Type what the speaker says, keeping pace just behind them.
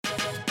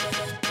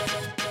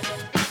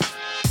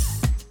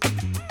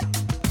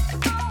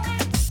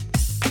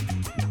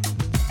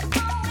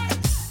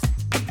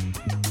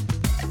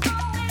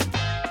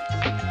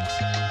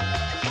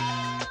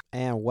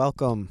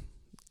Welcome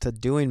to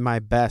Doing My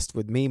Best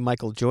with me,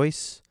 Michael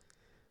Joyce,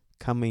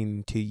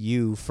 coming to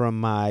you from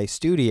my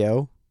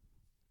studio,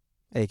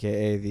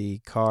 aka the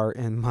car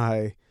in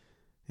my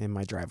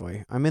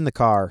driveway. I'm in the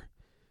car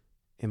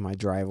in my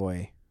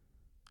driveway.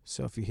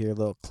 So if you hear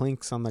little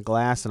clinks on the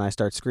glass and I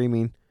start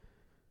screaming,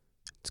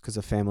 it's because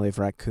a family of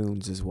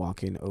raccoons is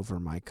walking over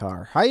my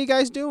car. How you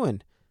guys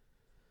doing?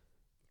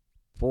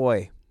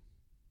 Boy,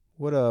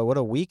 what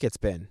a week it's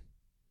been.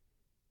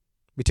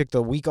 We took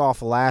the week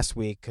off last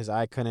week because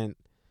I couldn't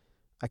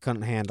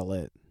handle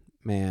it,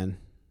 man.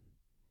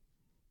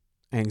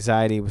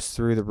 Anxiety was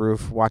through the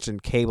roof, watching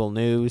cable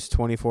news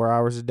 24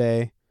 hours a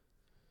day.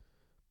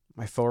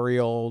 My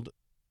 4-year-old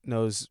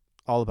knows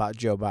all about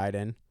Joe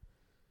Biden.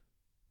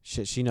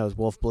 Shit, she knows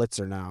Wolf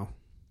Blitzer now.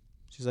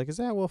 She's like, is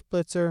that Wolf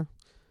Blitzer?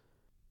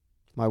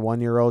 My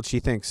 1-year-old,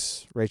 she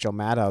thinks Rachel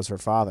Maddow's her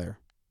father.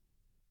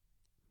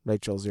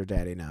 Rachel's your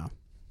daddy now.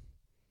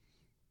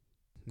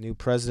 New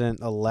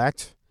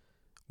president-elect.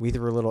 We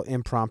threw a little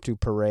impromptu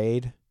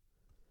parade.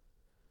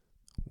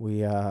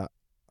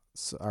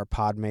 Our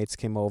pod mates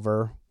came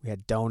over. We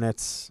had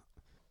donuts,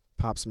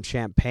 popped some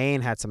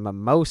champagne, had some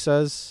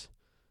mimosas.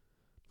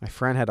 My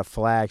friend had a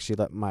flag. She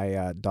let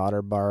my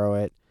daughter borrow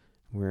it.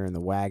 We were in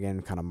the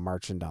wagon, kind of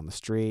marching down the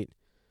street.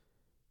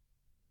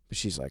 But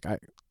she's like,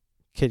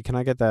 kid, can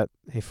I get that?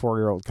 Hey,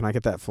 4-year-old, can I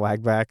get that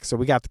flag back? So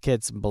we got the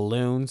kids some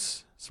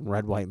balloons, some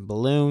red, white, and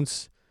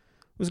balloons.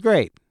 It was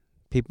great.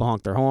 People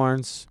honked their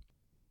horns.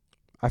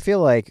 I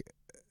feel like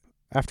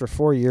after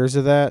 4 years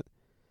of that,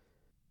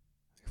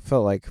 I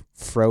felt like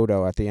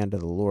Frodo at the end of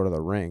the Lord of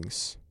the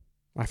Rings.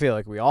 I feel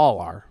like we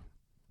all are.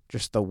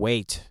 Just the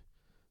weight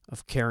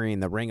of carrying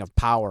the ring of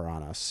power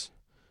on us.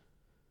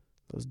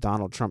 Those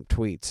Donald Trump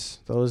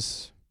tweets.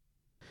 Those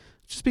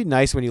just be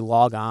nice when you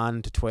log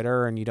on to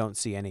Twitter and you don't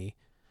see any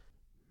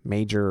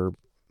major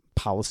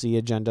policy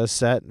agenda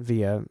set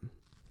via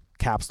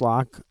caps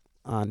lock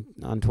on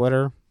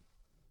Twitter.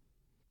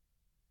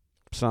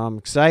 So I'm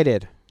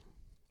excited.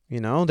 You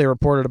know, they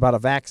reported about a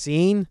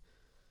vaccine.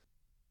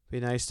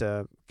 Be nice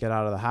to get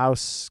out of the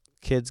house.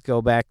 Kids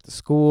go back to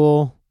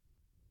school.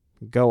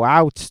 Go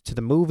out to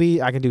the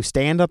movie. I can do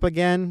stand-up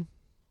again.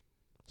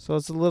 So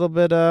it's a little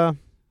bit of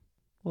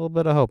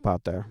hope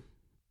out there.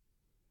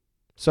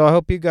 So I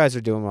hope you guys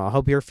are doing well. I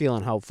hope you're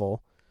feeling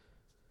hopeful.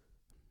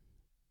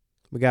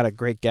 We got a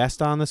great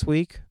guest on this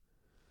week.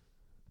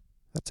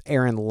 That's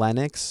Erin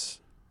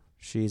Lennox.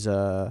 She's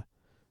a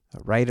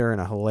writer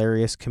and a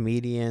hilarious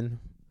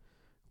comedian.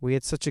 We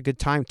had such a good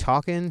time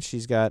talking.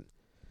 She's got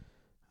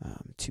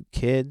 2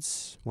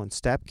 kids, 1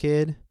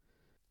 stepkid,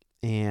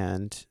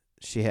 and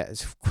she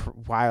has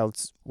some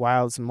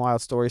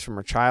wild stories from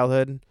her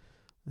childhood.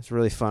 It's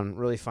really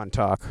fun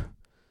talk.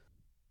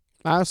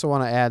 I also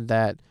want to add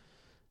that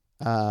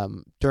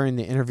during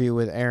the interview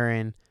with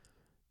Erin,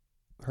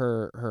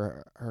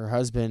 her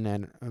husband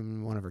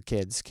and one of her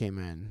kids came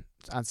in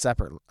on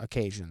separate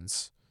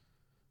occasions.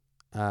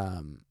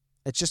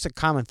 It's just a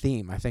common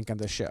theme, I think, on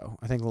this show.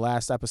 I think the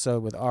last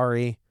episode with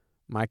Ari,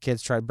 my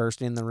kids tried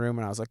bursting in the room,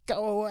 and I was like,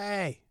 go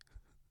away.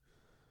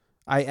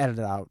 I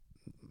edited out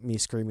me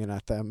screaming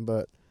at them,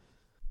 but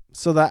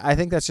so that I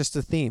think that's just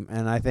a theme,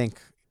 and I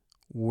think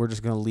we're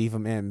just going to leave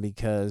them in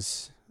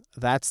because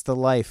that's the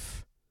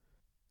life.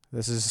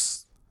 This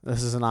is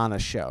an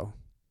honest show.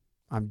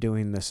 I'm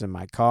doing this in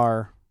my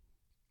car.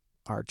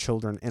 Our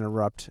children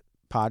interrupt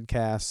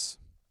podcasts.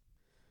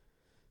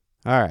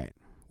 All right.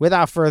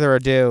 Without further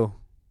ado,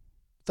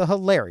 the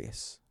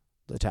hilarious,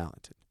 the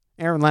talented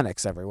Erin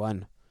Lennox,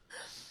 everyone.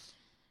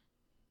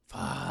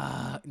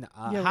 Hi,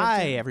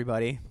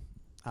 everybody.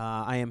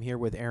 I am here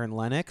with Erin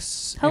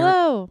Lennox.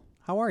 Hello. Erin,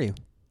 how are you?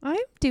 I'm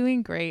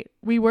doing great.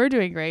 We were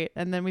doing great,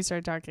 and then we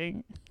started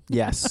talking.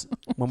 Yes.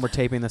 When we're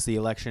taping this, the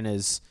election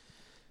is,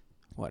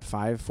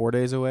 4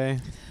 days away?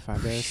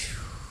 5 days?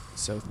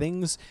 So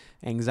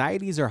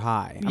anxieties are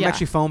high. I'm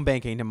actually phone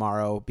banking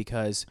tomorrow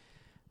because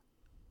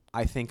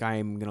I think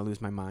I'm going to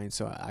lose my mind,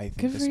 so I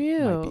think this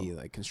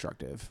might be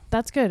constructive.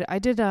 That's good. I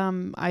did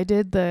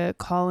the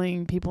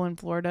calling people in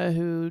Florida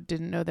who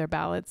didn't know their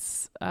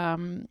ballots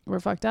were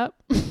fucked up.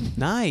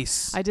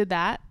 Nice. I did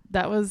that.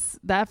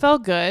 That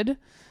felt good.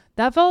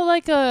 That felt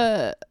like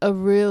a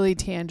really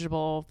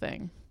tangible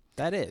thing.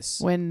 That is.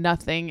 When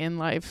nothing in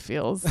life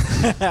feels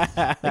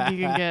like you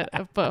can get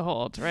a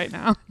foothold right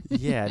now.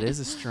 Yeah, it is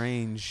a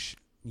strange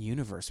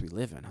universe we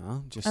live in, huh?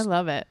 I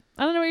love it.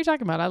 I don't know what you're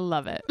talking about. I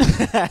love it.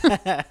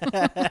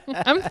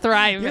 I'm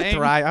thriving. You're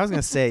thriving. I was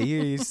gonna say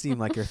you seem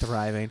like you're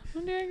thriving.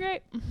 I'm doing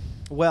great.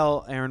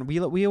 Well, Erin,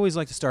 we always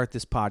like to start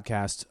this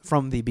podcast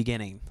from the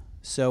beginning.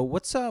 So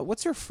what's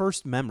your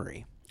first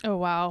memory? Oh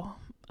wow.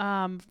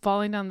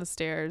 Falling down the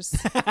stairs.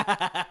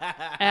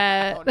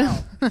 Oh no.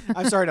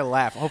 I'm sorry to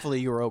laugh. Hopefully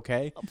you were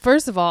okay.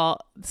 First of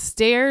all,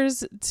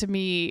 stairs to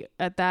me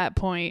at that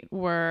point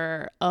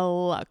were a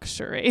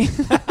luxury.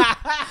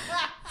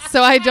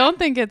 So I don't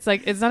think it's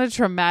not a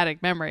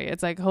traumatic memory.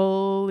 It's like,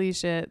 holy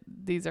shit,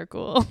 these are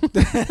cool.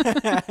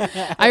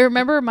 I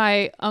remember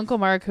my Uncle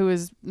Mark, who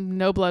is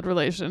no blood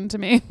relation to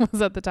me,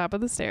 was at the top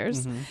of the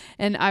stairs. Mm-hmm.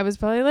 And I was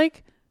probably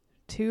like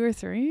 2 or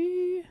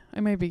 3. I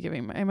might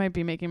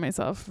be making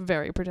myself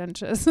very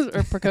pretentious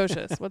or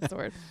precocious. What's the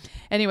word?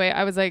 Anyway,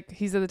 I was like,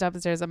 he's at the top of the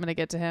stairs. I'm going to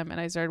get to him.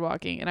 And I started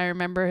walking and I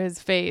remember his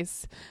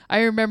face. I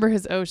remember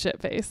his oh shit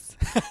face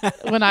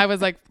when I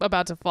was like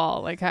about to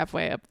fall, like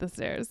halfway up the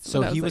stairs.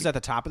 So he was at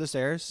the top of the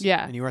stairs?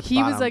 Yeah. And you were at the He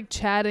bottom? was like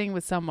chatting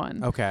with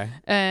someone. Okay.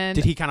 And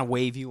did he kind of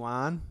wave you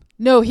on?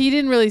 No, he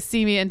didn't really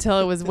see me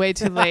until it was way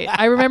too late.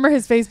 I remember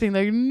his face being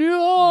like,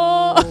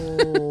 no.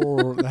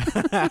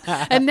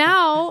 And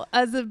now,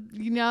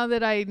 now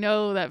that I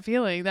know that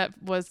feeling,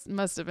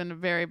 must have been a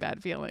very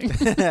bad feeling.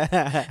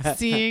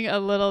 Seeing a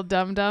little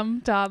dum-dum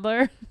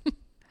toddler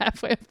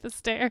halfway up the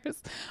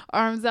stairs,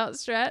 arms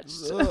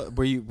outstretched.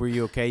 Were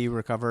you okay? You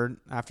recovered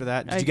after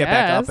that? Did you get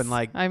back up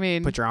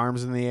and put your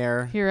arms in the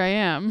air? Here I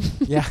am.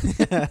 Yeah,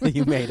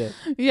 you made it.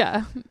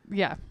 Yeah.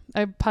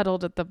 I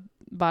puddled at the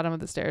bottom of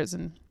the stairs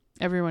and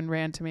everyone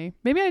ran to me.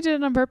 Maybe I did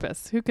it on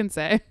purpose. Who can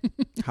say?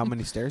 How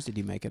many stairs did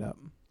you make it up?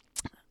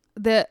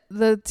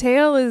 The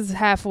tail is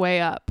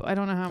halfway up. I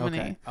don't know how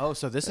many. Oh,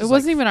 so this is it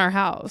wasn't even our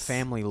house.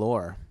 Family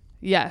lore.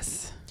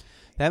 Yes.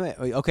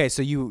 Okay,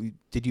 so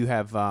did you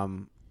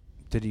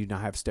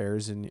not have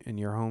stairs in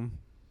your home?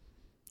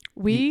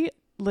 We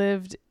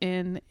lived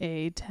in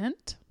a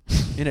tent.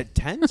 In a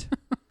tent?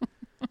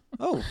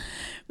 Oh.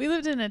 We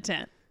lived in a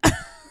tent.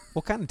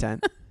 What kind of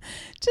tent?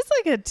 Just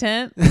like a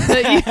tent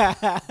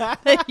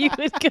that you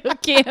would go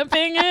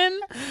camping in.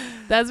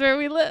 That's where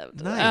we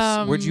lived.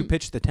 Nice. Where'd you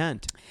pitch the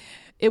tent?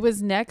 It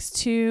was next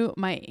to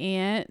my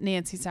Aunt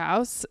Nancy's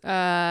house.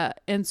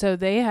 And so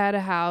they had a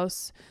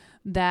house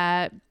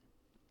that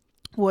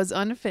was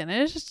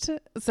unfinished.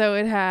 So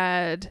it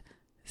had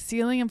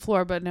ceiling and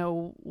floor, but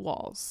no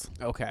walls.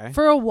 Okay.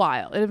 For a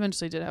while. It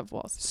eventually did have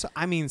walls.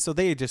 So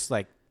they just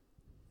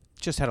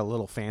had a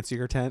little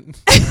fancier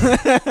tent.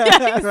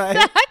 Yeah,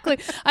 exactly.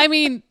 I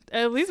mean,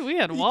 at least we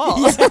had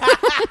walls.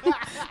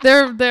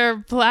 What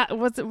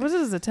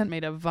is a tent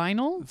made of?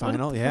 Vinyl?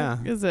 Vinyl, yeah.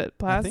 Is it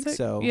plastic? I think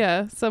so.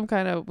 Yeah, some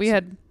kind of. We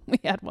had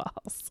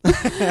walls.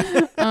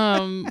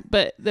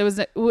 But there was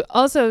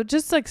also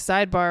just like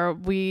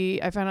sidebar.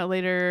 I found out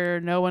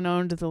later no one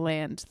owned the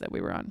land that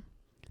we were on.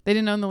 They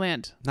didn't own the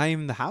land. Not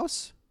even the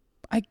house?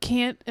 I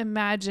can't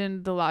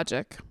imagine the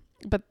logic,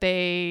 but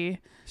they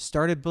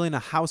started building a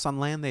house on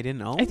land they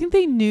didn't own? I think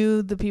they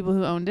knew the people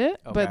who owned it,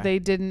 Okay. but they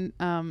didn't.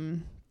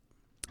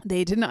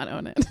 They did not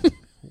own it.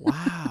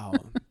 Wow,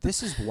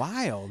 this is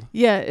wild.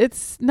 Yeah,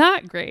 it's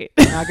not great.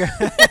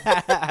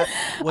 I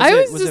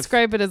always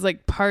describe it as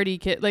like party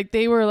kid. Like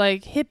they were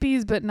like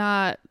hippies, but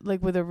not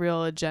like with a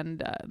real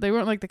agenda. They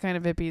weren't like the kind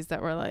of hippies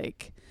that were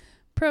like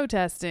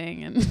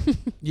protesting and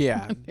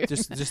yeah,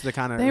 just the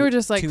kind of. They were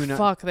just like,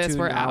 fuck this,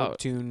 we're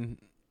out.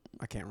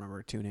 I can't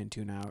remember. Tune in,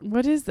 tune out.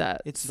 What is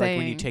that? It's saying?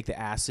 Like when you take the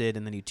acid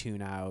and then you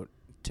tune out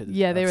to the.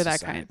 Yeah, they were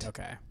society. that kind.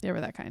 Okay. They were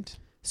that kind.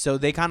 So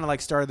they kind of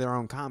like started their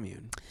own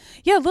commune.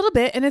 Yeah, a little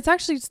bit, and it's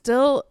actually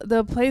still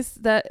the place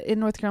that in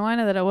North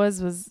Carolina that I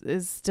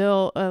is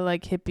still a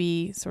like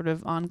hippie sort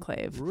of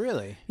enclave.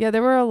 Really? Yeah,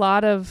 there were a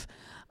lot of.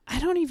 I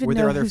don't even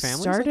know who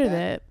started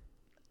it.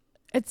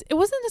 It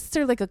wasn't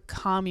necessarily like a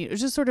commune. It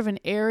was just sort of an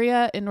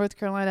area in North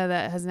Carolina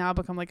that has now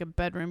become like a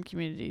bedroom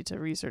community to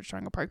research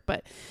Triangle Park.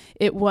 But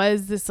it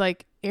was this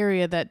like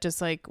area that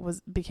just like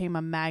became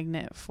a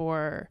magnet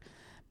for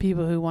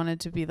people who wanted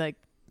to be like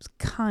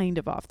kind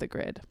of off the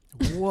grid.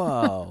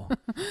 Whoa.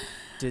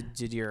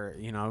 Did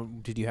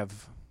you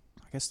have,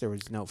 I guess there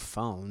was no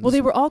phones. Well, they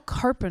were all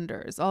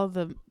carpenters, all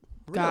the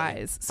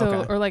guys. Really? So,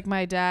 okay. Or like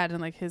my dad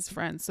and like his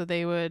friends. So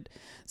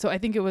I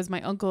think it was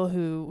my uncle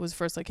who was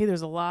first like, hey,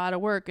 there's a lot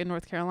of work in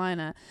North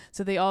Carolina.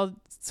 So they all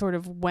sort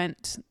of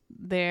went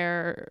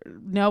there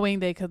knowing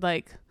they could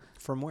like.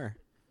 From where?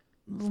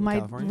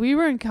 We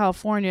were in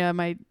California.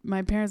 My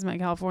parents met in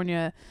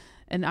California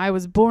and I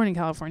was born in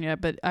California,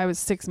 but I was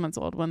 6 months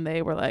old when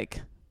they were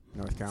like,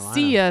 North Carolina.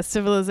 See ya,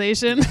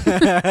 civilization.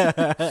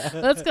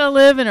 Let's go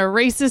live in a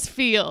racist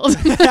field.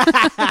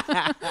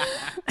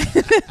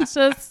 It's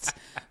just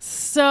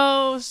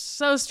so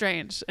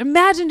strange.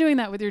 Imagine doing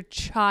that with your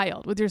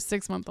child, with your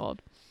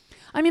 6-month-old.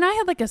 I mean, I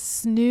had like a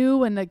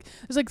snoo and like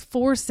there's like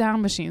 4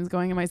 sound machines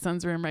going in my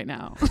son's room right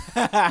now.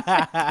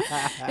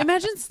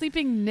 Imagine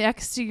sleeping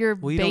next to your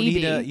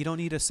baby. You don't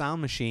need a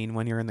sound machine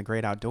when you're in the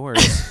great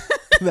outdoors.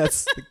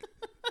 That's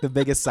the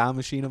biggest sound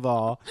machine of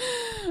all.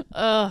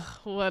 Ugh,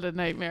 what a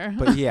nightmare.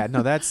 But yeah,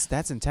 no,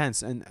 that's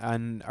intense.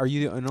 And are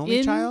you an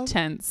only child?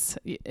 Intense.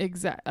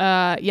 Exact.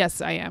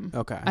 Yes, I am.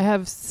 Okay. I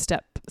have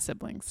step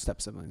siblings.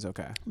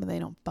 Okay. But they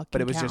don't fucking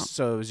But it was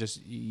count.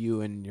 just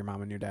you and your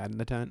mom and your dad in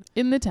the tent?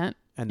 In the tent.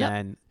 And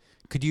then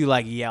could you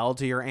like yell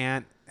to your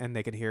aunt and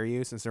they could hear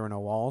you since there were no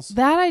walls?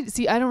 I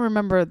don't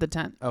remember the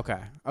tent. Okay.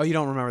 Oh, you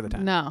don't remember the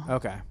tent? No.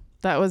 Okay.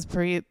 That was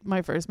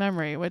my first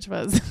memory, which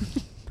was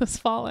was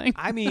falling.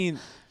 I mean,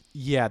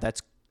 yeah,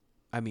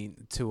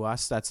 to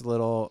us, that's a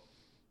little,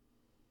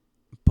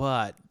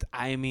 but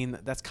I mean,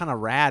 that's kind of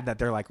rad that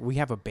they're like, we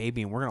have a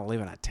baby and we're going to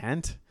live in a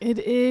tent. It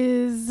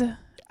is.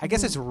 I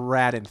guess it's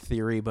rad in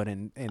theory, but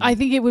in I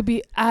think it would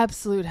be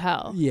absolute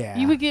hell. Yeah.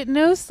 You would get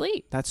no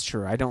sleep. That's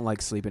true. I don't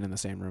like sleeping in the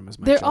same room as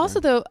my There children. also,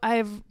 though,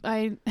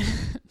 I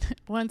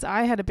once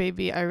I had a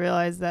baby, I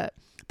realized that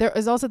there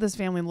is also this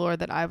family lore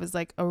that I was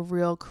like a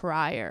real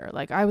crier.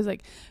 Like I was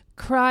like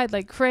cried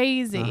like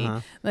crazy. Uh-huh.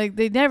 Like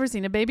they'd never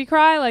seen a baby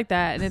cry like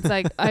that. And it's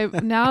like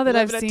now that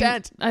I've live in a seen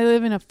tent. I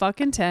live in a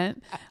fucking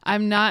tent.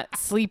 I'm not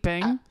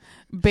sleeping,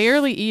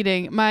 barely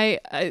eating.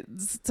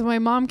 So my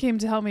mom came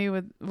to help me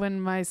with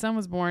when my son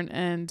was born,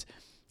 and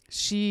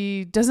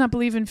she does not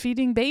believe in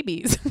feeding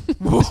babies.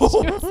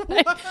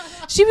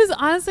 She was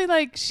honestly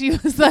like,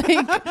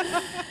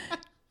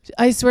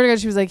 I swear to God,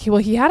 she was like, well,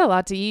 he had a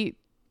lot to eat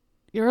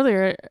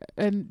earlier,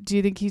 and do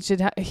you think he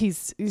should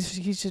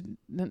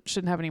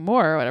shouldn't have any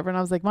more or whatever? And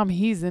I was like, Mom,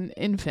 he's an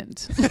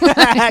infant.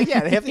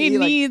 Yeah, they have to he eat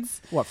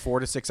needs like, what, 4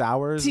 to 6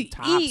 hours to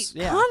tops? eat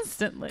Yeah.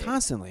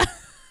 constantly.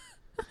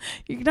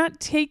 You're not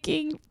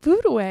taking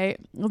food away.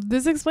 Well,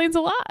 this explains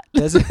a lot.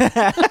 Does it?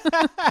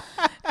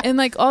 And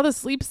like all the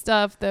sleep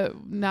stuff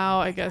that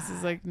now I guess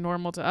is like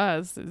normal to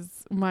us is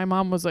my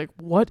mom was like,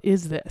 what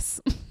is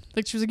this?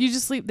 Like she was like, you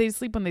just sleep. They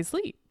sleep when they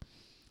sleep.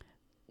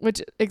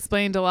 Which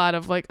explained a lot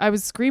of like, I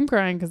was scream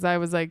crying because I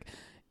was like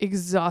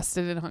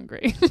exhausted and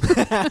hungry.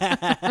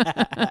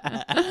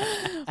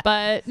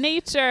 But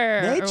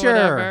nature. Or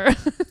whatever.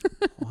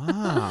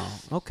 Wow.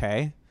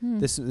 Okay.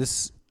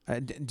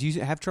 Do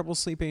you have trouble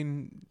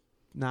sleeping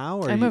now?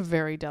 Or I'm a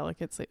very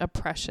delicate a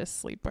precious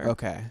sleeper.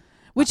 Okay.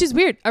 Which is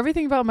weird.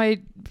 Everything about my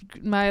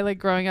like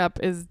growing up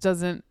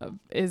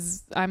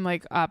I'm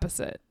like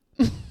opposite.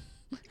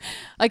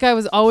 Like I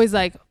was always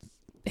like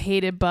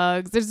hated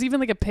bugs. There's even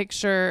like a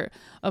picture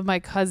of my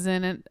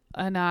cousin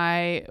and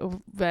I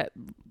that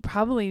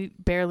probably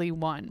barely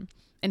won.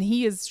 And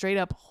he is straight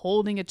up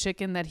holding a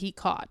chicken that he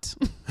caught.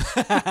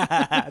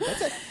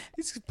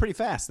 He's pretty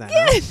fast then.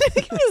 Yeah,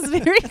 Huh? he was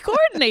very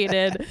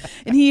coordinated.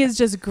 And he is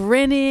just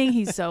grinning.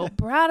 He's so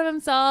proud of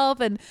himself.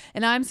 And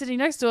I'm sitting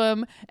next to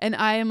him and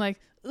I am like,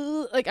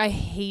 ugh, like I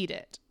hate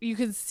it. You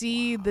can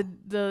see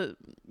the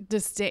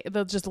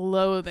just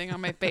loathing on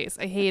my face.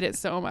 I hate it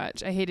so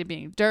much. I hated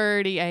being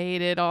dirty. I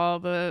hated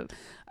I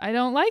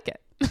don't like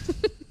it.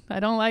 I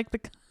don't like the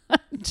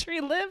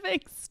country living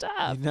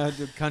stuff. You know,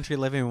 the country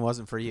living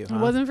wasn't for you, huh? It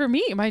wasn't for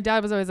me. My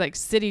dad was always like,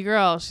 city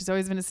girl. She's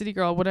always been a city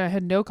girl. I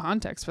had no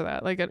context for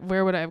that. Like,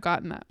 where would I have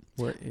gotten that?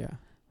 Yeah.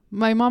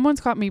 My mom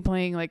once caught me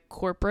playing like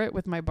corporate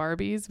with my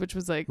Barbies, which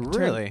was like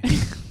Really?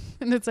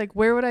 and it's like,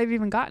 where would I have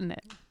even gotten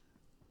it?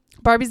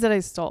 Barbies that I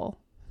stole.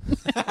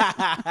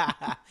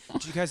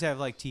 Did you guys have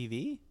like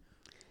TV?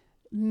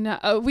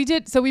 No, we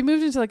did. So we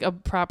moved into like a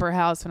proper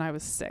house when I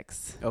was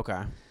 6.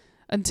 Okay.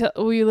 Until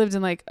we lived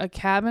in like a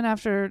cabin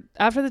after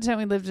the tent,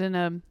 we lived in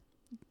a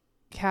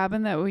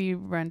cabin that we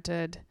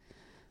rented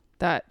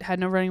that had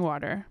no running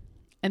water.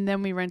 And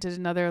then we rented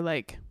another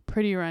like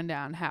pretty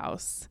rundown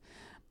house.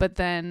 But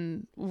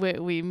then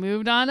we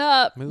moved on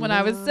up when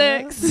I was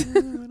 6,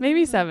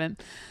 maybe 7.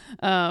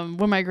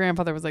 When my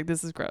grandfather was like,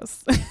 this is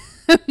gross.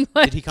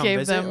 Like, did he come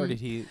visit or did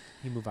he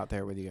move out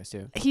there with you guys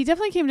too? He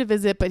definitely came to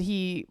visit, but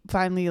he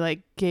finally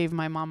like gave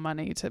my mom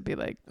money to be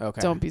like, okay,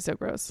 don't be so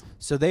gross.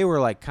 So they were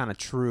like kind of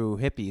true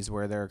hippies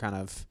where they're kind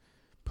of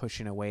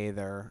pushing away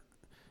their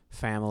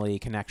family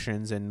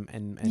connections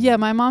and yeah,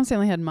 my mom's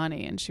family had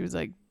money and she was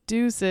like,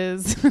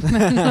 deuces.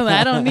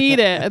 I don't need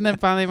it. And then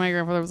finally my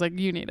grandfather was like,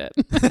 you need it.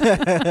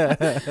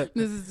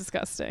 This is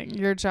disgusting.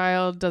 Your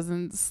child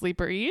doesn't sleep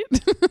or eat.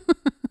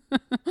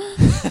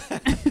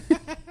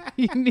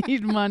 You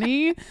need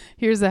money.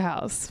 Here's a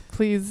house.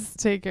 Please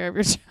take care of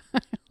your child.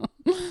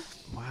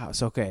 Wow.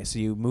 So okay. So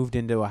you moved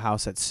into a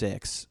house at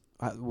 6.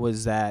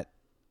 Was that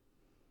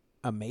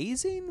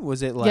amazing?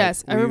 Was it like?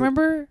 Yes, I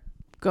remember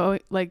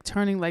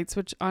turning light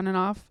switch on and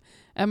off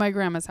at my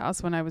grandma's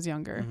house when I was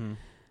younger. Mm-hmm.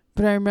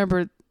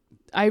 But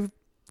I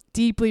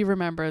deeply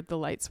remember the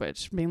light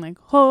switch being like,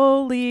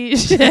 holy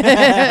shit.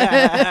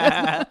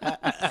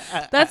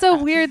 That's a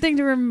weird thing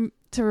to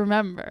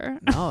remember.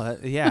 No,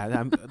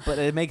 yeah, but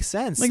it makes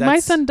sense. Like my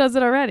son does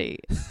it already.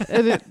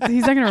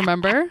 He's not gonna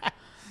rember.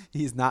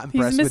 He's not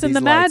impressed He's with missing these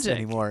the lights magic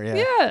anymore. Yeah.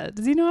 Yeah.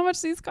 Does he know how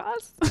much these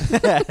cost?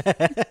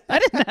 I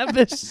didn't have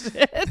this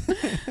shit.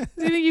 Does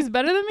he think he's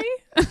better than me?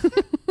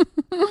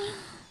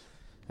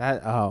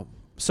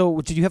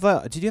 So did you have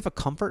a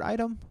comfort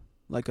item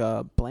like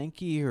a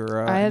blankie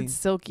or? I had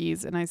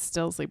silkies, and I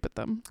still sleep with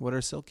them. What are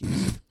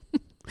silkies?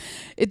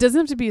 It doesn't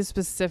have to be a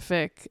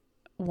specific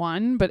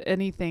one, but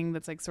anything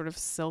that's like sort of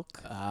silk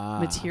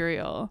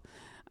material,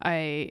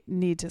 I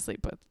need to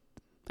sleep with.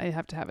 I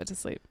have to have it to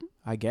sleep.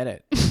 I get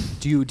it.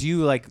 Do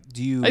you I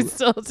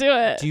still do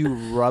it. Do you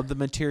rub the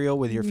material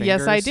with your fingers?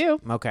 Yes, I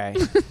do. Okay.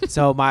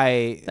 So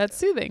that's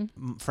soothing.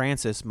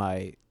 Frances,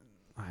 my,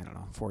 I don't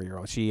know,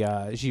 4-year-old. She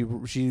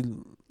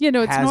Yeah,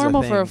 no, it's has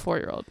normal a for a thing.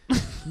 4-year-old.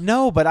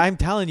 No, but I'm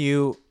telling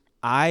you,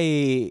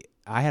 I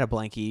had a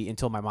blankie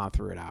until my mom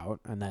threw it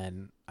out, and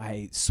then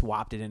I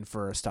swapped it in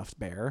for a stuffed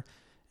bear,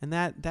 and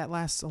that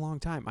lasts a long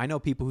time. I know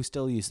people who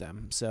still use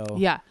them. So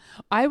yeah,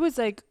 I was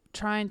like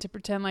trying to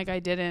pretend like I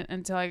didn't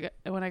until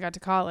when I got to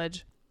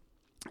college,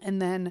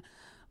 and then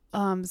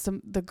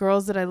the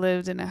girls that I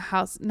lived in a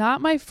house,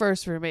 not my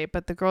first roommate,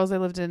 but the girls I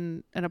lived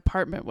in an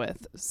apartment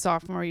with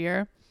sophomore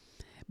year.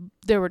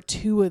 There were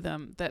two of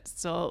them that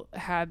still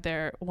had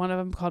one of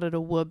them called it a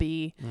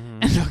whoopee.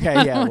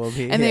 Okay, yeah,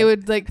 whoopee. And they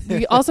would like,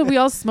 we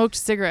all smoked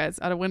cigarettes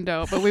out a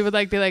window, but we would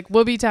like be like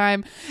whoopee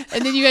time.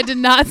 And then you had to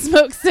not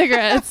smoke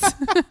cigarettes.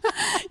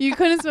 You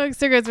couldn't smoke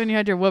cigarettes when you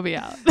had your whoopee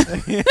out.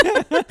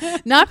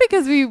 Not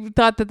because we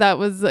thought that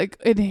was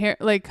like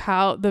inherent, like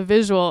how the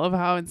visual of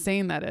how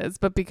insane that is,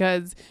 but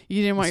because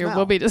you didn't want your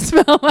whoopee to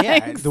smell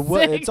like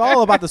it's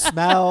all about the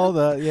smell.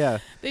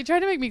 They tried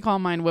to make me call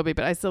mine whoopee,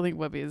 but I still think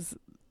whoopee is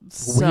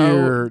so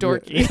weird.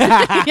 Dorky.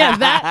 Yeah,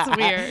 that's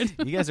weird.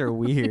 You guys are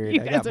weird.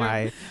 You I got guys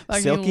my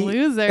fucking silky.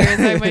 losers. I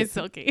have my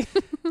silky.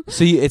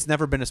 So it's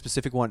never been a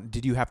specific one.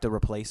 Did you have to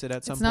replace it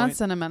at some It's point? not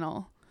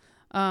sentimental.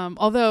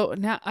 Although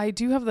now I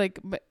do have like,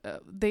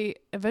 they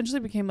eventually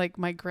became like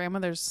my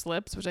grandmother's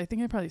slips, which I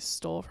think I probably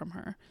stole from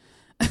her.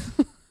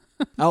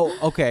 Oh,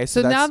 okay.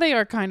 So now they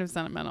are kind of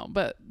sentimental,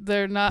 but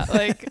they're not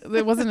like,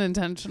 it wasn't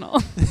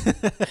intentional.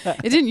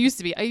 It didn't used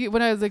to be.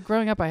 When I was like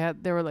growing up,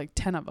 there were like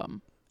 10 of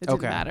them. It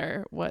didn't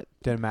matter what.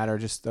 Didn't matter.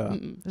 Just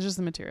it's just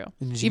the material.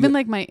 Even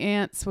like my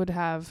aunts would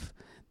have,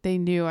 they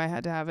knew I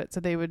had to have it,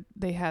 so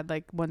they had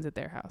like ones at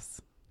their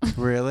house.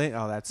 Really?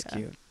 Oh, that's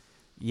cute.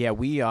 Yeah,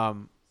 we Hi,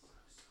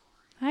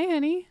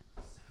 honey.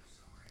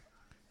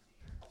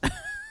 Hey,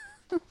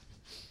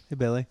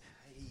 Billy.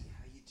 Hey,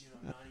 how you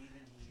doing? I'm not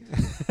even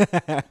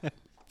here.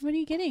 What are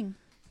you getting?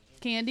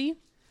 Candy?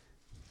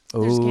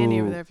 There's candy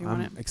over there if you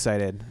want it. I'm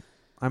excited.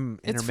 I'm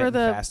It's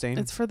intermittent fasting.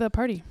 It's for the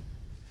party.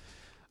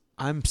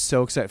 I'm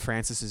so excited.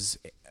 Francis is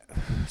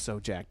so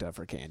jacked up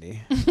for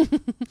candy.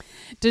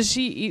 Does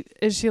she eat?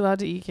 Is she allowed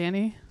to eat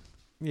candy?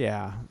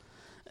 Yeah.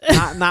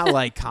 Not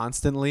like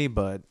constantly,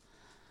 but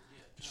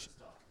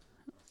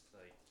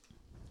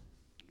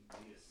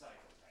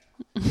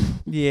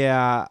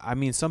yeah, I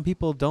mean, some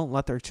people don't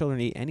let their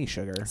children eat any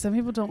sugar. Some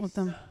people don't let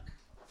them.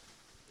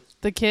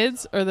 The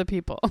kids or the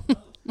people?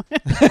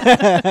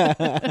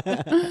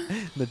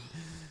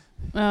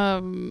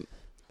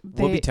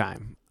 Whoopee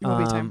time.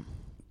 Whoopee time.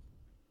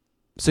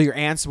 So your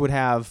aunts would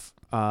have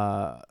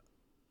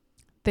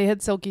They had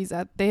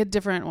silkies they had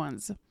different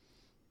ones.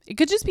 It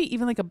could just be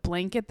even like a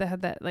blanket that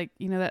had that, like,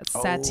 that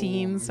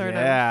sateen sort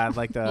of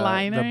like the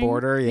lining. the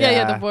border.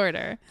 Yeah, the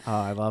border. Oh,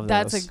 I love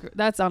those.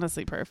 That's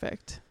honestly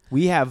perfect.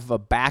 We have a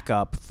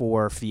backup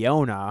for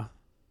Fiona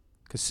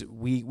because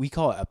we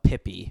call it a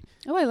Pippi.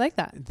 Oh, I like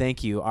that.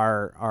 Thank you.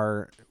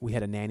 We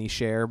had a nanny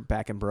share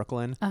back in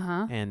Brooklyn,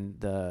 and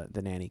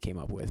the nanny came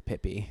up with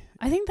Pippi.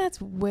 I think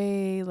that's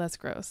way less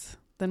gross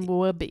than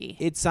whoopee.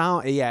 It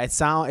sounds It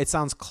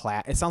sounds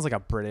like a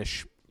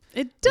British.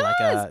 It does.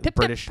 Like a Pip,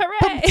 British. Pip,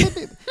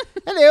 hooray.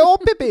 Hello,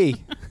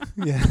 Pippi.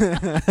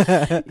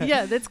 Yeah.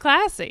 Yeah, that's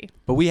classy.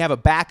 But we have a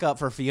backup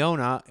for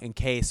Fiona in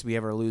case we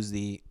ever lose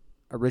the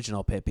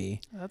original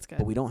Pippi. That's good.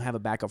 But we don't have a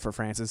backup for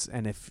Francis,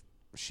 and if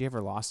she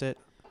ever lost it,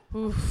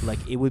 oof. like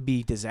it would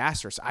be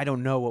disastrous. I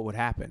don't know what would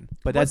happen.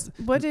 But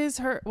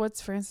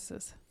what's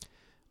Francis's?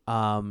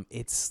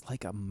 It's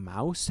like a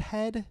mouse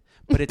head,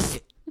 but it's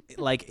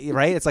like,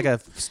 right? It's like a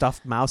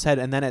stuffed mouse head,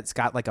 and then it's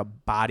got like a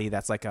body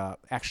that's like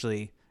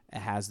it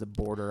has the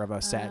border of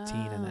a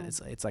sateen, and then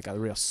it's like a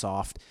real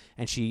soft.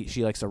 And she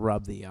likes to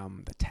rub the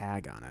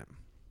tag on it.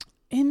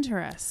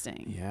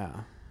 Interesting.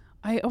 Yeah.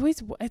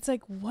 It's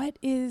like, what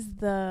is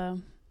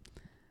the?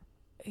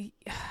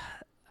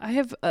 I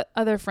have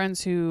other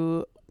friends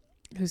who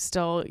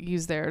still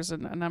use theirs,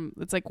 and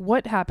it's like,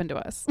 what happened to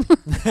us?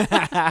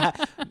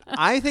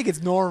 I think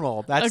it's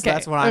normal.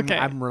 That's what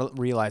I'm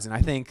realizing.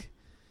 I think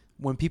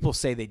when people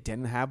say they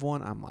didn't have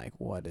one, I'm like,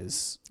 what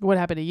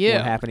happened to you?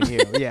 What happened to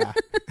you? Yeah.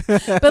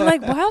 But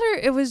like Wilder,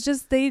 it was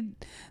just the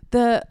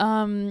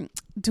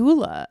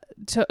doula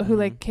who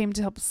like came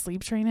to help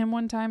sleep train him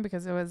one time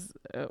because it was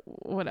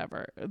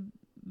whatever.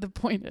 The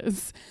point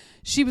is,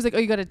 she was like, oh,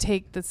 you got to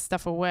take this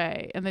stuff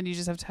away, and then you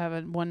just have to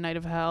have one night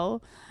of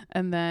hell,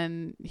 and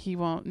then he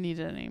won't need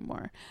it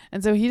anymore.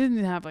 And so he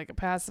didn't have like a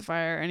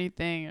pacifier or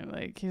anything, or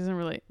like he doesn't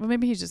really. Well,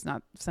 maybe he's just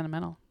not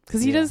sentimental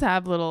because he does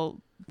have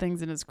little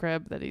things in his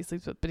crib that he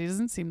sleeps with, but he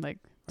doesn't seem like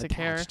to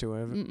care. Attached to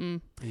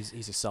him.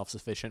 He's a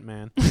self-sufficient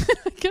man.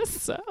 I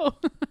guess so.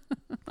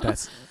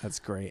 That's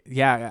great.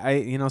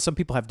 Yeah, some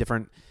people have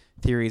different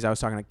theories. I was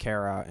talking to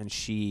Kara, and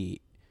she's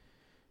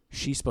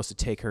supposed to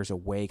take hers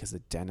away because the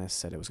dentist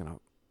said it was going to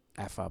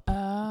F up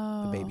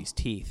the baby's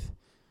teeth.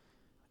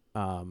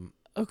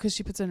 Because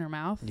she puts it in her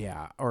mouth?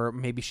 Yeah. Or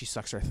maybe she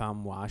sucks her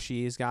thumb while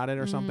she's got it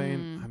or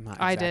something. I'm not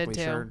exactly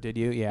sure. Did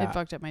you? Yeah. It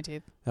fucked up my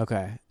teeth.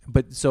 Okay.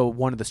 But so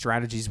one of the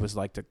strategies was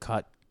like to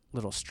cut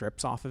little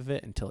strips off of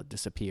it until it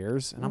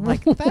disappears. And I'm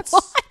like, that's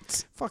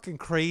fucking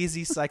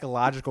crazy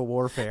psychological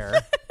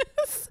warfare.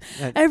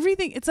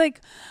 Everything. It's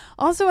like,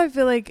 also I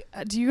feel like,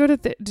 do you go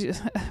to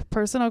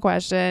personal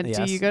question? Yes.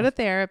 Do you go to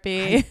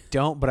therapy? I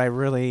don't, but I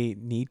really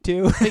need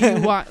to. But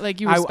you want,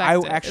 like, you respect I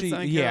it. actually, it's not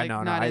like yeah, you're,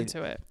 like, not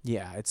into it.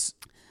 Yeah, it's.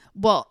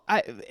 Well,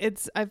 I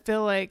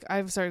feel like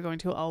I've started going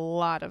to a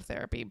lot of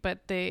therapy, but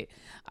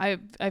I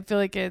feel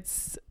like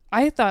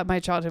I thought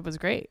my childhood was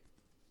great.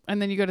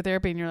 And then you go to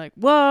therapy and you're like,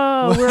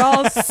 whoa, we're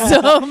all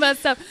so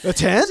messed up. A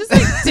 10? It's just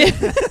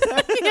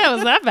like, yeah,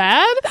 was that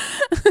bad?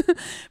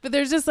 But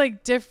there's just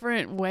like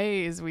different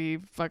ways we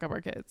fuck up our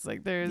kids.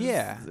 Like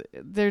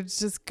there's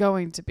just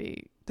going to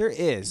be. There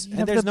is. You And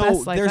have there's the no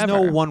best life there's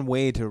no ever. one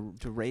way to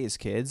raise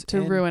kids. To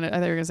And ruin it. I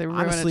thought you were going to say ruin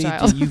honestly, a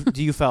child.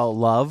 do you felt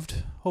loved,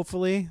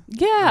 hopefully?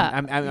 Yeah.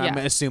 I'm Yeah.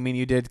 assuming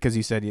you did because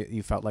you said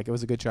you felt like it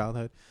was a good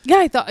childhood. Yeah,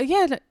 I thought,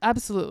 yeah,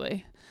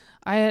 absolutely.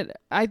 I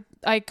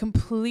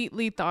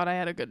completely thought I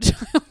had a good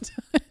childhood.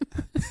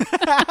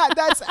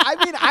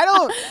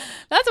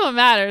 That's what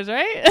matters,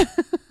 right?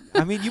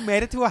 I mean, you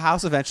made it to a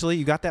house eventually.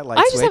 You got that light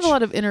I switch. just have a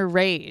lot of inner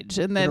rage.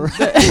 And then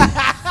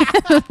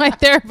Inner- my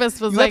therapist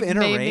was You like, have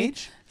inner made me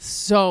rage?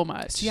 so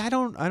much. See, I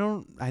didn't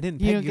You peg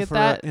don't you get for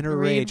that inner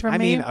read rage. from I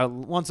me?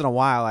 mean, once in a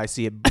while I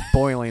see it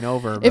boiling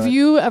over. If but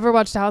you ever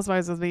watched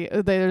Housewives with me,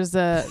 there's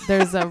a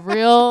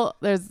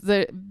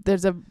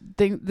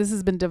thing. This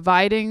has been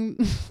dividing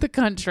the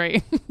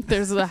country.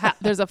 There's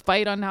a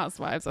fight on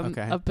Housewives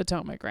of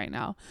Potomac right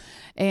now,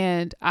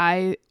 and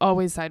I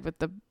always side with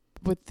the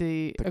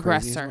aggressor.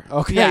 craziest one?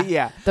 Okay,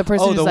 yeah. The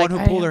person Oh, who's the like, one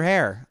who pulled her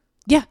hair.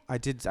 Yeah. I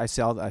did. I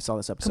saw this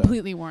episode.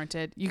 Completely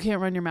warranted. You can't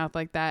run your mouth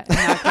like that and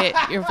not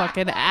get your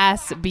fucking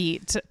ass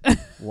beat.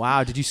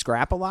 Wow. Did you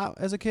scrap a lot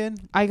as a kid?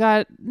 I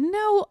got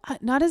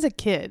not as a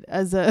kid,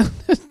 as an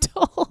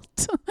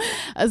adult,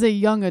 as a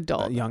young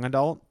adult. A young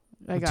adult?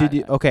 I got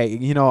it.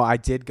 Okay, I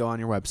did go on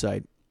your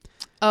website.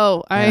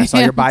 Oh, And I saw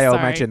your bio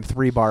sorry. mentioned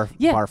 3 bar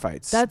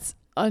fights. That's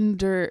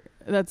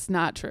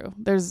not true.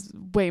 There's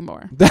way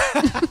more.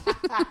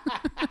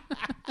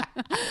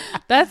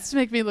 That's to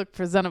make me look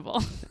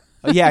presentable.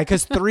 Yeah,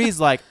 because 3's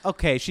like,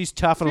 okay, she's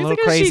tough and a Three's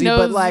little like, she crazy, but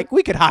knows- like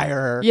we could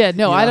hire her. Yeah,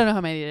 no, you I know? don't know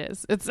how many it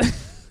is. It's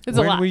a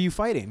When lot. were you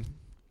fighting?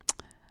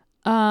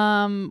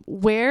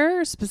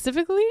 Where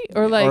specifically,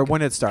 or like, or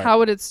when did it start? how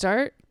would it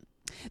start?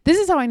 This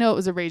is how I know it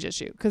was a rage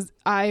issue, because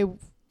I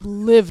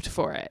lived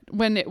for it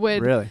when it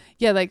would. Really?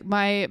 Yeah, like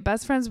my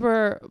best friends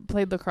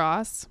played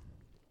lacrosse,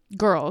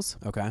 girls,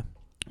 Okay.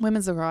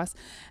 women's lacrosse,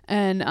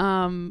 and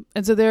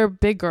so they're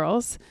big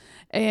girls,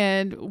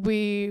 and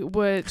we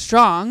would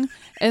strong,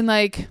 and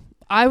like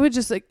I would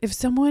just like, if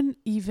someone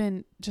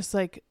even just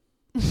like,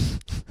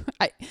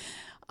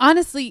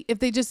 honestly, if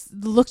they just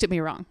looked at me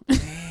wrong,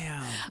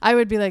 Damn. I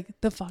would be like,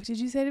 the fuck did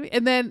you say to me?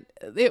 And then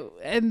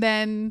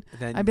Then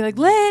I'd be like,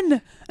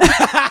 Lynn.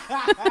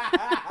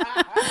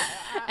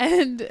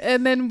 and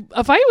then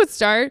a fight would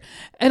start.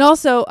 And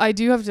also I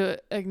do have to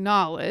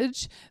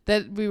acknowledge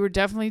that I was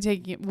definitely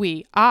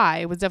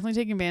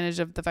taking advantage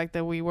of the fact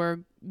that we were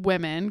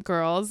women,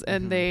 girls,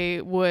 and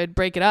they would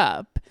break it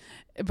up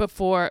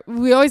before.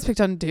 We always picked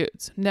on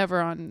dudes,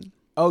 never on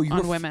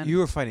on women. You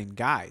were fighting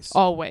guys.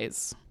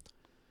 always.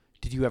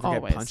 Did you ever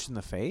always. get punched in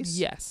the face?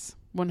 Yes.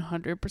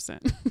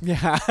 100%.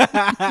 Yeah.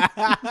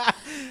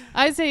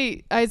 I'd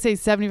say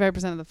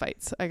 75% of the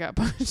fights I got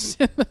punched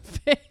in the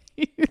face.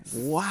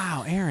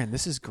 Wow, Aaron,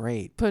 this is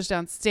great. Pushed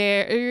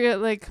downstairs,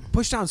 like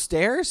Push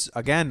downstairs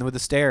again with the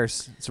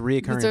stairs. It's a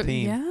reoccurring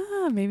theme.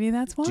 yeah, maybe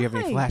that's why. Do you have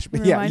any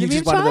flashbacks? It Yeah, you reminded me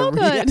just of wanted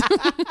to.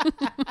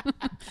 childhood.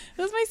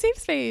 It was my safe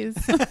space.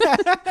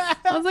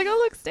 I was like,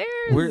 oh, look,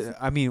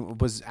 stairs.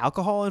 Was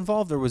alcohol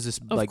involved or was this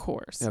Of like?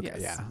 course, Okay,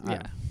 yes,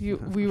 yeah.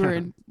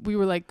 We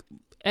were like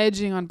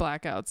edging on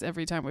blackouts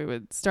every time we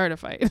would start a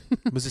fight.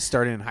 Was it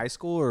started in high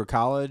school or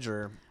college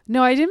or?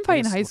 No, I didn't fight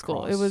in guess high school.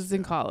 It lacrosse, was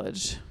in yeah.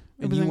 college.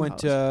 It And was you in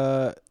went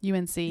college. to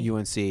UNC.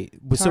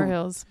 UNC. Tar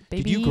Hills,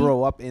 baby. Did you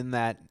grow up in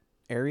that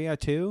area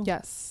too?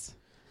 Yes.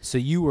 So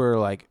you were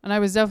like, And I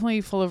was definitely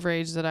full of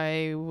rage that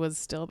I was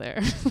still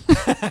there.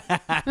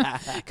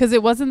 Because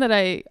it wasn't that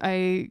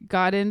I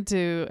got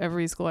into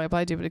every school I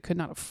applied to, but I could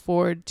not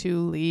afford to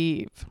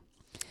leave.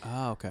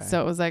 oh, okay.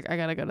 So it was like, I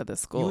got to go to this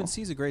school. UNC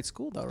is a great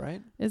school though,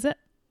 right? Is it?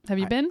 Have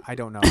you been? I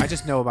don't know. I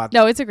just know about.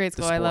 No, it's a great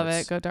the school. I love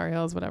sports. it. Go Tar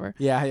Heels, whatever.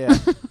 Yeah, yeah.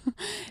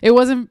 It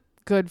wasn't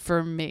good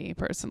for me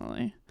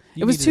personally.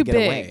 You It was needed too to get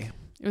big. away.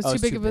 It was Oh, too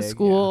it's big too of a big, yeah.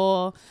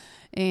 school.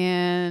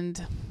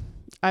 And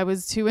I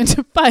was too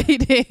into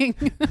fighting.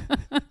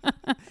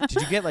 Did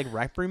you get like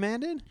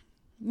reprimanded?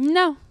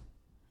 No.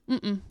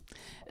 Mm-mm.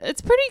 It's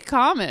pretty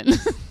common.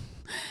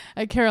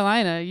 At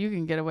Carolina, you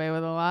can get away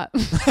with a lot.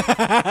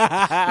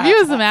 If you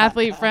have some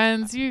athlete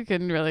friends, you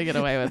can really get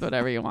away with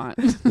whatever you want.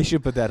 You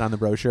should put that on the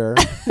brochure.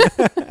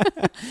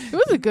 It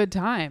was a good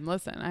time.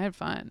 Listen, I had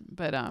fun,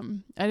 but I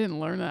didn't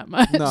learn that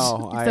much.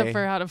 No, except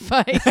for how to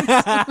fight.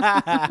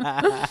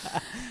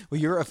 Well,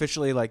 you're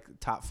officially like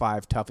top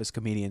 5 toughest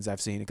comedians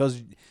I've seen. It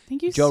goes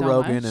Thank you Joe so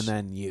Rogan much. and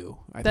then you.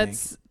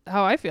 That's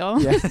how I feel.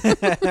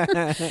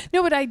 Yeah.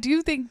 No, but I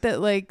do think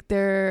that like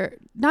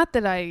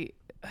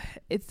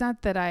it's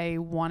not that I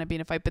want to be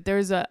in a fight, but there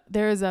is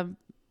a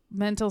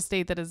mental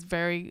state that is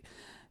very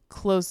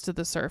close to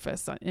the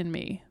surface in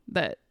me,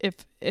 that if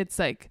it's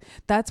like,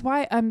 that's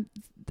why I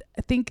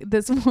think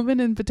this woman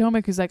in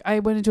Potomac who's like, I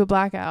went into a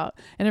blackout,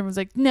 and everyone's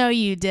like, no,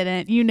 you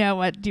didn't. You know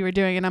what you were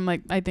doing. And I'm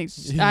like, I think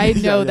I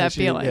know Yeah, that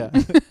feeling. yeah.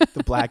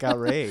 The blackout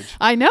rage.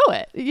 I know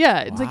it. Yeah.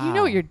 It's like, you know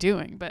Wow. what you're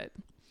doing, but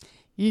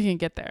you can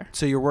get there.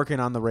 So you're working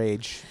on the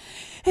rage.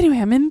 Anyway,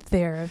 I'm in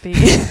therapy.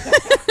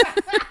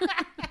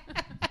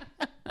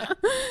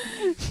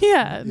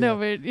 No,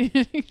 but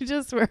you're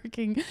just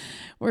working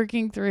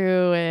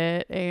through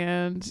it,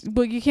 and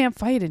well, you can't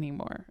fight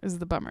anymore. Is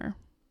the bummer.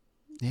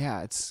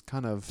 Yeah, it's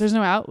kind of. There's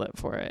no outlet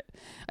for it.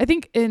 I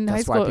think in high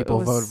That's school why people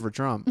it was, voted for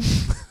Trump.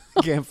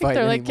 Can't fight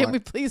they're anymore. like, can we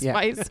please Yeah.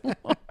 fight some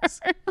more?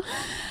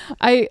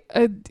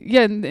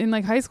 In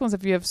like high school and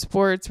stuff, you have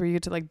sports where you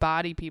get to like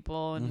body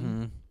people, and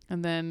Mm-hmm.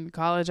 and then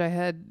college I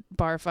had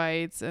bar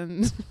fights,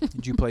 and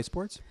Did you play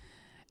sports?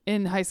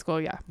 in high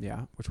school, yeah,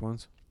 Yeah. Which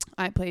ones?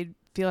 I played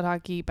field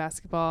hockey,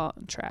 basketball,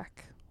 and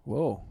track.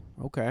 Whoa.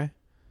 Okay.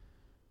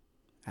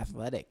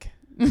 Athletic.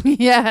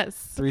 Yes,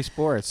 3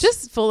 sports.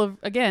 just full of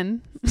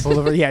again. full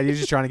of. Yeah, you're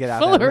just trying to get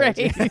out Full of of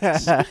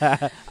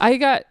that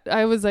rage.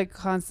 I was like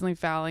constantly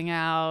fouling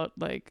out.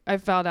 Like I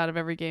fouled out of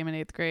every game in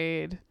 8th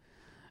grade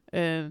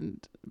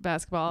and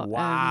basketball.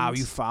 Wow, and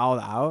you fouled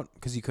out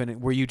because you couldn't.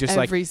 Were you just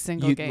like every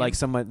single you game. like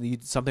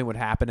something would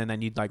happen and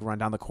then you'd like run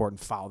down the court and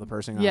foul the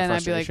person? Yeah, out of and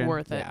I'd be like, frustration?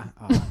 worth it. Yeah.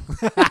 Oh.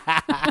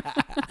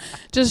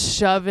 just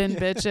shoving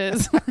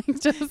bitches.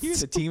 Like just. You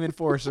was a team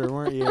enforcer,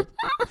 weren't you?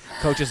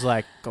 Coach is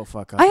like, go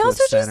fuck up. I to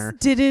also the center.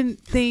 just didn't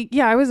think.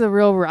 Yeah, I was a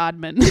real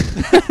Rodman.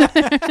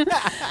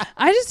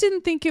 I just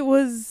didn't think it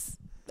was.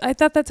 I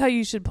thought that's how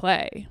you should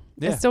play.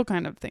 I Yeah. still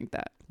kind of think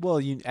that.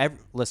 Well,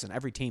 listen.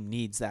 Every team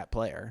needs that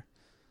player.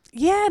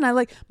 Yeah, and I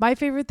like my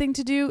favorite thing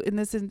to do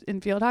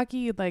in field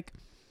hockey, like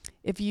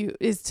if you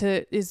is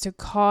to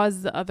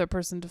cause the other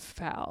person to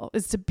foul,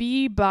 is to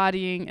be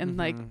bodying and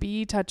like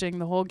be touching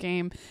the whole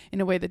game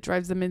in a way that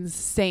drives them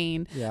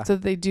insane. Yeah. So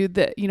that they do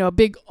the a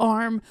big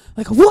arm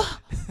like whoa,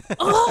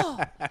 oh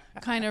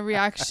kind of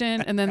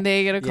reaction, and then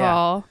they get a Yeah.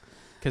 call,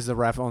 Because the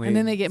ref only and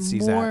then they get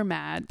sees more that.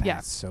 mad. That's Yeah,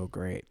 so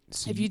great.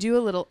 So if you do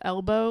a little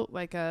elbow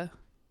like a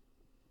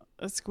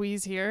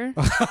squeeze here,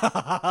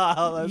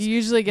 you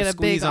usually get a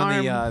big squeeze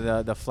on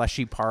arm. the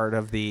fleshy part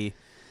of the.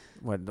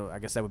 What I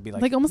guess that would be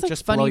like almost like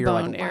just below funny your,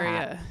 bone lat.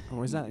 area.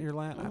 Oh, is that your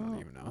lat? I don't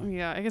even know.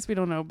 Yeah, I guess we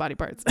don't know body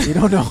parts. We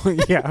don't know.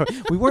 Yeah,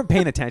 we weren't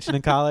paying attention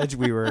in college.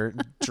 We were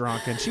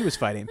drunk, and she was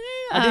fighting.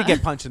 I did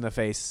get punched in the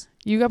face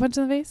You got punched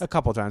in the face? a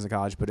couple times in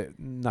college, but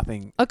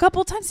nothing A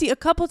couple times. See, a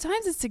couple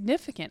times is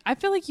significant. I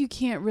feel like you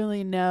can't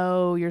really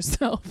know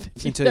yourself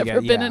if you've Until you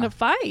never get- been yeah. in a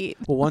fight.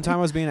 Well, one time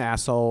I was being an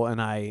asshole,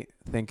 and I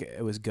think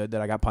it was good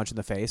that I got punched in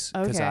the face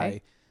because Okay.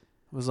 I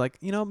was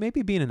like,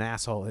 maybe being an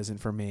asshole isn't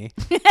for me.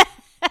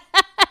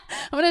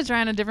 I'm going to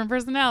try on a different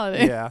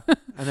personality. Yeah.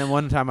 And then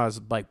one time I was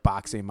like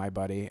boxing my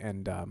buddy,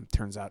 and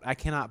turns out I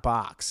cannot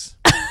box.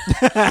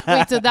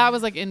 Wait, so that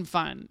was like in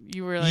fun.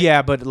 You were like,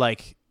 Yeah, but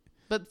like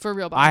but for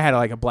real. I had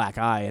like a black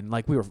eye, and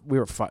like we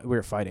were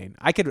fighting.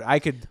 I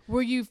could.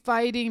 Were you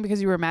fighting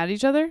because you were mad at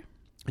each other?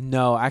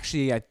 No,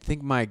 actually, I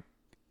think my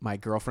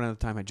girlfriend at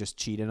the time had just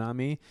cheated on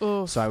me.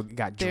 Oh, So I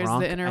got There's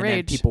drunk, the inner and then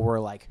rage. people were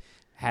like,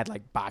 had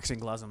like boxing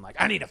gloves. I'm like,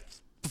 I need to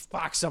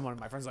box someone.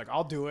 My friend's like,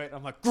 I'll do it.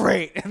 I'm like,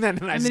 great. And then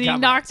I and just then he got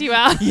knocked you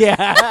out.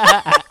 Yeah.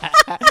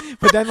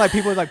 But then like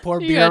people would like pour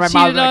You beer in my got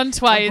mouth. cheated like, on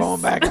twice. I'm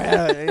going back,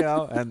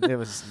 and it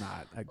was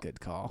not a good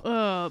call.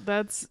 Oh,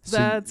 that's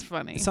So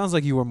funny. It sounds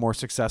like you were more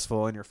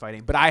successful in your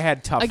fighting, but I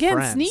had tough Again,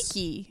 friends.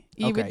 sneaky.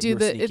 You Okay, would do you were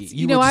the. sneaky. It's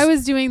You you were I just-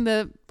 was doing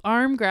the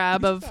arm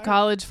grab of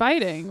college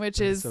fighting, which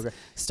That's is so great.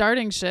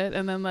 starting shit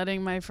and then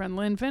letting my friend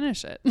Lynn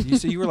finish it.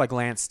 So you were like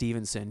Lance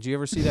Stevenson. Did you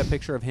ever see that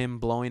picture of him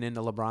blowing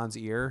into LeBron's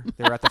ear?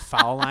 They were at the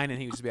foul line, and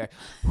he would just be like,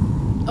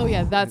 Oh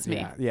yeah, that's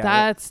me. Yeah,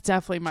 That's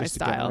definitely my Just to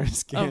get under style his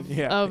skin. of,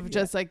 Yeah, of yeah.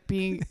 just like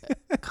being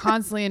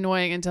constantly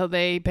annoying until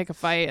they pick a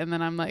fight, and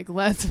then I'm like,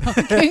 let's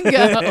fucking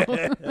go.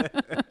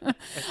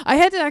 I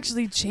had to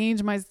actually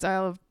change my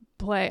style of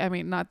play. I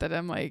mean, not that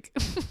I'm like,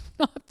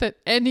 not that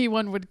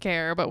anyone would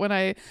care, but when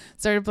I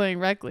started playing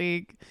rec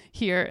league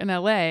here in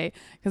LA,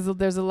 because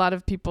there's a lot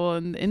of people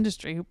in the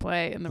industry who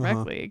play in the rec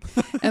league,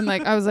 and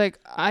like I was like,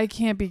 I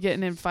can't be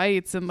getting in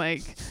fights and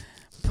like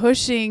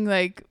pushing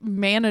like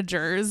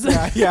managers.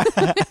 yeah.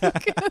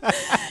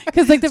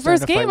 Because like the Starting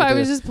first to fight game with I the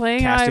was just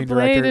playing how I casting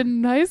played director.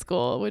 in high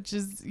school, which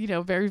is,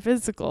 very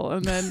physical.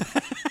 And then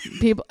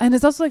people, and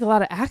it's also like a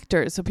lot of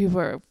actors. So people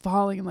are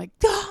falling and like,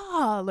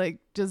 like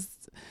just,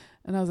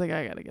 and I was like,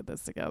 I got to get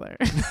this together.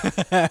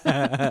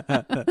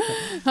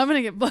 I'm going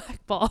to get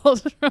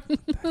blackballed.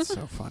 That's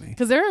so funny.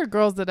 Because there are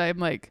girls that I'm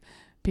like,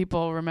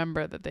 people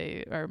remember that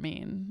they are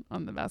mean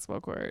on the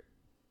basketball court.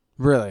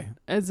 Really?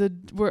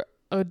 We're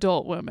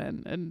adult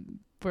women and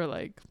we're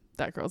like,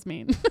 that girl's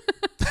mean.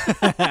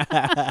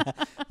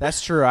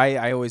 That's true.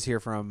 I always hear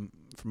from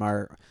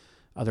our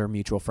other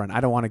mutual friend. I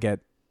don't want to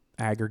get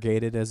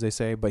aggregated, as they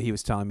say, but he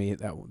was telling me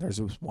that there's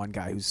this one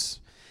guy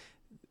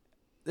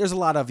there's a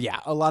lot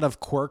of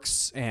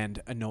quirks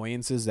and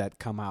annoyances that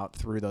come out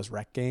through those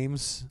rec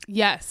games,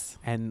 Yes.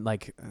 and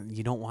like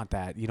you don't want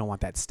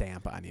that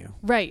stamp on you.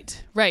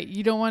 Right.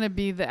 You don't want to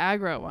be the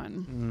aggro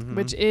one, Mhm.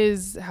 which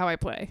is how I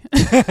play.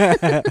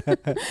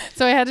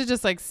 So I had to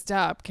just like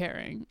stop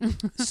caring.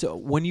 So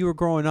when you were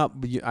growing up,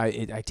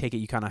 I take it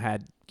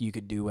you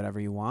could do whatever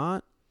you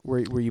want.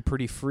 Were you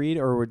pretty freed,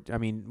 or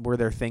were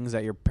there things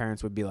that your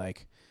parents would be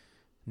like,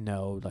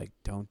 no, like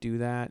don't do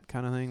that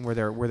kind of thing? Were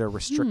there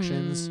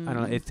restrictions? I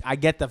don't know. I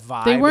get the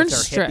vibe. They weren't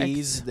if they're strict.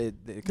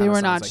 hippies, They were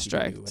sounds not like you can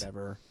do strict.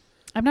 whatever.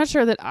 I'm not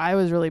sure that I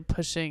was really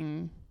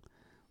pushing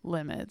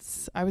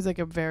limits. I was like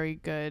a very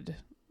good.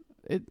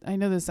 I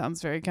know this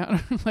sounds very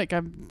counter. Like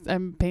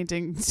I'm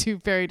painting two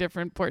very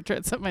different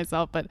portraits of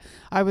myself, but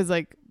I was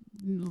like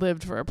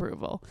lived for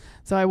approval,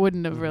 so I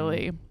wouldn't have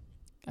really.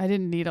 I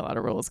didn't need a lot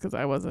of rules because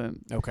I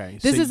wasn't. Okay.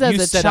 This so is as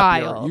you a set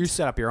child. you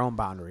set up your own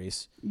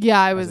boundaries. Yeah,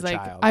 I as was a like,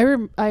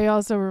 child. I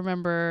also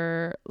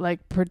remember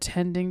like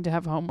pretending to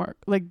have homework,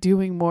 like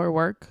doing more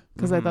work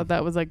because I Mhm. thought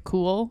that was like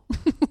cool.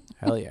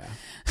 Hell yeah.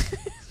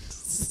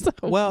 So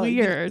Well,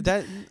 weird.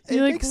 that it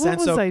You're like, makes what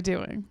sense. was I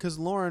doing? Because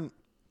Lauren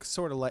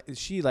sort of like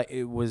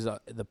it was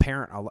the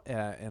parent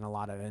in a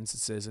lot of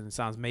instances, and it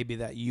sounds maybe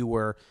that you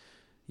were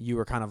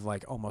kind of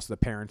like almost the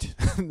parent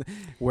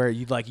where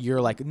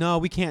you're like, no,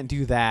 we can't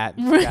do that,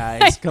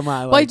 guys. Come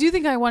on. Well, I do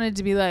think I wanted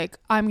to be like,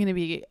 I'm gonna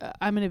be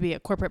a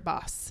corporate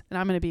boss, and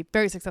I'm gonna be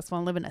very successful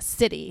and live in a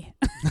city.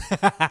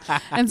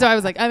 And so I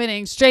was like, I'm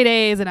getting straight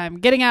A's, and I'm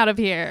getting out of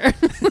here.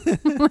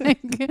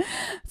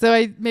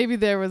 So maybe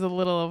there was a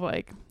little of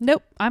like,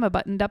 nope, I'm a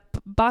buttoned up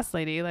boss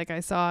lady, like I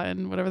saw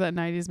in whatever that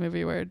 '90s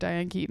movie where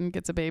Diane Keaton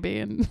gets a baby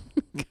and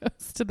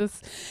goes to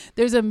this.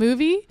 There's a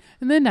movie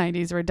in the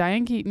 '90s where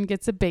Diane Keaton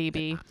gets a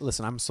baby.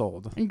 Listen, I'm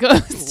sold. And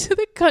goes to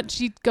the country.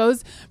 She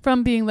goes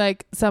from being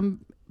like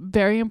some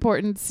very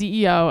important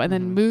CEO and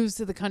then moves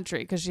to the country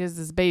because she has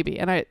this baby.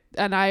 And I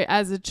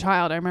as a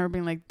child, I remember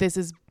being like, this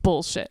is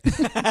bullshit.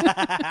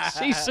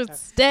 She should Why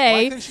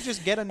stay couldn't she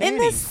just get a nanny?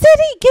 in the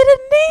city. Get a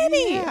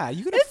nanny. Yeah,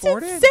 you can It's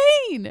afford it.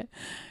 insane.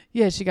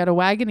 Yeah, she got a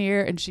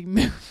Wagoneer and she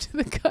moved to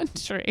the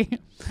country.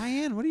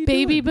 Diane, what are you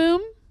Baby doing?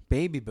 boom.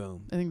 Baby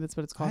boom. I think that's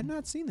what it's I called. had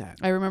not seen that.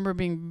 I remember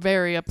being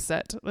very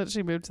upset that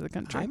she moved to the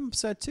country. I'm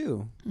upset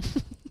too.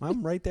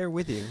 I'm right there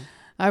with you.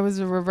 I was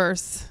a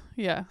reverse.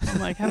 Yeah. I'm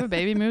like, have a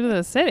baby, move to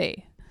the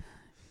city.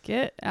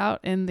 Get out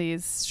in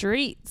these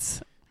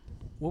streets.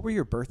 What were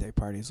your birthday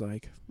parties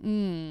like?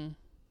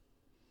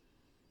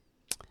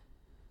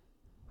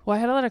 Well, I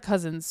had a lot of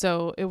cousins,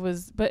 so it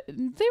was, but they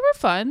were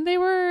fun.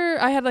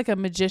 I had like a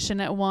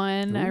magician at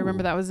one. I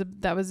remember Ooh.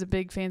 that was a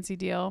big fancy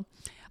deal.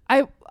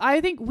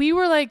 I think we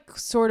were like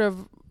sort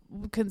of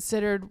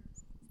considered,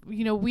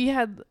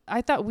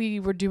 I thought we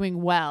were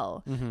doing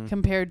well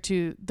compared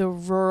to the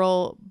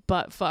rural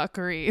butt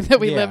fuckery that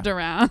we Yeah. lived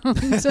around.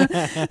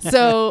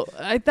 So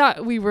I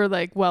thought we were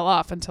like well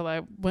off until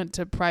I went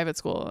to private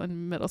school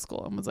in middle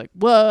school and was like,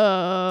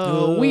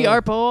 whoa, we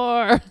are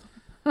poor.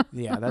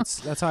 Yeah,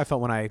 that's how I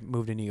felt when I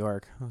moved to New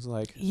York. I was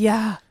like,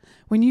 Yeah.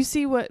 When you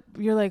see what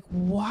you're like,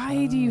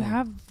 why do you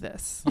have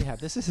this? yeah,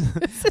 this is.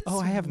 This is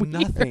I have weird.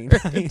 nothing.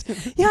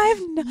 Yeah,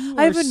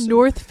 I have a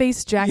North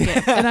Face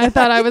jacket, and I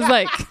thought I was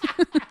like,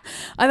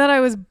 I thought I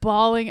was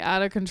bawling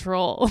out of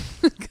control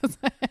because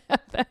I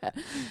had that.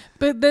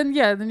 But then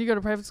you go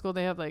to private school.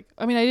 They have like,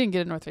 I mean, I didn't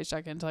get a North Face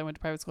jacket until I went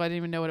to private school. I didn't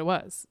even know what it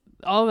was.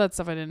 All of that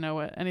stuff, I didn't know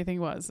what anything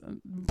was.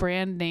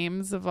 Brand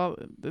names of all.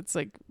 It's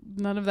like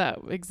none of that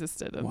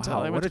existed until I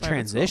Wow, went what to a private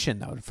transition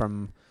though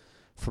from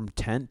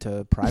tent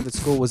to private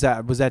school. Was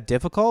that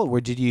difficult,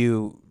 or did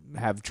you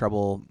have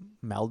trouble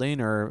melding,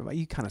 or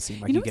you kind of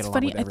seem like you, get what's along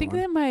funny? with I think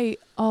everyone?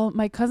 that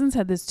my cousins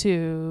had this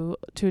too,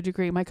 to a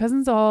degree. My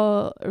cousins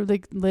all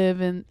like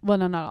live in, well,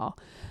 no, not all,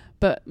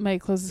 but my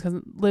closest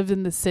cousin lived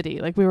in the city.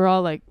 Like we were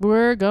all like,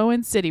 we're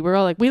going city. We're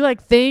all like, we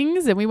like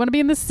things and we want to be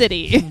in the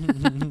city.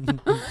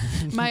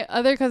 My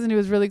other cousin who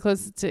was really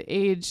close to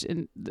age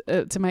and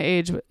to my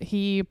age,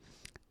 he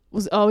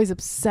was always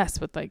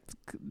obsessed with like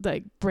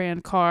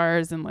brand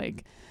cars and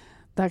like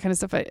that kind of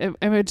stuff.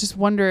 I would just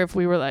wonder if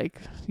we were like,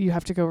 you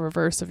have to go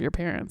reverse of your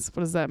parents.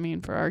 What does that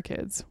mean for our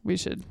kids? We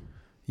should.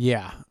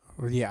 Yeah.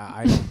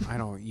 I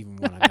don't even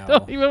want to know. I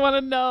don't even want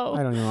to know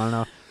I don't even want to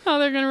know. how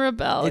they're going to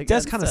rebel. It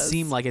does against kind of us.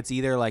 seem like it's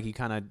either like you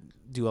kind of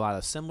do a lot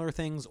of similar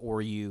things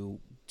or you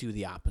do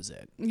the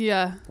opposite,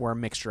 Yeah. or a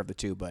mixture of the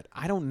two. But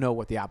I don't know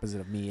what the opposite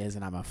of me is,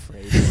 and I'm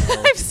afraid to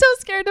know. I'm so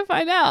scared to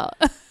find out.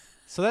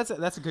 So that's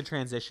a good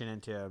transition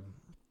into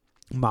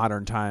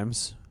modern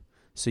times.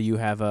 So you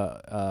have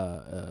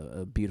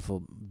a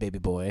beautiful baby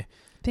boy.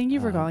 Thank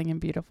you for calling him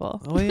beautiful.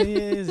 Oh,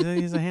 he's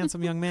a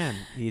handsome young man.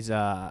 He's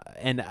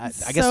and I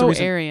guess so the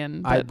reason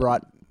Aryan. I but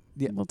brought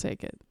we'll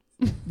take it.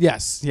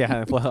 yes,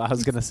 yeah. Well, I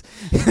was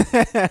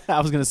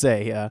gonna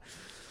say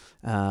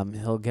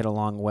he'll get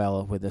along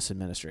well with this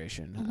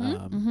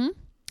administration.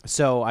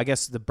 So I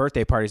guess the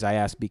birthday parties I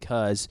asked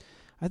because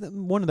I've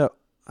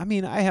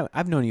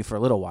known you for a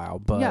little while,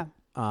 but Yeah.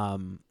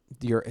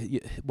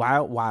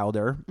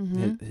 Wilder,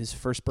 his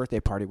first birthday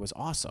party was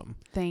awesome.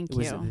 Thank It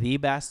was you. the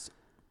best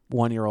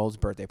 1-year-old's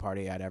birthday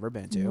party I'd ever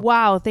been to.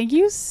 Wow. Thank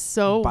you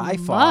so By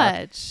far.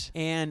 much.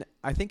 And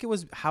I think it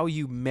was how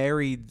you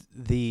married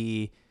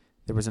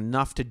there was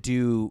enough to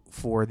do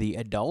for the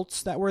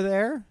adults that were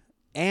there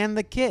and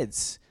the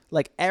kids.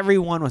 Like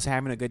everyone was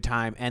having a good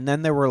time. And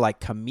then there were like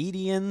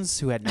comedians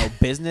who had no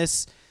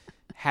business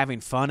having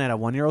fun at a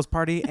 1-year-old's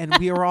party, and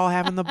we were all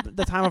having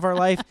the time of our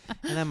life.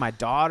 And then my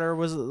daughter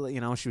was,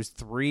 she was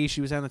 3.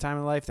 She was having the time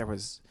of life. There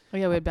was Oh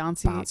yeah, we had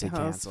bouncy house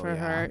Castle, for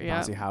her.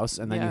 Yeah, bouncy house,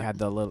 and then you Yeah. had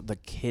the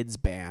kids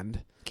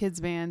band, kids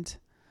band,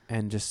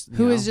 and just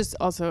who is just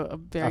also a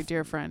very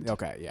dear friend.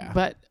 okay, yeah.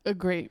 But a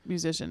great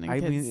musician and I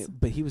kids. mean,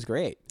 but he was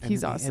great. And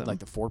He's he awesome. had like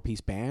the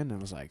 4-piece band, and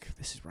I was like,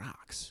 this is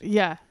rocks.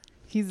 Yeah,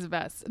 he's the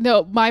best.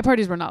 No, my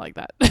parties were not like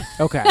that.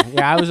 Okay,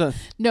 yeah, I was a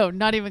No,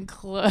 not even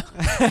close.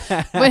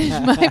 But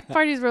my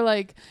parties were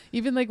like,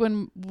 even like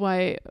when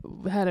I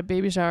had a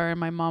baby shower and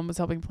my mom was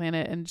helping plan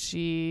it, and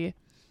she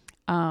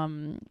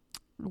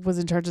was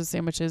in charge of the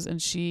sandwiches,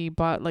 and she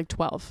bought like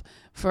 12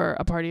 for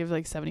a party of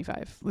like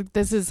 75. Like,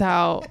 this is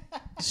how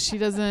she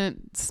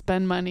doesn't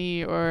spend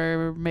money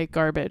or make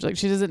garbage. Like,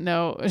 she doesn't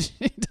know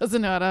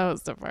how to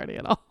host a party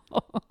at all.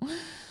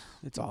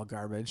 it's all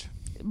garbage.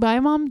 My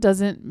mom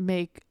doesn't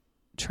make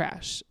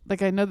trash.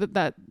 Like, I know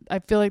that I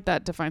feel like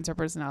that defines her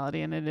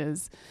personality, and it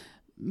is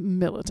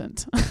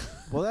militant.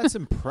 Well, that's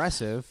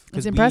impressive. 'Cause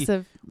It's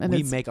impressive. And We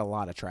it's, make a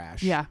lot of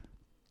trash. yeah.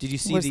 Did you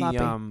see We're the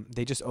sloppy.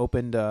 they just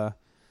opened a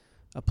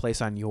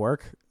place on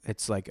York.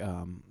 It's like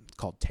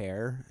called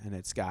Tear, and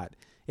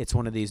it's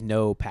one of these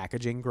no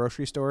packaging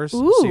grocery stores.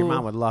 So your Ooh.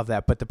 mom would love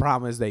that. But the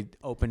problem is they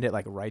opened it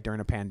like right during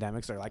a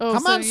pandemic. So they're like, Oh,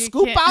 come so on, you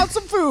scoop can't- out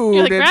some food.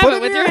 You're like, and grab put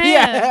it with in your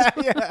Yeah, hand.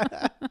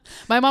 yeah.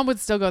 My mom would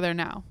still go there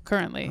now,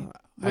 currently.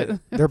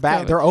 They're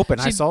back. They're open.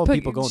 I She'd saw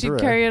people going she'd through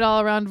carry it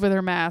all around with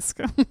her mask.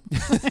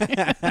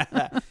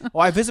 it.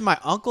 Well, I visited my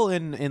uncle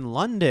in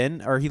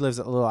London, or he lives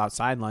a little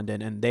outside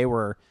London, and they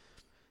were.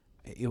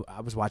 I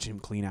was watching him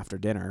clean after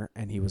dinner,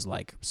 and he was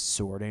like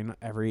sorting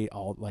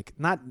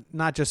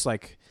not just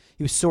like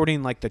he was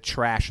sorting like the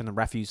trash and the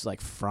refuse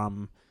like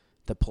from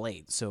the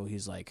plate. So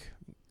he's like,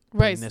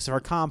 Right. this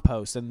for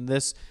compost and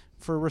this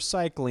for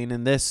recycling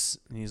and this.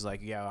 And he's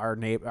like, yeah,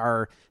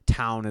 our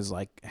town is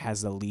like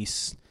has the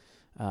least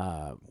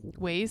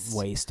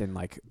Waste in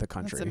like the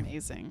country. That's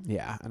amazing.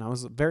 Yeah, and I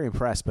was very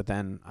impressed. But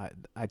then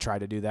I tried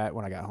to do that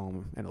when I got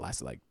home, and it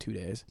lasted like 2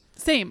 days.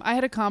 Same. I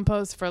had a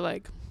compost for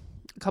like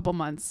a couple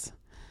months,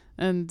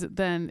 and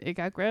then it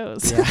got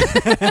gross. Yeah.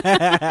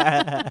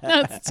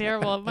 That's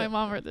terrible. If my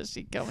mom heard this,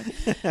 she'd kill me.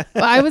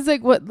 But I was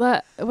like,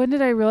 when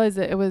did I realize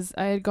it? It was,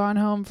 I had gone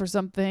home for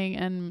something,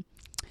 and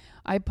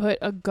I put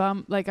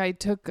I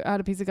took out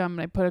a piece of gum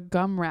and I put a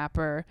gum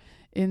wrapper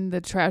in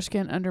the trash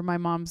can under my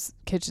mom's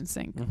kitchen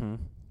sink. Mm-hmm.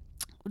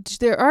 Which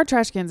there are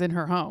trash cans in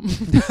her home.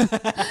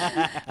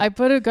 I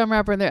put a gum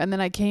wrapper in there, and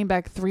then I came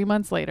back 3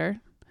 months later,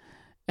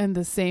 and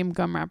the same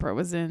gum wrapper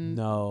was in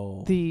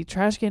the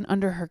trash can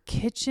under her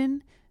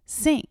kitchen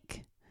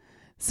sink.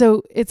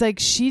 So it's like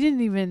she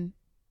didn't even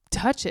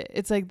touch it.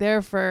 It's like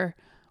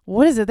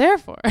what is it there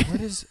for?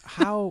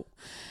 How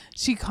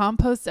She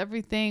composts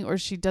everything, or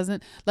she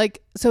doesn't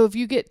like. So if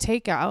you get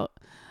takeout,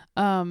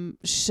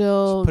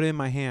 she'll put it in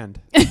my hand.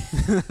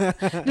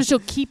 no, she'll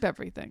keep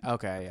everything,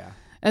 Okay, yeah.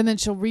 and then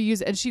she'll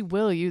reuse it, and she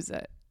will use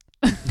it.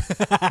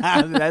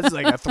 That's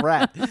like a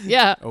threat.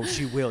 Yeah. Oh,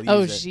 she will use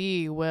Oh, it.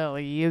 she will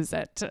use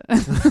it.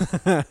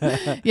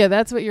 Yeah,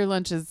 that's what your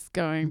lunch is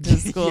going to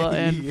school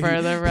Yeah, in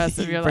for the rest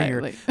of you your bring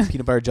life. your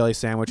peanut butter jelly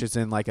sandwich. It's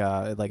in like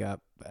a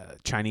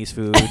Chinese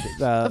food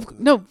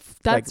No,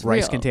 that's like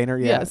rice real. container.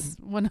 Yeah. Yes,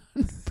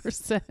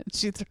 100%.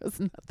 She throws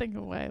nothing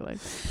away. Like,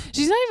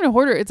 she's not even a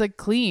hoarder. It's like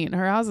clean.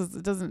 Her house is.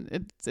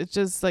 It's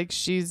just like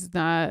she's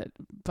not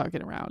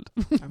fucking around.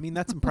 I mean,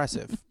 that's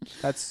impressive.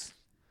 That's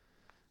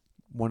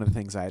one of the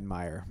things I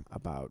admire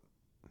about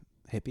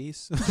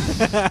hippies.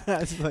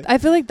 It's like, I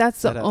feel like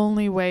that's the Set up.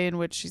 only way in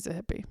which she's a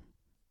hippie.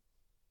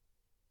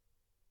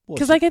 well,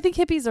 Because like I think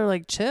hippies are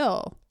like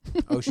chill.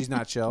 oh, she's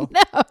not chill.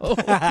 No,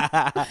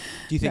 Do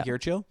you think No. you're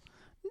chill?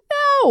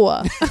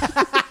 no,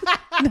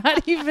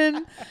 not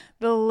even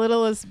the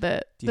littlest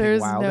bit. Do you think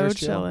There's no Wilder's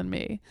chill chill? in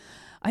me.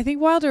 I think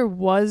Wilder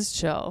was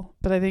chill,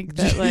 but I think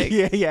that like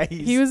yeah,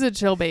 he was a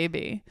chill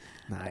baby.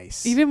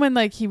 nice. Even when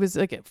like he was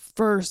like at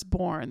first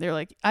born, they're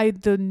like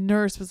the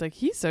nurse was like,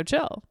 he's so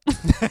chill.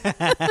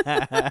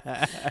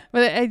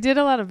 But I did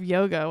a lot of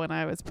yoga when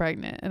I was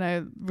pregnant, and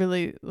I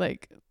really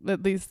like,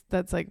 at least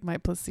that's like my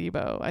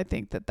placebo. I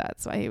think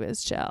that's why he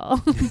was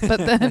chill.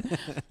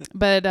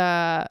 but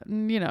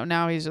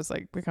now he's just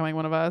like becoming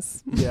one of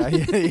us. yeah.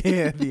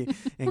 The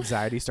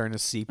anxiety's starting to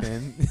seep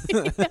in.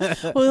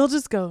 Well, he'll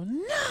just go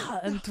nah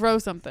and throw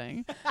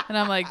something, and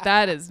I'm like,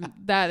 that is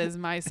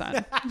my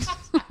son.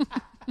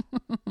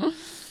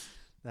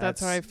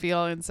 That's how I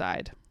feel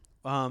inside.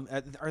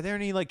 Are there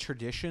any like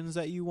traditions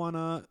that you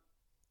wanna,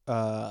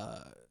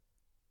 I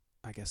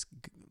guess,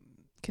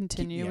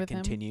 Continue with him.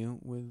 continue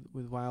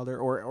with Wilder,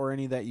 or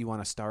any that you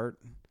want to start?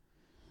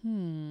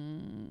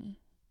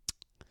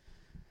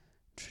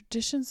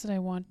 Traditions that I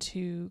want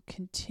to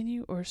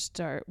continue or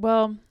start.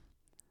 Well,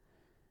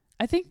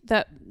 I think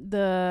that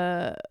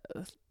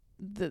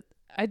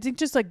I think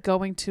just like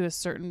going to a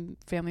certain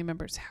family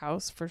member's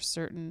house for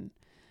certain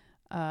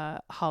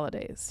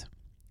holidays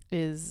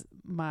is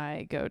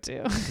my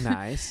go-to.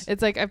 Nice.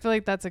 It's like I feel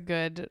like that's a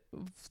good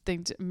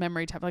thing to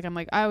memory type. Like I'm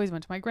like I always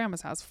went to my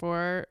grandma's house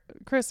for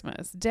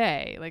Christmas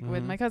Day, like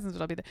with Mhm. my cousins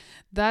would all be there.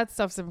 That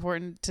stuff's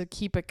important to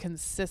keep it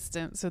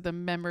consistent so the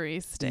memory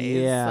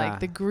stays, Yeah. like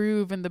the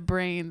groove in the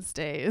brain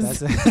stays.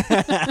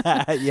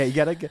 That's yeah, you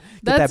gotta get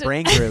that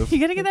brain groove. You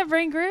gotta get that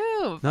brain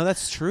groove. No,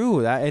 that's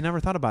true. I never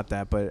thought about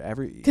that, but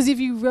Because if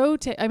you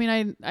rotate, I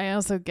mean, I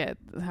also get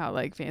how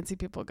like fancy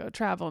people go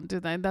travel and do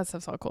that. That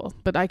stuff's all cool,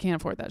 but I can't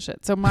afford that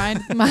shit. So my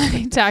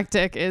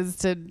tactic is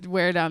to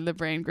wear down the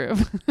brain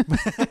groove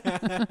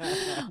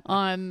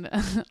on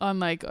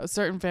like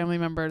certain family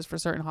members for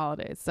certain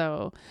holidays.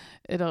 So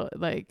it'll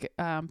like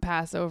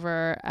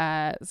Passover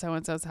at so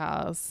and so's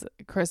house,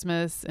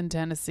 Christmas in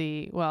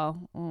Tennessee,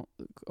 well,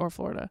 or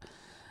Florida,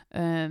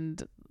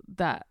 and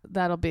that's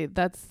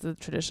the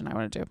tradition I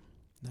want to do.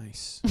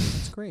 nice.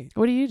 That's great.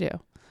 What do you do?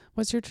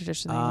 What's your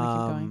tradition that you want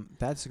to keep going?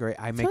 That's great.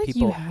 I I make feel like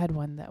people. you had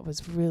one that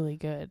was really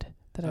good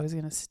that I was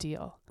gonna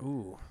steal.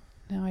 Ooh.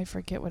 Now I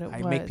forget what it was.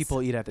 I make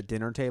people eat at the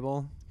dinner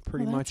table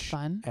pretty that's much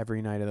fun.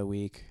 every night of the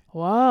week,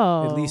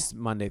 Whoa, at least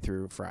Monday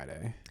through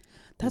Friday.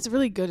 that's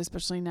really good,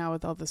 especially now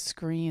with all the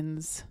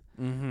screens.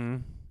 Mm-hmm.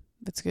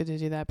 It's good to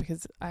do that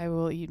because I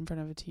will eat in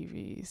front of a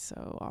TV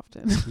so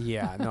often.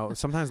 Yeah, no.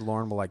 Sometimes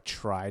Lauren will like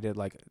try to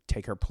like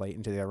take her plate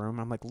into the other room.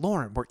 I'm like,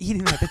 Lauren, we're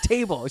eating at the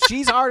table.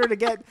 She's harder to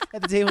get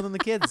at the table than the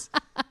kids.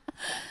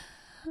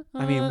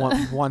 I mean,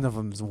 one of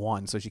them's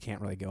one, so she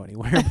can't really go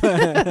anywhere.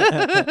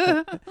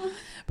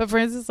 But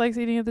Francis likes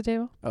eating at the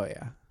table. Oh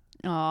yeah,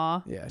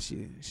 Aw, yeah.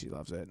 She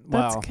loves it.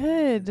 that's Well,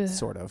 good.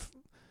 sort of.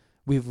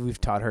 We've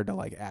taught her to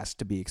like ask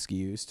to be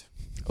excused.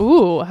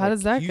 Ooh, how Like,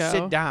 does that you go?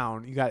 sit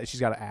down. She's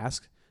got to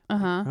ask.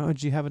 Uh-huh. Oh,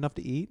 did you have enough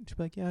to eat? She'll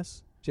be like,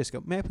 yes. Just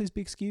go, may I please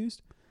be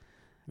excused?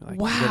 You're like,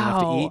 "You get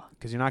enough to eat Wow.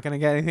 because you're not going to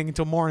get anything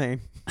until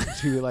morning.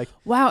 She'll be like,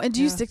 Wow, and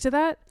do you Yeah. stick to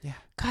that? Yeah.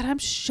 God, I'm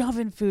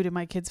shoving food in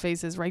my kids'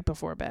 faces right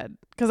before bed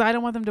because I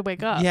don't want them to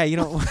wake up. yeah, you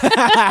don't.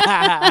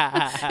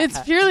 It's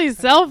purely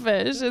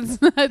selfish.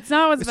 It's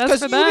not what's It's best because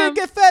for you them. didn't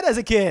get fed as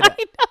a kid. I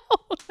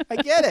know. I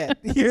get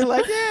it. You're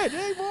like, yeah,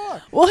 day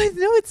more. Well, I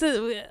know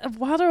it's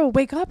Wilder will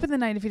wake up in the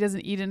night if he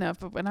doesn't eat enough,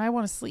 but when I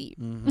want to sleep.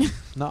 Mm-hmm.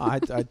 No, I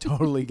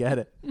totally get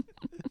it.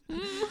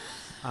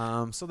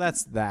 So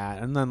that's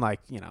that, and then like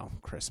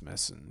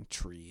Christmas and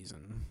trees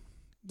and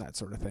that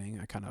sort of thing.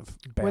 I kind of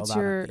bailed What's out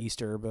your on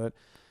Easter, but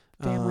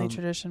Family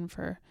tradition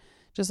for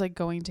just like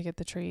going to get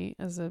the tree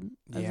as a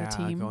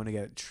team. going to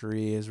get a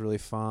tree is really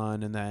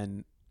fun, and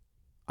then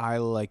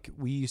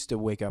we used to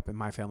wake up in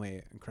my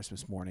family on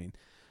Christmas morning.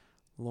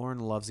 Lauren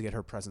loves to get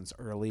her presents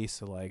early,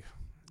 so like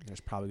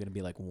there's probably going to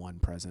be like one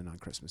present on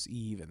Christmas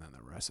Eve and then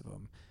the rest of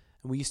them.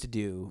 And I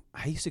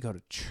used to go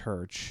to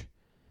church,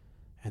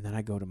 and then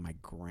I go to my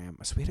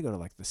grandma. So we had to go to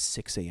like the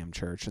 6 a.m.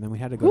 church, and then we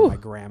had to go Ooh, to my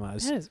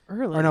grandma's. That is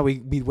early. Or no,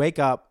 we'd wake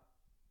up,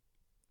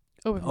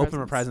 open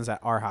our presents at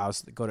our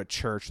house, go to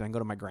church, then go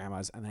to my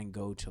grandma's, and then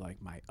go to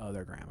like my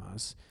other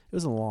grandma's. It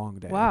was a long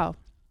day. Wow.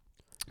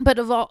 But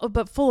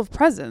full of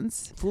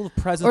presents. Full of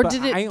presents. Or but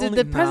did I did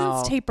only the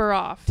presents now taper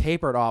off?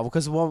 tapered off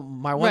because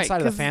my one Right,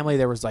 side of the 'cause- family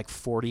there was like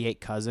 48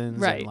 cousins.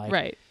 Right, and like,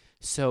 right.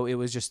 So it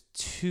was just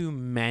too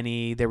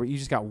many. You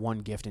just got one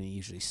gift and it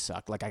usually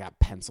sucked. Like I got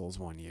pencils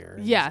one year. and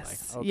it was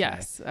Yes, like, okay.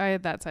 yes. I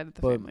had that side of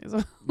the But- family as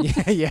well.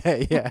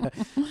 yeah.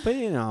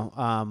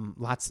 But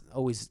lots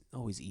always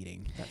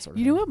eating that sort of.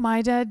 You know thing. what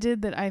my dad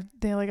did that I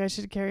feel like I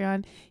should carry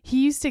on?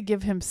 He used to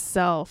give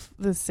himself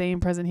the same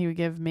present he would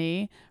give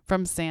me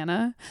from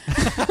Santa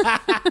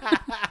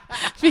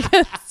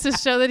because to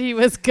show that he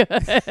was good.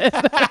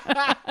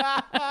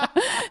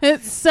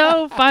 It's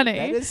so funny.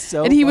 That is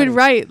so. And he would funny.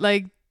 write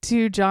like,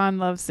 "To John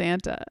loves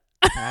Santa."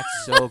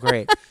 That's so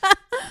great.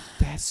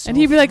 That's so And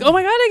he'd be like, "Oh funny.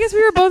 my god, I guess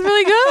we were both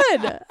really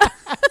good."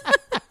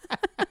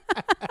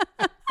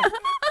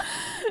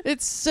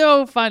 It's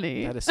so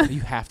funny. That is so, you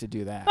have to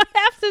do that. I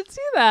have to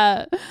do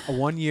that.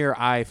 One year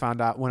when I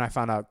found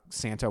out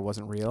Santa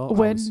wasn't real.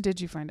 When did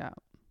you find out?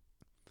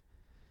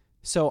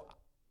 So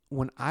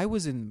when I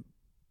was in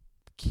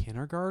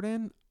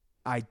kindergarten,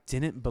 I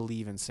didn't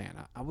believe in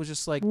Santa. I was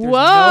just like,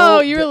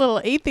 Whoa, you're a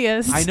little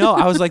atheist. I know.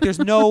 I was like, there's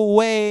no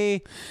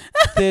way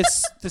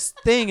this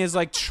thing is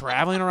like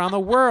traveling around the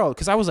world.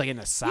 Because I was like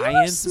into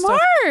science and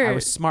smart. stuff. I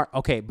was smart.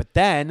 Okay, but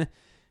then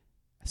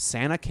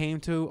Santa came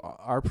to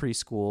our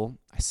preschool.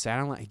 I sat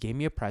on, he gave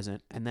me a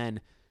present. And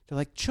then they're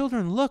like,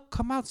 children, look,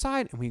 come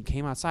outside. And we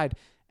came outside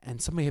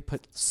and somebody had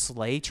put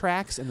sleigh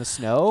tracks in the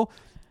snow.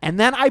 And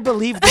then I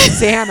believed in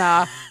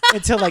Santa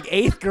until like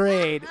 8th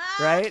grade,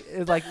 right? It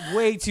was like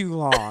way too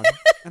long.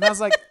 And I was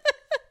like,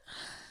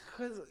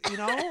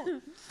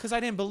 because I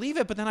didn't believe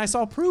it, but then I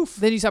saw proof.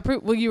 Then you saw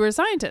proof. Well, you were a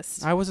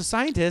scientist. I was a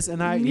scientist,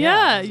 and I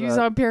you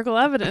saw empirical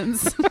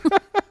evidence.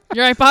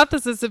 Your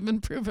hypothesis had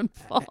been proven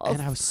false.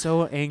 And I was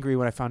so angry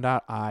when I found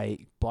out.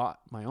 I bought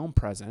my own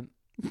present.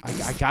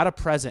 I got a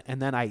present,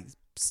 and then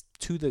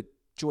to the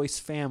Joyce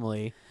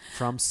family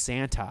from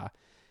Santa,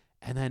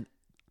 and then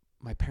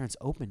my parents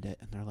opened it,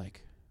 and they're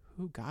like,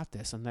 "Who got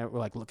this?" And they were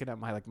like looking at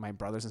my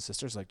brothers and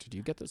sisters, like, "Did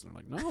you get this?" And I'm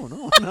like,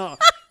 "No."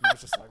 I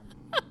was just like,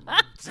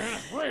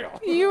 Santa's real.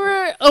 You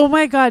were, oh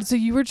my God. So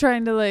you were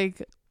trying to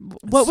like,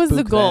 what was the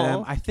Spook goal?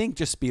 them. I think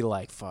just be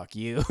like, fuck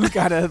you.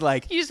 Gotta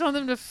like. You just want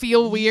them to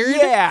feel weird?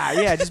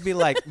 Yeah. Just be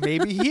like,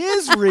 maybe he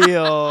is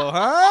real,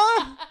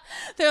 huh?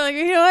 They're like,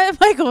 you know what?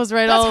 Michael was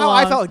right That's all how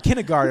along. I felt in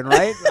kindergarten,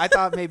 right? I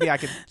thought maybe I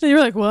could. So you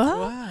were like, what?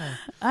 Wow.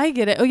 I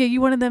get it. Oh yeah, you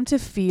wanted them to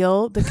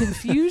feel the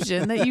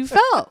confusion that you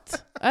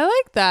felt. I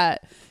like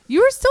that.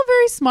 You were still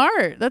very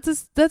smart.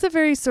 That's a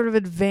very sort of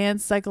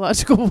advanced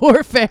psychological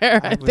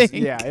warfare, I think.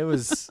 Yeah, it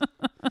was.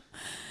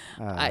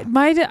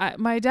 My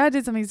dad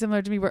did something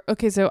similar to me where,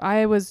 okay, so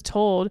I was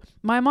told,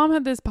 my mom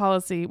had this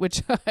policy,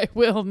 which I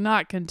will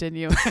not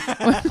continue,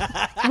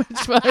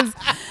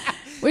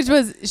 which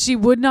was she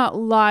would not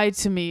lie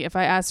to me if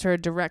I asked her a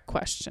direct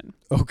question.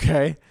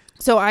 Okay.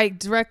 So I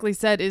directly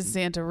said, is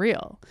Santa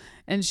real?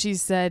 And she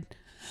said,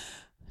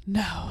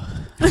 no.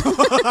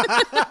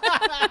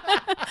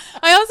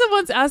 I also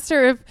once asked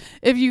her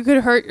if you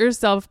could hurt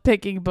yourself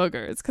picking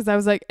boogers, because I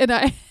was like, and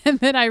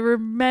then I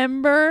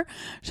remember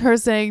her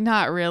saying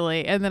not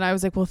really, and then I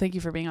was like, well, thank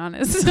you for being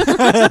honest.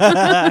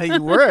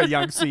 You were a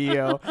young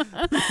CEO.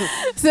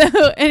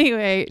 So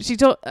anyway, she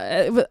told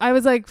I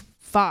was like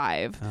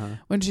 5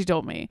 when she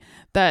told me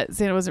that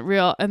Santa wasn't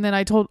real, and then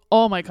I told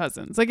all my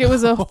cousins. Like, it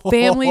was a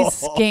family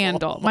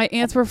scandal. My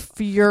aunts were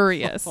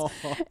furious.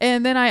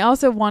 And then I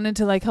also wanted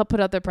to like help put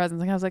out their presents.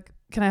 Like, I was like,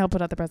 can I help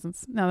put out the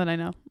presents now that I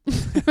know?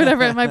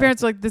 Whatever. My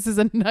parents were like, this is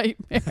a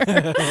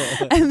nightmare.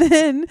 And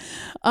then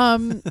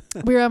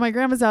we were at my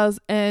grandma's house,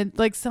 and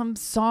like some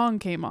song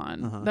came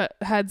on that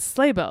had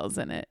sleigh bells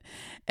in it,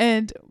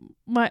 and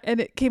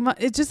it came on.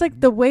 It's just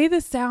like the way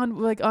the sound,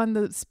 like on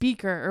the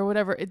speaker or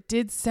whatever, it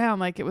did sound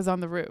like it was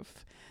on the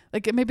roof.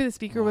 Like maybe the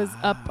speaker was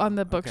up on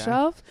the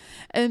bookshelf. Okay.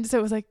 And so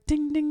it was like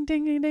ding, ding,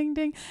 ding, ding, ding,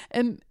 ding.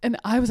 And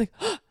I was like,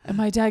 oh, and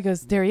my dad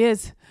goes, there he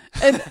is.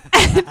 And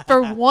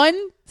for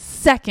 1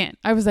 second,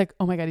 I was like,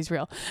 oh my God, he's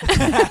real.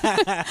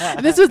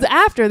 And this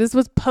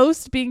was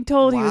post being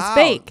told he was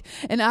fake.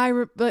 And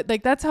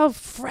like, that's how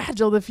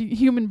fragile the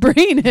human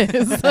brain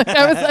is. Like,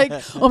 I was like,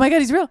 oh my God,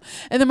 he's real.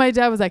 And then my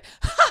dad was like,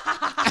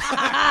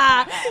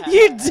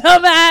 you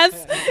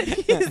dumbass.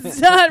 He's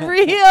not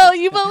real.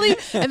 You believe.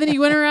 And then he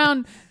went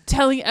around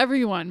telling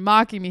everyone,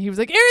 mocking me. He was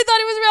like, Aaron thought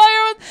he was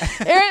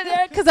real.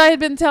 Aaron, because I had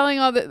been telling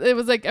all that. It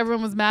was like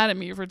everyone was mad at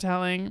me for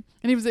telling.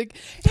 And he was like,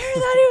 Aaron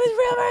thought he was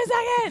real for a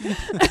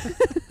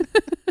second.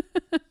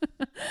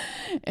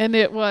 And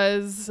it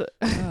was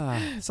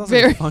sounds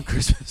very like a fun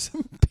Christmas.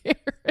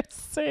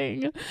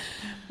 embarrassing.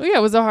 Well, yeah,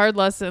 it was a hard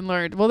lesson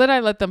learned. Well, then I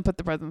let them put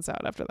the presents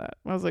out after that.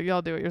 I was like,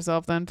 y'all do it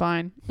yourself then,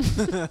 fine.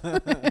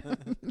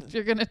 If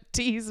you're gonna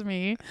tease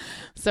me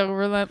so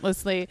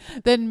relentlessly,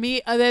 then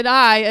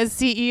I, as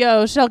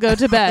CEO, shall go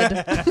to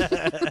bed.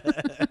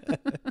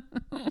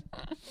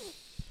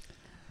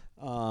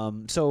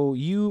 So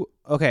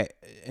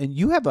and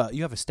you have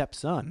a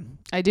stepson.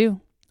 I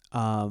do.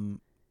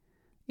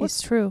 What's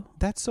It's true.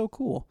 That's so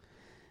cool.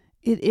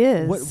 It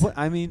is. What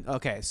I mean,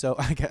 okay, so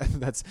I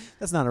guess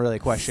that's not really a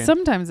question.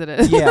 Sometimes it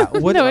is. Yeah.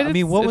 What No, I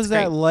mean, what was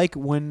that great. like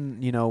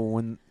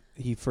when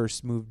he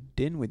first moved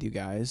in with you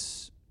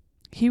guys?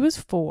 He was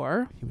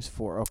 4. He was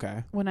 4.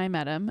 Okay. When I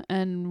met him,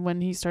 and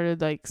when he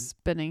started like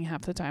spending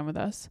half the time with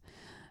us,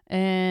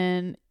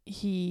 and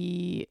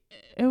it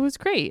was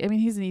great. I mean,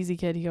 he's an easy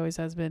kid. He always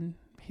has been.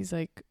 He's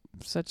like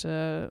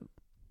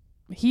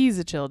he's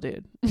a chill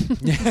dude.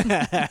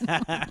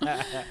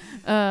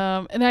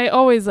 And I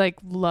always like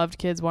loved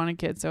kids, wanted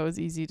kids, so it was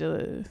easy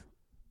to,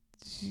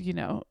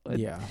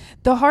 Yeah.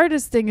 The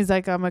hardest thing is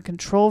like I'm a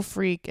control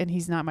freak and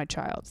he's not my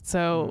child.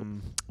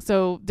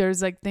 So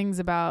there's like things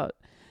about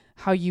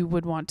how you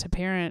would want to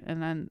parent,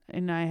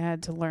 and I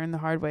had to learn the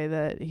hard way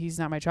that he's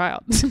not my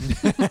child.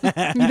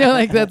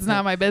 Like that's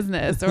not my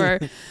business,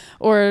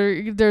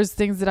 or there's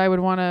things that I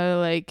would want to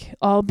like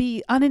I'll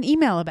be on an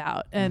email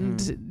about, and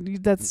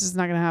that's just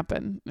not going to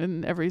happen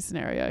in every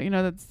scenario.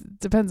 That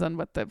depends on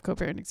what the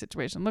co-parenting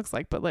situation looks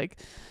like, but like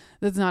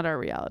that's not our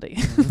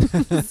reality.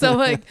 So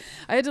like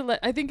I had to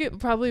I think it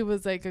probably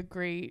was like a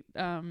great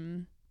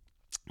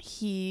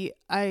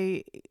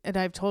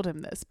I've told him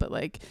this, but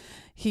like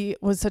he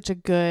was such a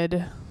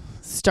good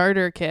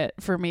starter kit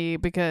for me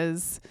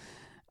because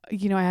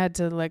I had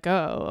to let go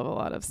of a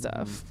lot of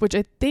stuff, which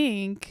I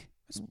think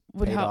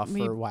would Paid help off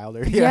me for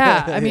Wilder.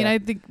 Yeah. I mean, I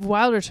think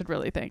Wilder should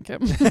really thank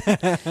him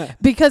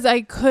because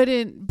I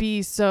couldn't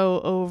be so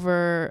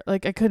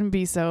like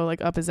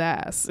up his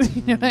ass.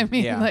 You know what I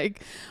mean? Yeah.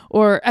 Like,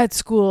 or at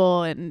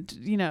school and,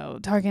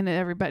 talking to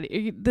everybody.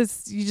 You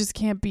just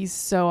can't be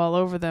so all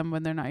over them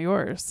when they're not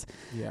yours.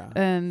 Yeah.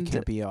 And you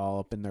can't be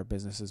all up in their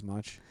business as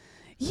much.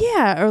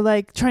 Yeah, or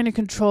like trying to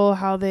control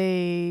how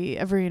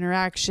every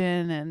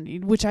interaction,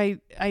 and which I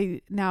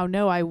now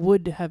know I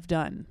would have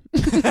done.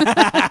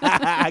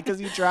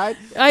 Because you tried?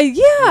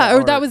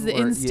 Or that was the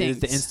instinct. It was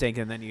the instinct,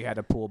 and then you had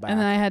to pull back. And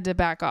then I had to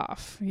back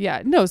off.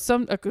 Yeah. No,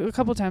 a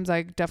couple times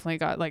I definitely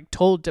got like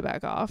told to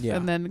back off. Yeah.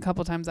 And then a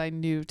couple times I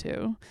knew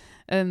to.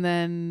 And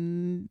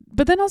then,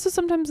 but then also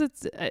sometimes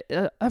it's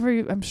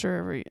I'm sure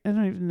every, I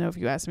don't even know if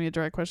you asked me a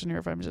direct question here,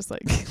 if I'm just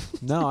like,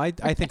 No, I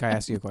think I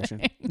asked you a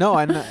question. No,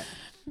 I'm not.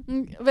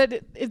 but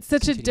it's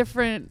such a Continue.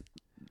 different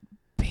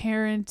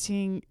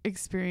parenting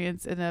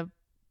experience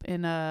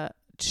in a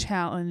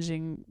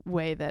challenging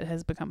way that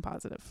has become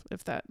positive,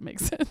 if that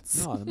makes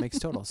sense. No, that makes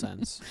total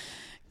sense.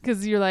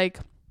 Because you're like,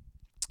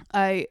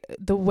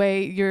 the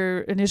way your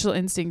initial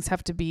instincts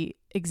have to be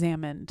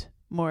examined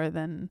more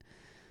than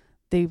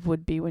they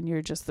would be when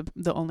you're just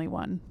the only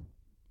one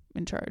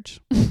in charge.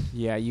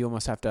 Yeah, you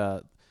almost have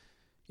to.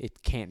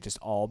 It can't just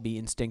all be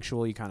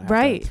instinctual. You kind of have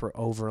Right. to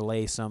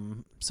overlay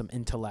some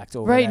intellect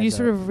over Right, that and you to-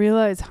 sort of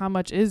realize how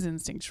much is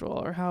instinctual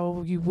or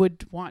how you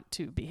would want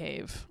to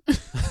behave.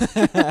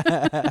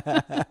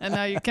 And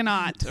now you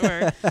cannot.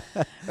 Or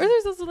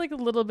there's also like a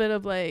little bit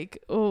of like,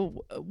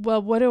 oh,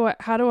 well,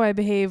 how do I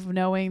behave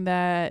knowing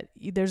that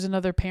there's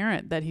another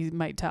parent that he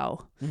might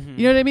tell? Mhm.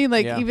 You know what I mean?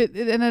 Like, Yeah. even,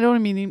 and I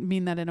don't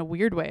mean that in a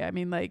weird way. I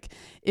mean, like,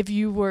 if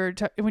you were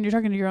when you're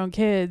talking to your own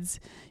kids,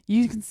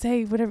 you can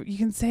say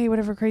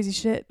whatever crazy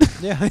shit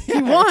Yeah.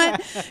 you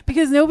want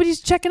because nobody's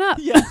checking up.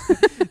 Yeah.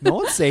 No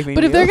one's saving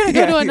But you. if they're gonna go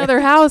Yeah, to yeah. another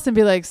house and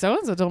be like, so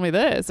and so told me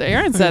this,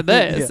 Aaron said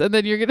this, Yeah. and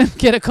then you're gonna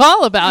get a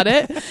call about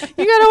it,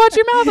 you gotta watch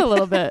your mouth a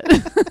little bit.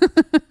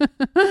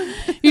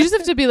 You just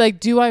have to be like,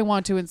 do I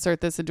want to insert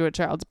this into a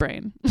child's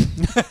brain?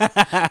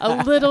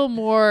 A little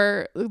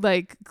more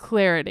like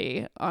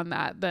clarity on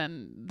that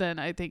than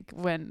I think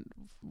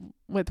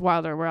with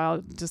Wilder, where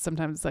I'll just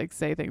sometimes like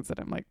say things that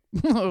I'm like,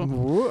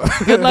 oh,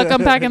 good luck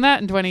unpacking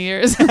that in 20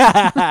 years.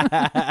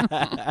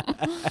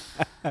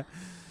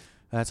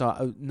 That's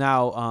all.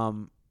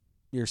 Now,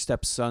 your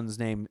stepson's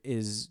name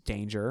is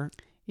Danger.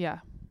 Yeah,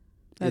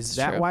 that's Is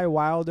that true. why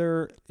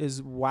Wilder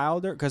is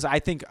Wilder? Because I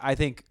think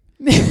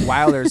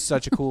Wilder is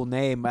such a cool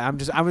name.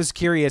 I was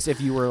curious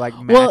if you were like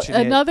matching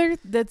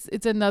it.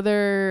 It's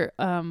another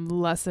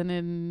lesson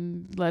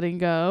in letting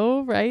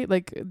go, right?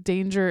 Like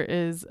Danger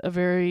is a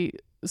very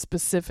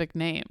specific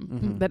name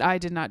Mhm. that I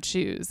did not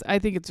choose. I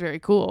think it's very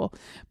cool,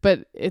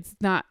 but it's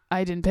not,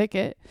 I didn't pick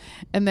it.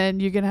 And then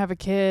you're going to have a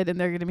kid and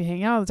they're going to be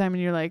hanging out all the time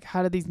and you're like,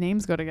 how do these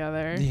names go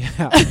together?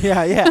 Yeah.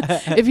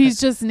 If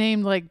he's just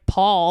named like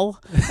Paul,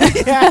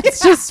 Yeah.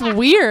 it's just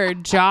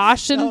weird.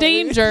 Josh and No,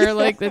 Danger,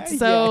 like that's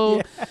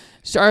so yeah.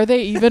 are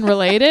they even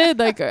related?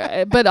 Like,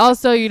 but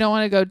also you don't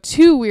want to go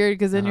too weird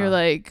because then you're Uh-huh.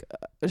 like,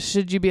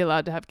 should you be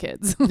allowed to have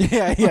kids?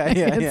 Yeah.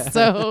 It's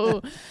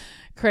so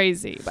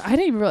crazy. But I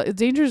didn't even realize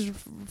Danger's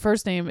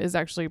first name is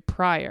actually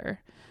Pryor,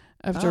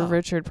 after Oh.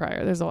 Richard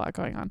Pryor. There's a lot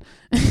going on.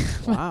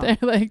 Wow. They're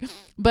like,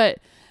 but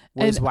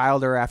Was and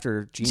Wilder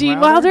after Gene Gene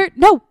Wilder?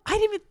 No, I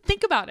didn't even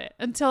think about it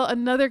until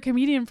another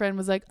comedian friend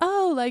was like,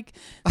 oh, like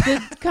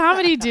the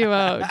comedy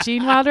duo,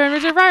 Gene Wilder and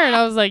Richard Pryor. And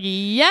I was like,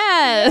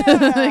 yes, Yeah.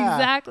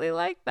 exactly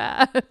like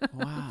that.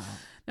 Wow.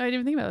 No, I didn't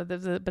even think about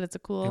it, but it's a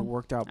cool. It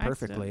worked out accident.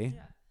 perfectly.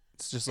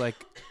 It's just like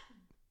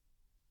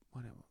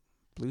what?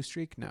 Blue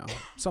Streak? No,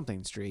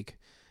 something Streak.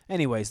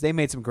 Anyways, they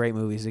made some great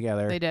movies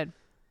together. They did.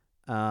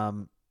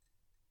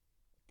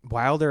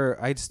 Wilder,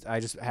 I just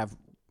have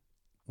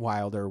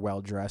Wilder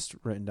well dressed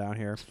written down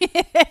here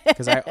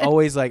because I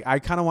always I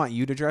kind of want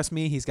you to dress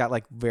me. He's got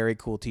like very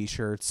cool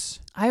t-shirts.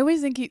 I always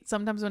think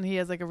sometimes when he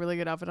has like a really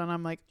good outfit on,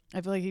 I'm like,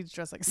 I feel like he's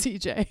dressed like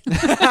CJ.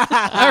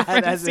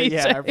 friend That's it.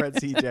 Yeah, CJ. our friend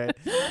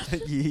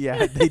CJ.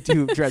 Yeah, they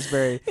do dress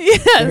very.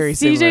 Yeah, Very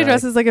CJ similar,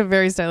 dresses like a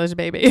very stylish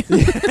baby.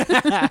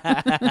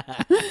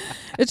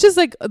 It's just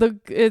like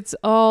it's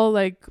all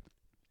like,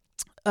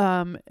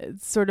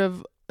 it's sort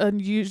of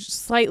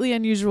slightly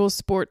unusual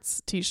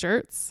sports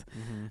t-shirts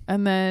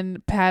and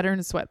then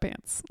patterned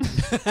sweatpants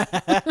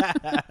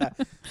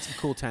Some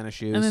cool tennis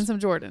shoes. and then some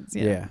Jordans.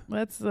 Yeah. Yeah.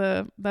 That's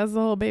the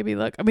whole baby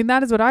look. I mean,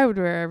 that is what I would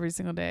wear every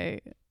single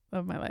day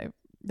of my life.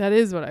 That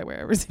is what I wear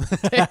every single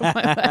day of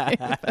my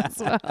life as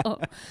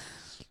well.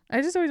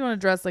 I just always want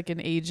to dress like an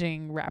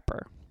aging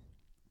rapper.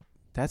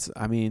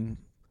 I mean,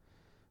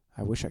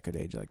 I wish I could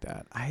age like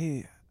that.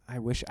 I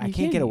wish I You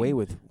can't get can. away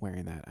with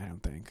wearing that. I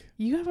don't think.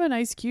 You have an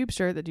Ice Cube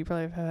shirt that you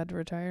probably have had to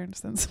retire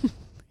since.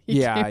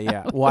 you Yeah, came yeah.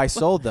 out Well, I with.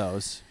 sold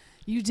those.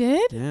 You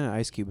did? Yeah,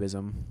 Ice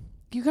Cubism.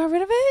 You got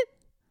rid of it?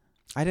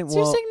 I didn't. It's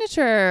Well, your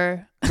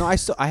signature. no,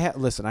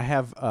 I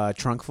have a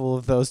trunk full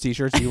of those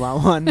t-shirts. Do you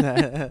want one?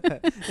 No,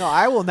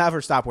 I will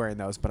never stop wearing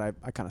those, but I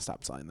kind of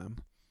stopped selling them.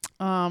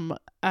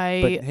 I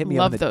But hit me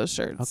up love in the- those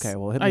shirts. Okay,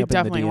 well, hit me I up in the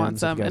definitely want DMs if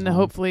some, you guys and want 'em.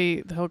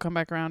 hopefully he'll come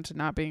back around to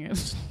not being a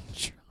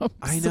Trump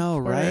I know,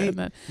 supporter, right? and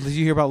then- Did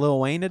you hear about Lil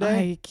Wayne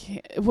today? I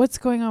can't. What's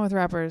going on with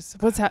rappers?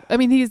 I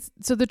mean,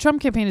 so the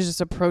Trump campaign is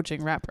just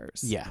approaching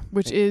rappers. Yeah,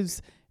 which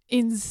is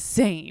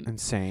insane.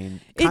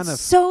 insane.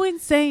 It's so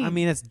insane. I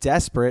mean, it's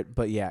desperate,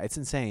 but yeah, it's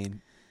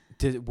insane.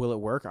 Will it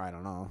work? I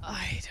don't know.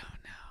 I don't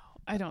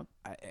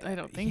know. I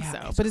don't think yeah,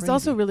 so. But it's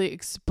also really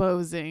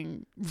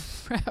exposing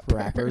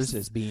rappers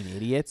as being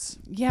idiots.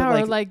 Yeah,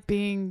 But, or like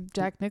being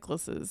Jack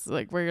Nicklaus's,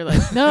 like where you're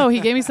like, no, he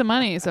gave me some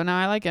money, so now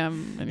I like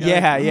him. And you're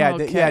Yeah, like, yeah,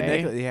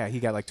 okay. yeah. He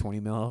got like 20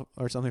 mil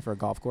or something for a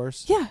golf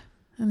course. Yeah.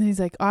 And then he's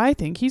like, I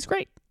think he's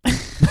great.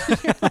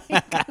 You're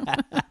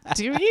like,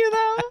 do you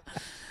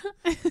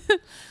though?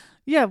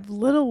 Yeah,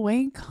 Lil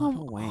Wayne, come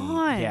Lil Wayne.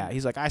 on. Yeah,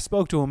 he's like, I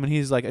spoke to him and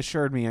he's like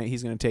assured me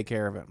he's gonna take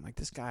care of it. I'm like,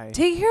 this guy.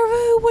 Take care of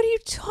who? What are you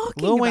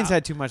talking Lil about? Wayne's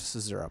had too much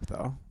syrup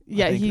though.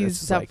 Yeah, I think he's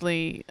this is, like,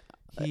 definitely.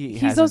 he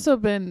He's hasn't- also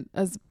been,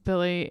 as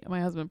Billy,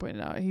 my husband,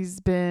 pointed out, he's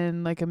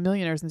been like a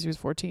millionaire since he was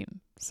 14.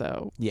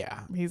 So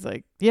Yeah, he's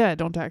like, yeah,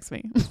 don't tax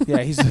me.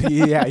 yeah,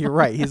 yeah. You're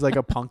right. He's like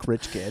a punk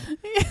rich kid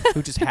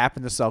who just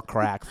happened to sell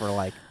crack for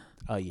like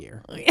a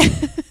year.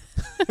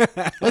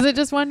 Was it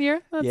just 1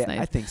 year? That's yeah, nice.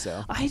 I think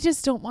so. I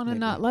just don't want to Maybe.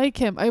 not like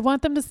him. I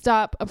want them to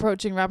stop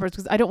approaching rappers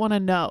because I don't want to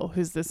know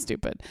who's this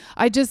stupid.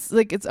 I just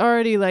like it's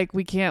already like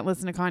we can't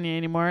listen to Kanye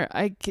anymore.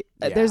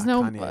 There's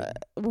no. Kanye.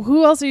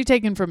 Who else are you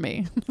taking from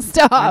me?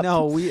 Stop. I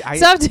know.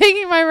 Stop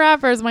taking my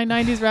rappers, my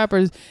 90s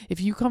rappers. If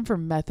you come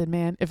from Method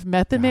Man, if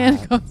Method Man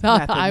comes out,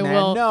 Method I Man,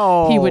 will.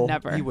 No, He would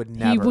never. He would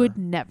never. He would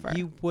never.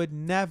 You would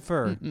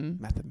never. Mm-mm.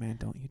 Method Man,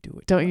 don't you do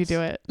it? Don't you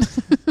do it.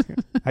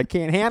 I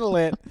can't handle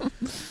it.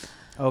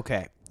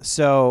 Okay,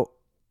 so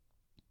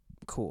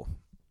cool.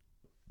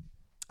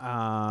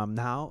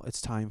 Now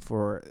it's time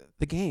for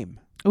the game.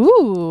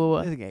 Ooh.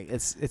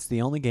 It's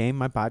the only game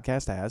my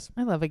podcast has.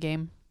 I love a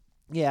game.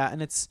 Yeah,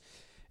 and it's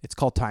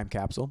called Time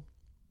Capsule.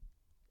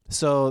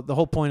 So the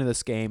whole point of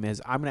this game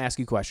is I'm going to ask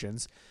you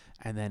questions,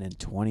 and then in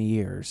 20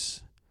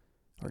 years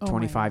or Oh my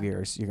 25 God.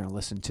 years, you're going to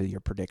listen to your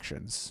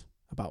predictions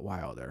about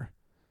Wilder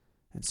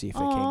and see if they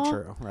Aw. came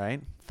true,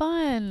 right?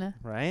 Fun.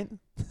 Right?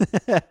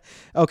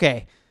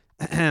 Okay.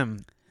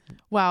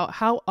 Wow.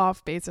 How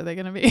off base are they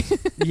going to be?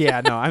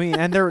 Yeah, no, I mean,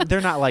 and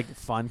they're not like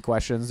fun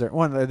questions.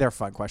 They're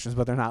fun questions,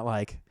 but they're not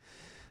like,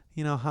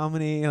 how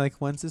many, like,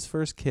 when's his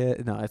first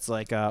kid? No, it's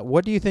like,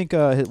 what do you think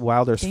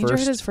Wilder's Danger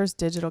first? had his first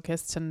digital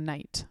kiss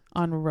tonight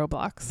on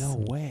Roblox.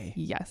 No way.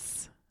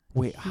 Yes.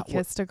 Wait, He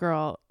kissed a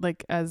girl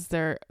like as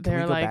they're can we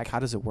go like back? How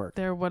does it work?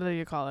 they're what do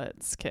you call it?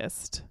 It's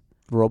kissed.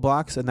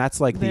 Roblox, and that's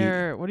like the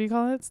They're what do you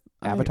call it?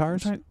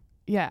 avatars?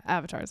 Yeah,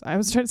 avatars. I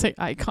was trying to say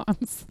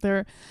icons.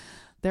 Their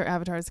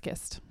avatars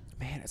kissed.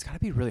 Man, it's got to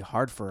be really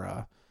hard for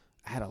a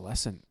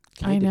adolescent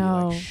kid I to be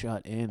know. like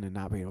shut in and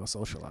not be able to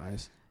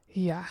socialize.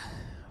 Yeah.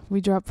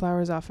 We dropped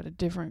flowers off at a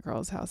different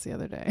girl's house the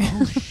other day.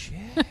 Oh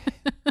shit!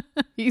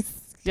 He's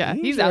out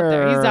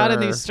there. He's out in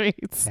Danger. these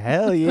streets.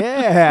 Hell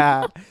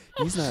yeah!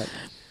 He's not.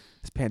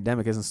 This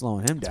pandemic isn't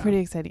slowing him It's down. pretty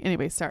exciting.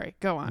 Anyway, sorry.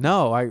 Go on.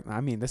 No,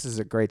 I mean this is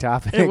a great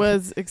topic. It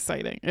was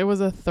exciting. It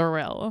was a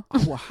thrill.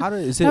 Well,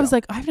 is it? I was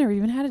like, I've never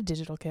even had a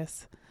digital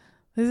kiss.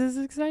 This is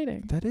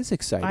exciting. that is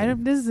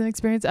exciting. This is an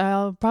experience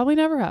I'll probably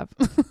never have.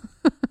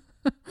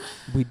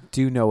 We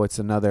do know it's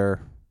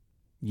another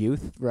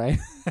youth, right?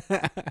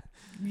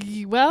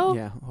 Well,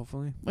 Yeah,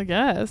 hopefully. I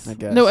guess. I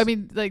guess. No, I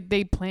mean, like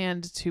they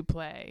planned to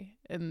play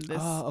in this.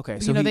 Oh, okay.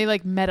 You So know, they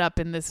like met up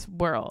in this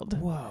world.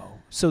 Whoa.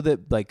 So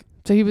that like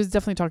So he was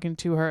definitely talking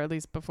to her at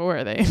least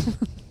before they.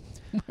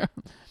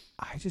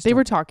 I just They don't-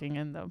 were talking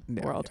in the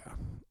No, world. yeah.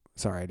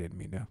 Sorry, I didn't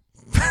mean to.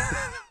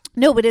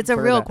 No, but it's a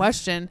For real that.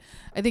 question.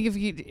 I think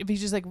if he's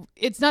just like,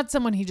 it's not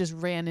someone he just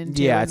ran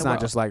into. Yeah, in it's the not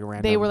world. just like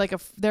random. They were like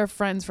they're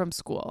friends from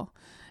school,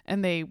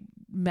 and they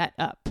met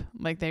up.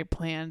 Like they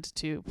planned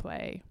to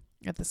play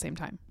at the same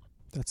time.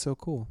 That's so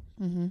cool.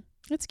 Mm-hmm.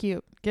 It's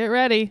cute. Get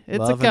ready. It's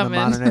Love a in the coming.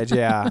 modern age.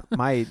 Yeah,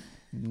 my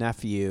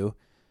nephew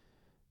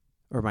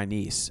or my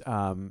niece,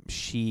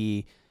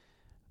 she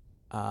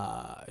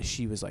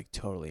was like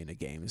totally into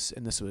games,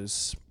 and this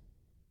was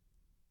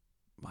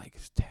like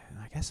 10,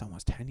 I guess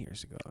almost 10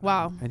 years ago. now.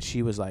 Wow. And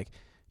she was like,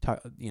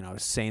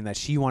 saying that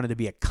she wanted to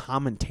be a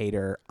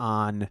commentator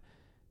on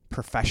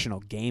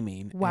professional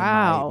gaming. And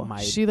Wow. my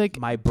She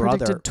my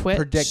brother predicted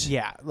Twitch?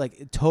 yeah,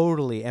 like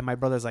totally. And my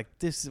brother's like,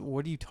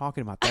 what are you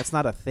talking about? That's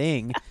not a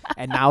thing.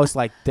 And now it's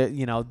like,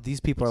 these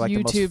people are like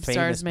the most YouTube famous.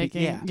 stars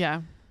making. Yeah,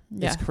 Yeah.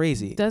 it's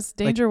crazy. Does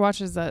Danger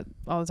watches that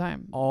all the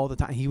time? All the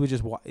time. He would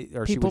just watch,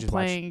 or she People would just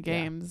playing watch,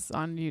 games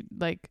on you.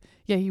 Like,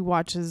 yeah, he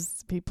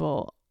watches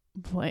people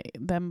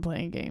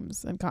playing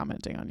games and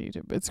commenting on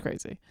YouTube. It's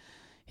crazy.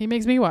 He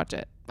makes me watch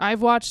it.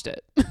 I've watched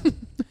it.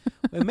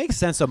 It makes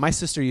sense though. My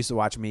sister used to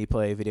watch me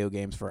play video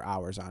games for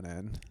hours on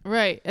end.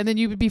 Right. And then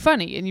you would be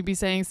funny and you'd be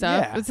saying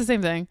stuff. Yeah. It's the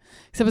same thing.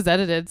 Except it's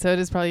edited, so it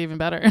is probably even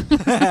better.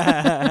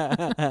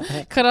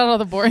 Cut out all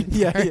the boring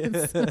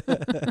parts.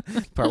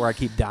 Part where I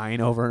keep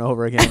dying over and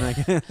over again.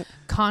 Like,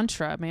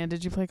 Contra, man.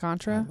 Did you play I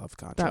Contra? love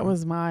Contra. That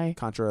was my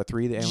Contra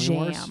 3, the Alien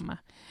Wars. jam.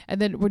 And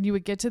then when you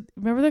would get to,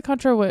 remember the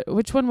Contra,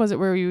 which one was it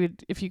where you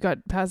would, if you got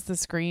past the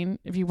screen,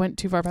 if you went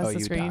too far past Oh, the you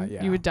would screen, die,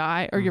 yeah. you would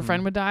die, or your Mhm.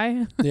 friend would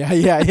die? Yeah.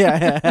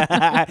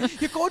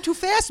 You're going too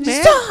fast,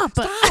 man. Stop!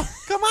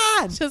 Come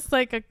on. Just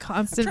like a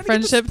constant I'm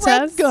trying to get friendship the spread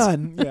test.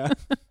 gun. Yeah.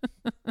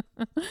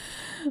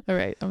 All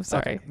right, I'm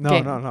sorry. Okay. No,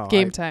 Game, no.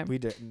 Game time. We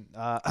didn't.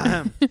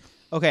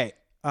 Okay.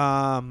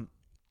 All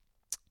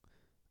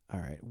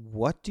right.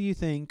 What do you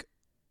think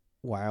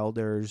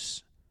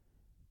Wilder's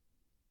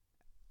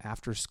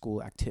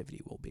after-school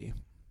activity will be?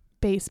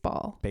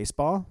 Baseball.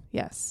 Baseball?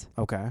 Yes.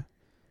 Okay.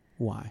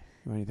 Why?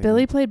 What do you think?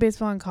 Billy played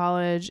baseball in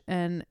college,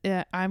 and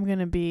I'm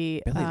gonna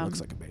be. Billy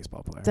looks like a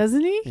baseball player.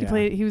 Doesn't he?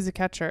 Yeah. He was a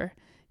catcher.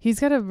 He's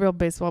got a real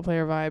baseball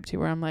player vibe too,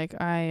 where I'm like,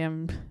 I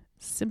am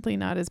simply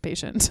not as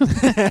patient.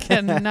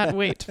 Cannot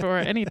wait for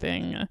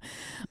anything.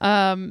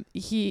 But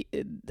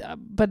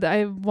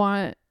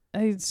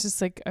it's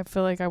just like, I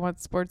feel like I want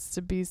sports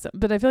to be,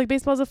 but I feel like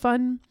baseball's a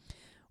fun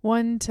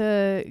one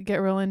to get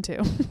real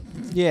into.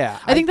 Yeah.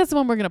 I think that's the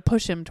one we're going to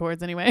push him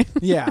towards anyway.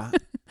 Yeah.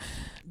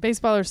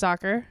 Baseball or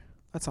soccer.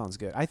 That sounds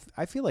good.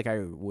 I feel like I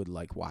would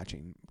like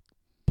watching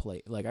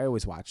play. Like I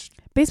always watched.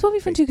 Baseball would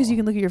be fun too because you Baseball.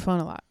 can look at your phone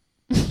a lot.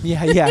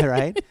 Yeah,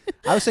 right.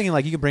 I was thinking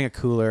like you could bring a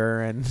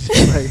cooler and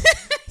like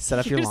set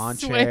up your You're lawn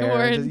way chair.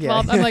 more Just-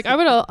 involved.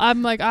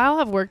 I'm like I'll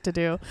have work to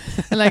do,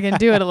 and I can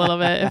do it a little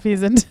bit if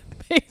he's into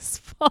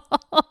baseball.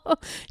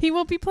 He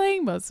won't be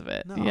playing most of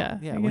it. No, Yeah,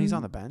 yeah. I When he's can-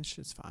 on the bench,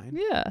 it's fine.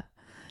 Yeah.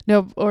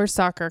 No, or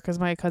soccer, because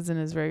my cousin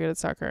is very good at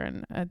soccer,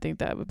 and I think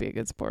that would be a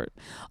good sport.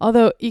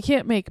 Although you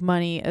can't make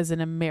money as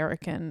an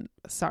American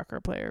soccer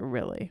player,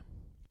 really.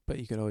 But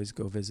you could always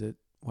go visit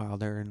while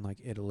they're in like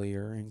Italy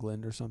or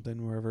England or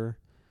something, wherever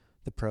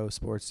the pro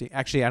sports team.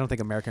 Actually, I don't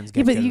think Americans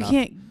Yeah, get but good you enough.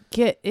 can't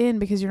get in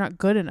because you're not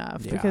good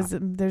enough. Yeah. Because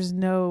there's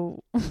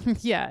no,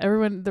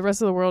 everyone, the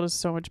rest of the world is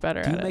so much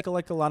better Do you at make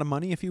it. a lot of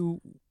money if you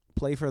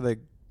play for the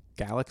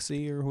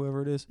Galaxy or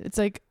whoever it is? It's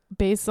like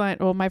baseline.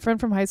 Well, my friend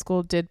from high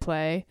school did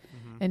play,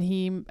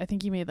 Mm-hmm. and I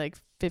think he made like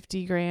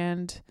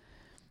 $50,000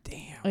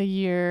 Damn. a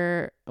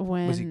year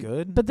when. Was he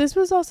good? But this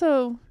was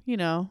also,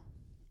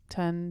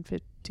 10,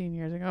 15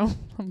 years ago.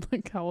 I'm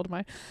like, how old am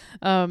I?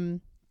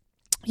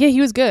 Yeah,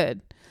 he was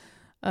good.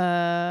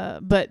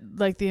 But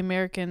like the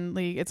American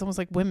League, it's almost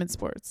like women's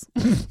sports.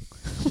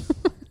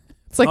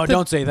 It's like oh, the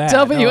don't say that.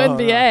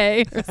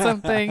 WNBA or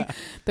something,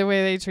 the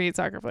way they treat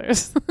soccer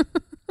players. No.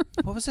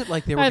 What was it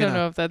like? They were. I don't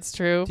know if that's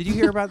true. Did you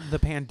hear about the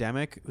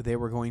pandemic? They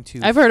were going to.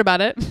 I've heard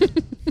about it.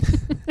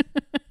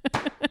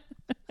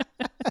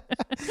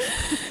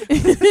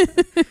 You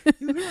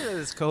heard of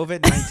this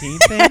COVID-19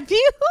 thing? Have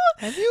you?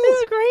 Have you?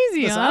 It's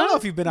crazy, Listen, huh? I don't know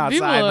if you've been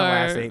outside in the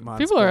last 8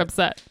 months. People are but,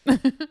 upset.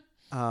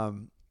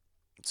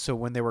 So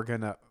when they were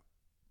gonna,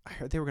 I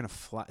heard they were gonna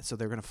fly. So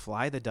they're gonna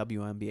fly the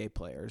WNBA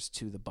players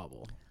to the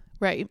bubble,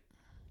 Right.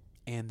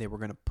 and they were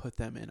gonna put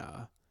them in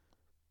I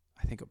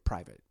think a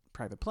private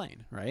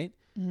plane, right?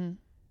 Mm-hmm.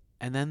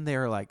 And then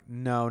they're like,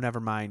 no, never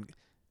mind.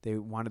 They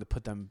wanted to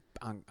put them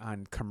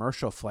on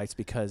commercial flights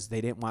because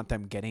they didn't want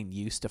them getting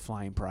used to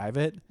flying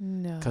private.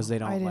 No, Because they I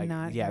don't did like,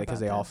 not yeah, hear because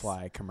about they all this.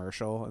 fly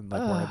commercial and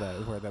like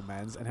Ugh. we're the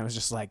men's, and I was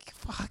just like,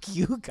 fuck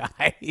you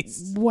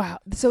guys. Wow.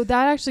 So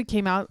that actually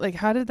came out. Like,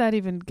 how did that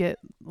even get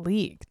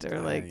leaked? Or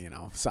like,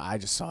 So I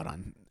just saw it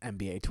on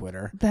NBA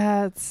Twitter.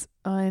 that's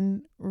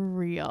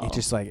unreal. It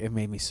just like it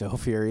made me so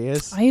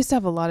furious. I used to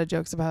have a lot of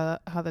jokes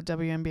about how the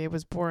WNBA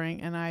was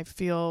boring, and I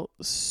feel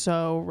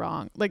so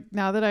wrong. Like,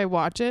 now that I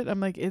watch it, I'm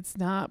like, it's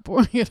not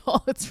boring at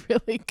all. It's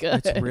really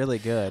good. It's really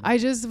good. I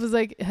just was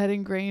like had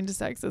ingrained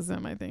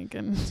sexism, I think,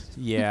 and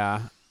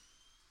Yeah,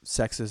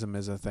 sexism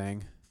is a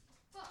thing.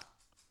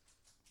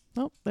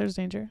 oh, there's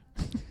danger.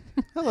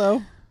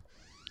 Hello.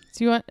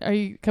 So are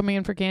you coming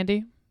in for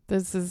candy?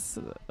 This is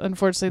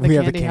unfortunately We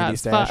the have the candy,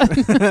 candy hot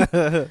stash.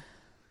 spot.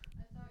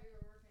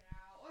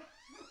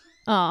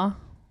 Aw,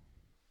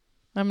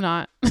 I'm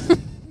not.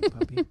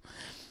 Puppy.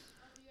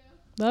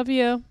 Love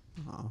you.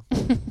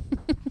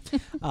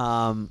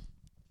 Aw.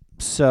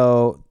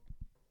 So.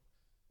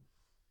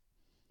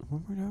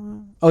 What were we talking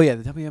about? Oh yeah,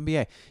 the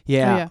WNBA.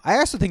 Yeah, Oh, yeah. I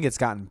also think it's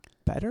gotten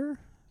better.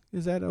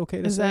 Is that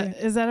okay to Is say?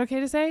 that okay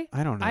to say?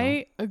 I don't know.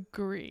 I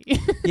agree.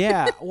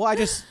 Yeah. Well, I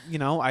just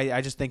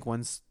I just think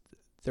once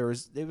it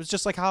was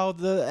just like how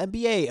the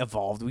NBA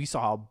evolved. We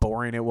saw how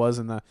boring it was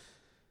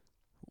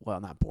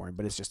not boring,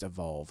 but it's just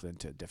evolved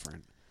into a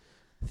different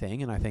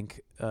thing, and I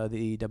think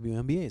the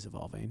WNBA is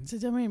evolving. So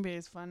WNBA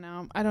is fun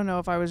now. I don't know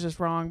if I was just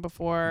wrong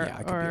before, Yeah,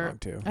 I could be or wrong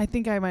too. I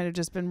think I might have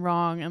just been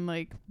wrong and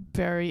like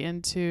very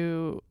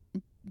into.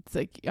 It's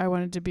like I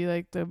wanted to be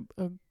like a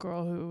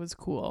girl who was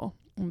cool.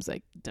 I was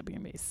like,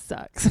 WNBA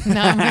sucks.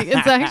 Now I'm like,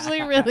 it's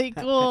actually really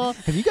cool.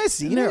 Have you guys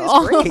seen And it? they're It's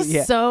all great.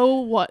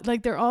 Yeah.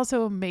 they're all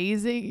so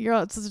amazing.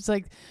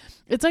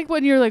 It's like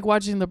when you're like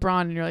watching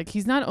LeBron and you're like,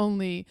 he's not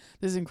only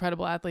this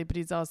incredible athlete, but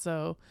he's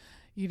also,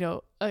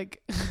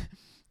 like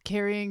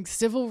carrying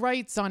civil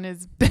rights on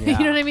his, you know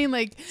what I mean?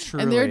 Like,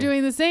 Truly. and they're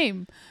doing the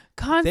same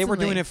constantly. They were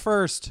doing it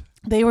first,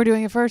 They were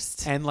doing it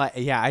first. and like,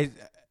 yeah,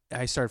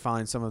 I started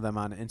following some of them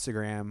on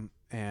Instagram.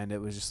 And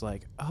it was just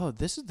like, oh,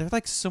 they're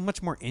like so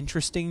much more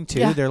interesting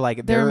too. Yeah, They're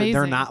like they're they're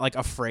amazing. not like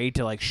afraid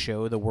to like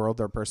show the world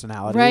their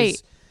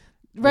personalities.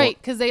 Right.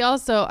 Because they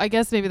also, I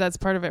guess maybe that's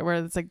part of it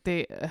where it's like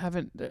they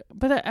haven't,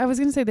 but I was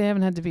going to say they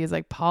haven't had to be as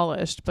like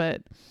polished,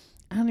 but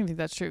I don't even think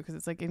that's true because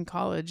it's like in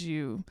college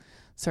you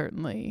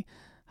certainly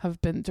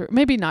have been through,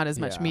 maybe not as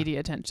much Yeah. media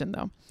attention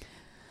though.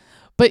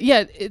 But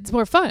yeah, it's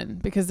more fun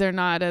because they're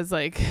not as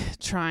like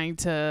trying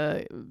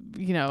to,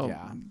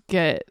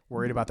 get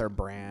Worried about their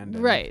brand.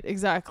 and- right.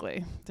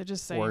 Exactly. They're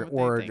just saying Or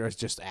what they think.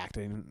 just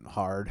acting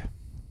hard.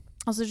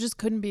 Also, just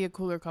couldn't be a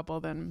cooler couple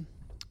than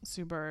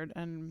Sue Bird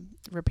and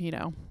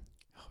Rapinoe.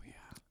 Oh yeah.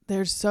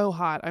 They're so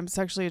hot. I'm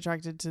sexually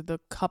attracted to the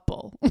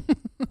couple.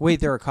 Wait,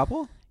 they're a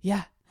couple?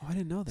 Yeah. Oh, I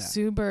didn't know that.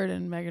 Sue Bird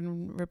and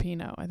Megan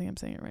Rapinoe. I think I'm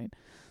saying it right.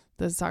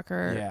 the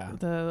soccer, Yeah.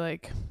 the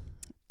like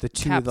The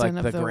two captain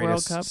like of the the World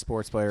greatest Cup.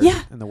 sports players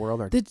Yeah. in the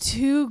world are the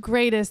two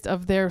greatest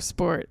of their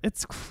sport.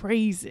 It's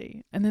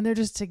crazy. And then they're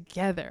just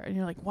together. And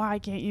you're like, why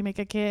can't you make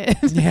a kid?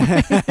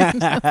 Yeah.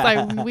 It's like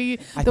I the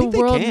think they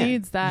world can.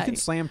 needs that. You can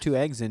slam two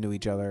eggs into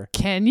each other.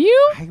 Can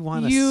you? I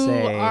want to You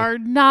say are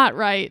not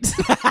right.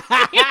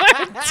 You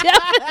are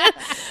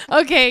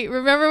okay,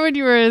 remember when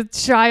you were a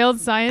child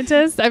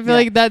scientist? I feel Yeah.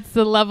 like that's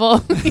the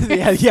level.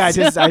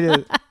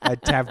 I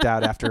tapped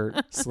out after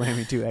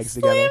slamming two eggs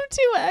Slam together.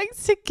 two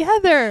eggs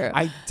together.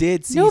 I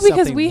did see No, because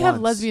something we have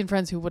once. lesbian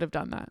friends who would have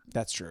done that.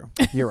 That's true.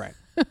 You're right.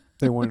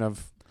 They wouldn't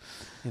have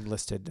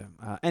enlisted.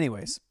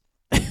 Anyways,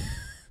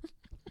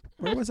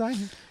 where was I?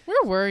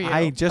 Where were you?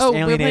 I just we're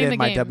playing alienated the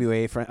my game.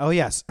 WA friend. Oh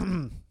yes.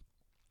 All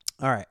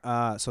right.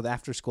 So the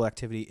after school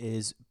activity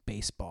is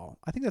baseball.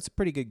 I think that's a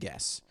pretty good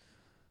guess.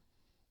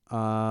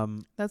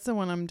 That's the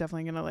one I'm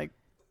definitely gonna like.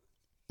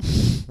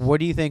 What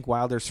do you think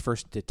Wilder's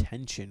first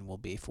detention will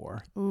be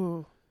for?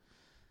 Ooh.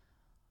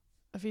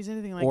 If he's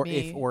anything like or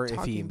me,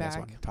 if he back. that's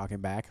one talking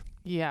back.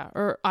 Yeah,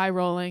 or eye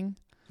rolling.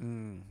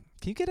 Can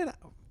you get it?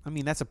 I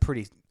mean, that's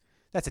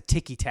a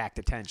ticky tack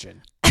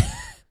detention.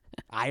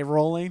 Eye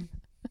rolling.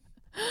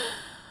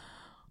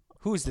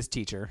 Who is this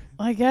teacher?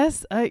 I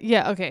guess.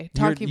 Yeah. Okay.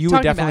 You would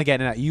talking definitely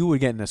back. you would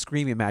get in a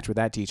screaming match with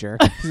that teacher.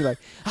 He's like,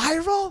 eye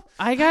roll.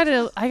 I got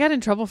in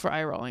trouble for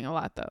eye rolling a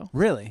lot though.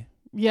 Really?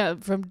 Yeah,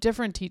 from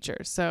different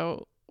teachers.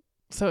 So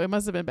it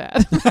must have been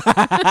bad.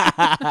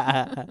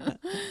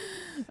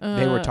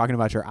 They were talking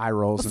about your eye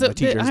rolls in the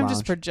teacher's I'm lounge.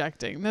 just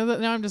projecting. Now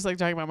I'm just like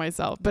talking about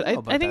myself. But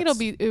No, but I think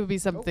that's- it would be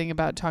something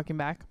about talking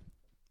back.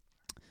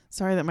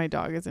 Sorry that my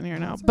dog is in here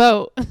now.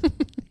 Bo.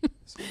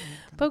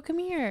 Bo, come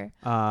here.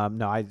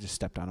 No, I just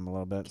stepped on him a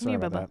little bit. Come Sorry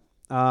here, about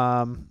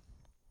that.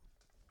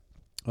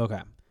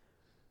 Okay.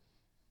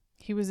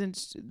 He was in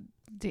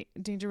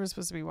Danger was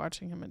supposed to be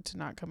watching him and to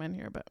not come in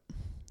here, but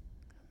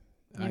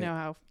you know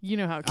how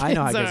kids I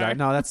know how kids are. are.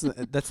 No, that's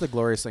the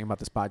glorious thing about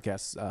this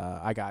podcast.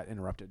 I got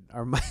interrupted.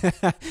 Or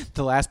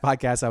the last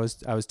podcast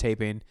I was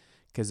taping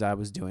because I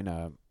was doing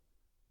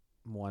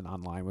one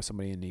online with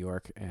somebody in New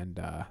York, and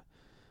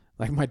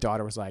like my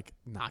daughter was like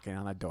knocking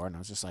on the door, and I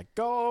was just like,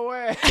 "Go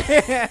away."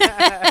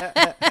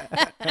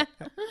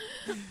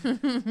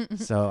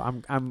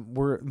 So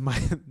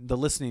the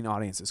listening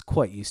audience is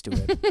quite used to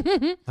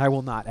it. I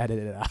will not edit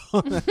it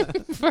out.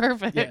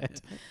 Perfect. Yeah.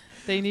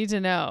 They need to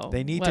know.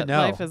 They need what to know.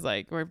 life is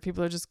like, where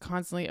people are just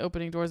constantly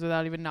opening doors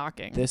without even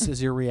knocking. This is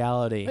your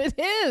reality. It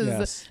is.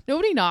 Yes.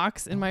 Nobody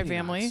knocks in my Nobody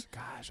family. knocks.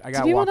 Gosh, I Do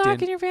got people walked knock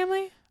in. in your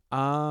family?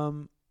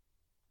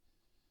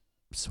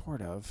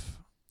 Sort of.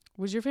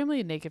 Was your family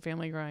a naked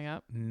family growing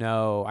up?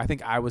 No, I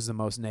think I was the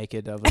most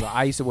naked of the.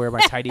 I used to wear my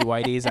tighty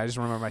whities. I just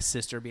remember my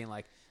sister being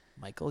like,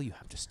 "Michael, you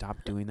have to stop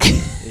doing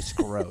that. It's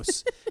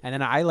gross." And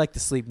then I like to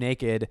sleep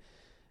naked.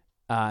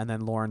 And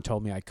then Lauren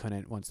told me I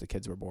couldn't once the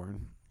kids were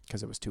born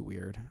because it was too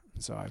weird.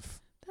 So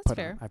That's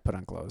fair. I put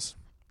on clothes.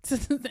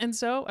 And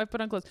so I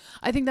put on clothes.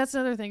 I think that's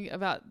another thing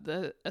about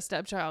a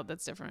stepchild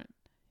that's different.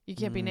 You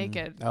can't be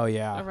naked Oh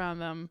yeah. around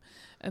them.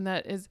 And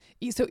that is,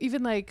 so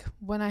even like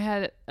when I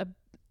had a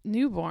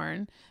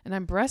newborn and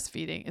I'm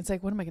breastfeeding, it's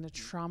like, what am I going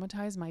to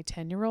traumatize my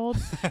 10-year-old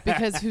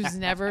because who's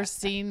never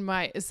seen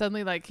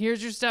suddenly like,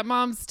 here's your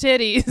stepmom's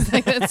titties.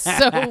 Like, that's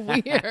so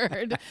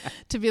weird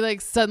to be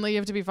like, suddenly you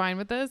have to be fine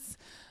with this.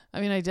 I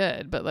mean, I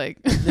did, but like,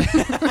 so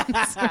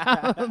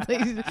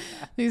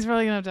he's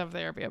probably gonna have to have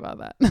therapy about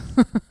that.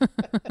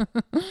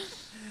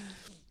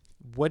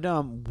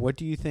 What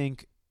do you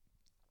think?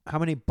 How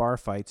many bar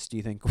fights do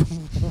you think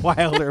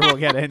Wilder will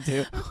get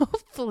into?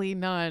 Hopefully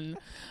none.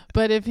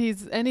 But if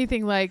he's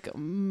anything like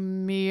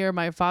me or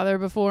my father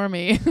before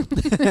me,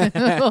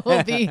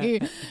 it'll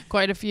be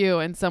quite a few,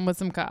 and some with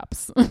some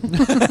cops.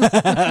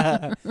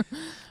 My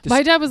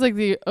dad was like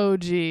the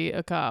OG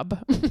a cop.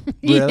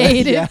 He Really?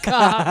 hated Yeah.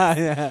 cops.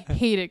 Yeah.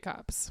 Hated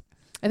cops.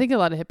 I think a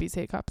lot of hippies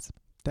hate cops.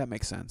 That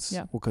makes sense.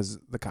 Yeah. Well, because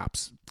the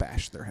cops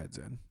bash their heads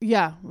in.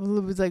 Yeah,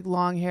 it was like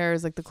long hair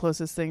is like the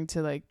closest thing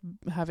to like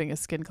having a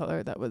skin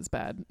color that was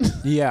bad.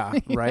 Yeah.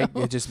 Right.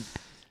 know?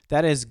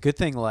 That is a good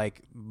thing.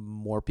 Like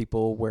more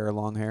people wear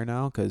long hair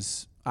now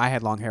because I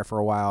had long hair for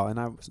a while and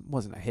I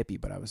wasn't a hippie,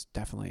 but I was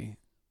definitely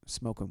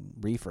smoking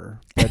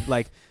reefer. But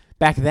like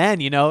back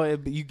then, you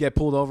get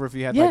pulled over if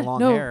you had like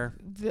long hair.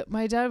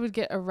 My dad would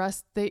get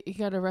arrested. He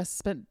got arrested,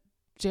 spent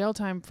jail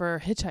time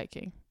for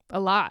hitchhiking a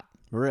lot.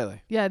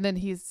 Really? Yeah, and then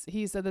he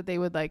said that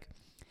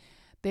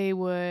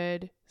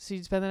so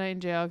you'd spend the night in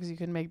jail because you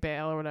couldn't make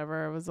bail or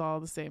whatever. It was all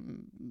the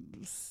same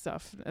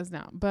stuff as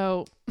now.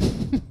 Bo,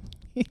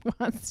 he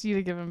wants you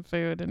to give him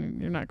food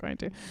and you're not going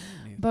to.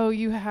 Bo,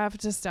 you have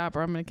to stop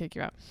or I'm going to kick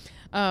you out.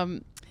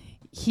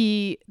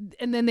 He'd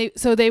spend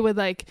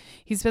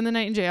the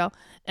night in jail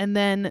and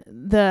then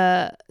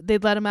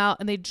they'd let him out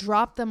and they'd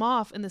drop them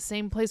off in the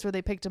same place where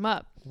they picked him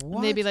up. What?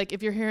 And they'd be like,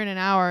 if you're here in an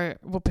hour,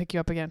 we'll pick you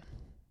up again.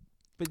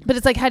 But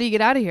it's like, how do you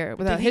get out of here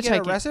without Did he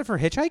hitchhiking? get arrested for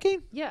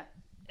hitchhiking? Yeah.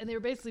 And they were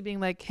basically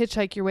being like,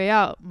 hitchhike your way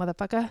out,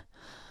 motherfucker.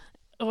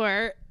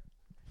 Or,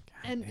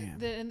 and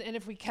damn.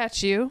 if we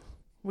catch you,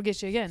 we'll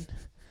get you again.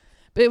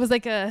 But it was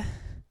like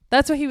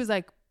That's why he was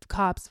like,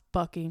 cops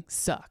fucking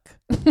suck.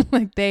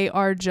 Like they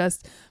are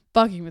just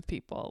fucking with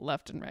people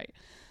left and right.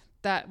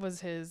 That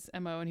was his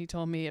MO, and he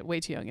told me at way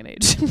too young an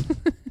age.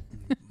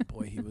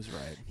 Boy, he was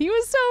right. He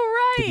was so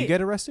right. Did you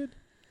get arrested?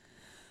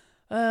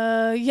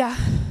 Yeah.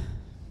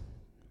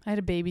 I had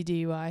a baby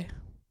DUI.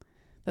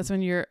 That's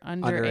when you're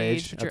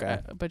underage,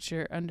 Underage, but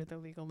you're under the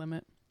legal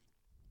limit.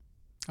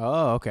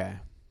 Oh, okay.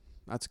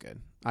 That's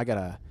good. I got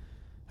a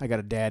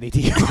daddy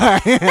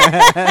DUI.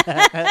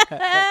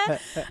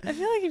 I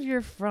feel like if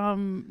you're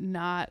from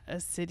not a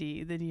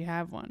city, then you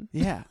have one.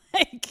 Yeah.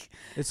 Like,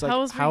 It's like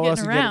how else were you how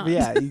else getting you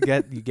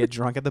around? you get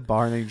drunk at the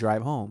bar and then you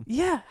drive home.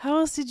 Yeah. How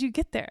else did you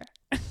get there?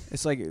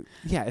 It's like,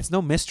 yeah, it's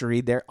no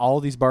mystery. There, all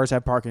these bars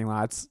have parking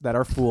lots that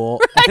are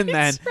full, and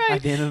then right.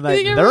 at the end of the I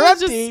night, think they're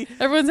everyone's empty.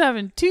 Everyone's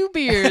having 2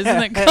 beers and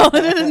then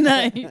calling it a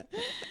night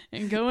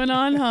and going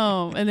on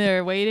home, and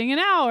they're waiting an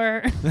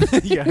hour.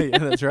 yeah,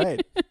 that's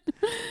right.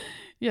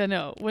 Yeah,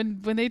 no.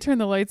 When they turn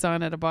the lights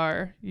on at a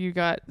bar, you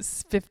got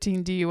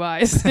 15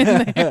 DUIs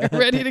in there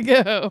ready to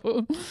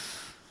go.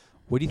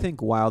 What do you think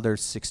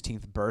Wilder's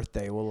 16th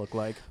birthday will look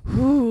like?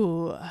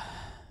 Ooh.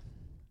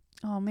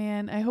 Oh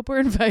man, I hope we're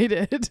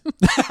invited.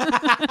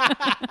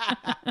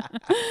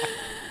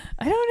 I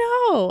don't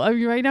know. I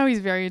mean, right now he's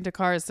very into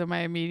cars, so my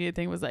immediate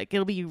thing was like,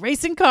 it'll be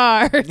racing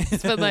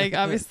cars. But like,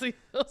 obviously,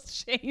 it'll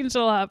change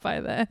a lot by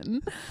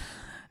then.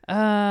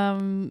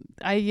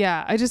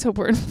 I just hope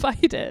we're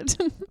invited.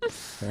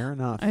 Fair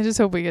enough. I just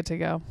hope we get to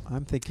go.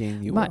 I'm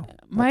thinking you My will.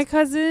 my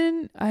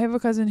cousin, I have a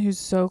cousin who's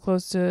so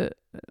close to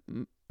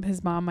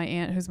his mom, my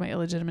aunt, who's my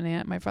illegitimate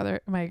aunt. My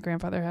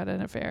grandfather had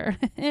an affair.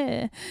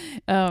 And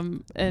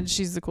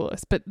she's the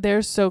coolest. But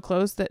they're so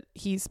close that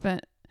he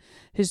spent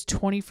his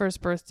 21st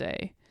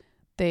birthday,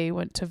 they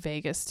went to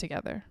Vegas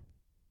together.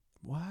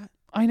 What?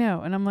 I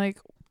know. And I'm like,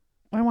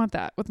 I want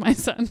that with my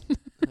son.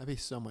 That'd be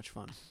so much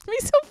fun. It'd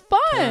be so fun.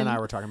 Karen and I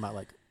were talking about,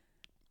 like,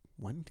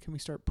 when can we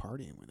start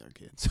partying with our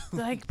kids?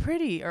 Like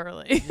pretty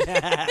early.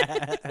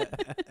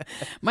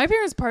 My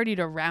parents partied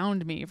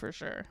around me for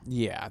sure.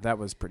 Yeah, that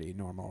was pretty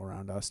normal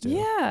around us too.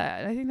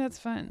 Yeah, I think that's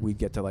fun. We'd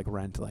get to like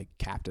rent like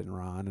Captain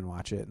Ron and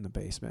watch it in the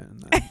basement,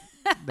 and then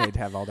they'd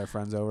have all their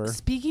friends over.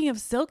 Speaking of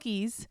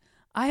Silkies,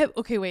 I have.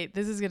 Okay, wait.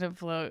 This is gonna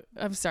float.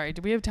 I'm sorry.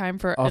 Do we have time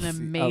for an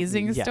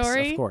amazing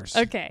story? Yes, of course.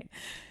 Okay.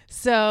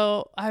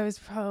 So I was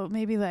probably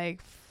maybe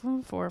like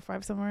 4 or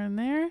 5, somewhere in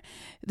there.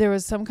 There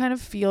was some kind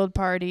of field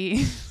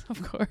party,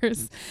 of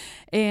course,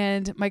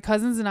 and my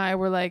cousins and I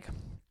were like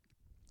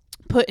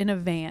put in a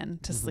van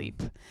to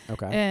sleep.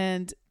 Okay.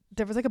 And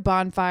there was like a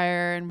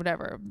bonfire and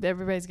whatever.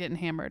 Everybody's getting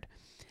hammered,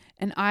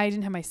 and I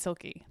didn't have my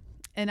Silky,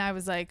 and I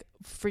was like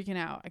freaking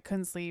out. I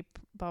couldn't sleep.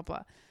 Blah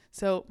blah.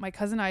 So my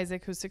cousin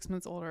Isaac, who's 6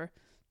 months older,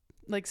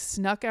 like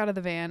snuck out of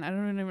the van. I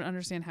don't even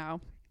understand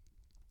how.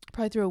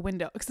 Probably through a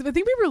window, because I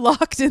think we were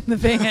locked in the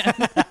van.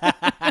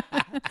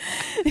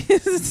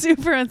 It's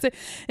super unsafe.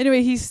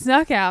 Anyway, he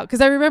snuck out,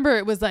 because I remember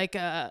it was like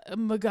a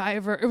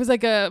MacGyver. It was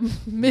like a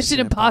Mission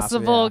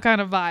Impossible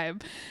kind of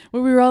vibe,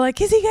 where we were all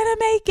like, "Is he gonna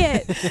make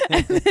it?"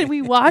 And then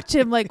we watch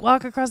him like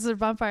walk across the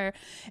bonfire,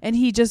 and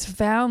he just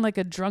found like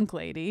a drunk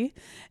lady,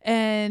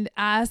 and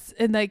asked,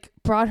 and like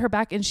brought her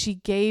back, and she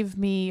gave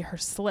me her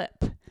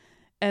slip,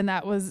 and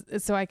that was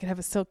so I could have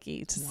a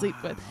Silky to sleep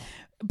with.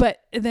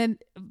 But then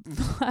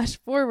flash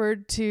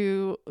forward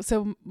to,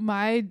 so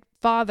my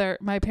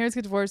parents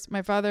get divorced.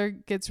 My father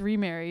gets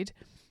remarried.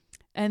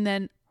 And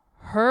then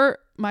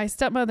my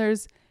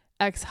stepmother's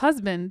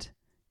ex-husband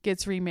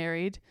gets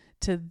remarried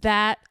to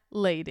that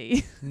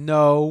lady.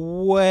 No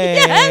way.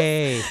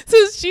 Yes. So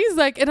she's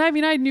like, and I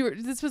mean, I knew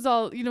this was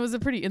all, it was a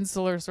pretty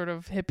insular sort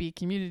of hippie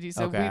community.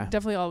 So we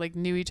definitely all like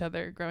knew each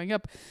other growing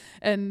up.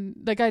 And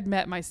like I'd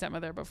met my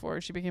stepmother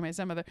before she became my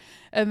stepmother.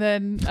 And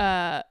then,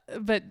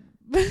 but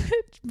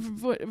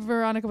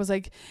Veronica was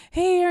like,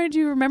 "Hey, Aaron, do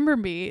you remember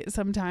me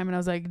sometime?" And I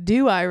was like,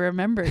 "Do I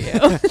remember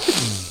you?"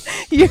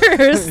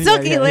 You're a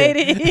Silky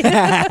lady.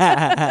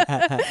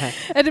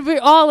 And we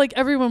all, like,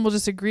 everyone will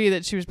just agree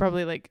that she was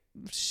probably like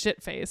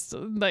shit faced.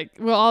 Like,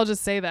 we'll all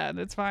just say that and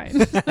it's fine.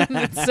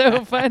 It's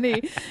so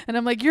funny. And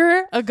I'm like,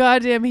 "You're a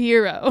goddamn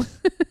hero."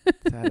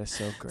 That is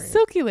so great.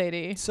 Silky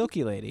lady.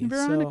 Silky lady.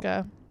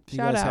 Veronica. So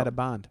Shout you guys out. had a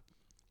bond.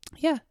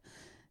 Yeah.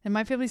 And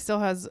my family still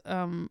has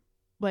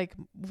like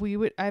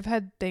I've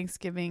had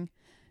Thanksgiving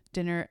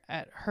dinner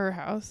at her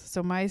house.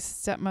 So my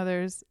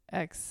stepmother's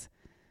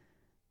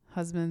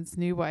ex-husband's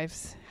new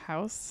wife's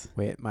house.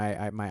 Wait,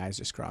 my eyes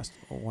just crossed.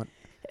 What?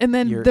 And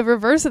then the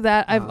reverse of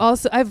that,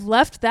 I've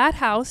left that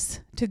house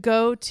to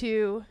go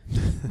to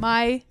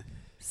my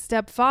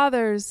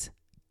stepfather's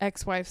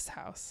ex-wife's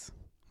house.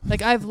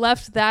 Like I've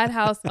left that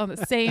house on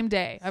the same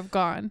day. I've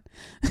gone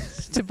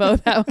to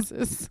both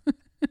houses.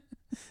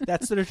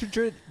 That's the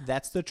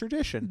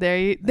tradition.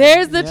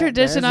 There's the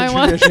tradition I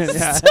want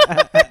to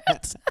start.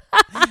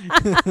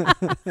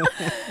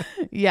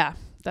 Yeah,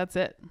 that's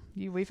it.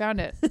 We found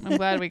it. I'm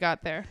glad we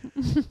got there.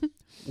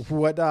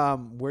 Where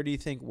do you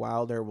think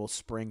Wilder will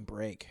spring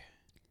break?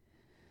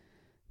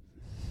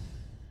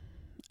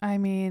 I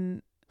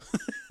mean,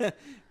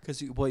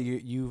 Because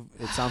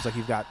it sounds like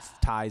you've got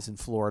ties in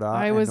Florida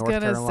I and was North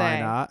gonna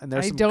Carolina, and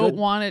there's I some don't good,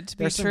 want it to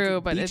be there's some true,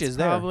 good but it's beaches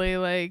there. probably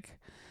like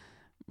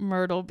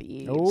Myrtle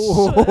Beach.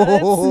 Oh.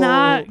 It's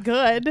not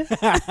good.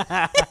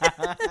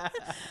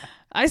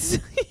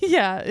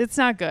 Yeah, it's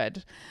not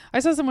good. I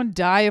saw someone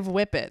die of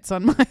whippets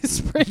on my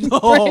spring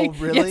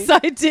break. Really? Yes,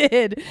 I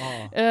did.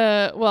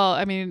 Oh. Well,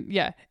 I mean,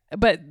 yeah,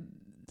 but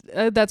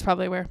that's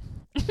probably where.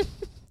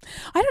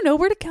 I don't know.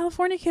 Where do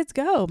California kids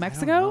go?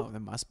 Mexico? There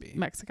must be.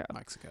 Mexico.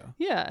 Mexico.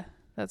 Yeah,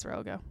 that's where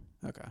I'll go.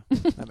 Okay.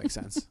 That makes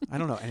sense. I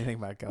don't know anything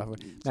about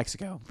California.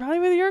 Mexico. Probably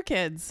with your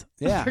kids.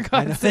 Yeah. For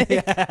God's sake.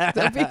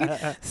 They'll be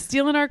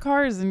stealing our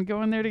cars and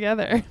going there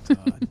together.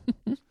 God.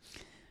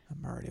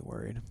 I'm already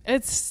worried.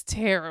 It's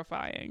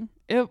terrifying.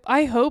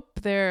 I hope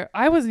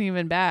I wasn't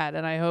even bad,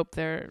 and I hope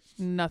they're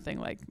nothing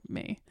like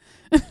me.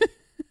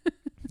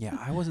 Yeah,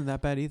 I wasn't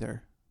that bad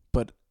either.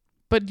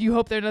 But you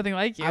hope they're nothing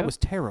like you. I was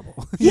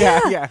terrible.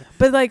 Yeah.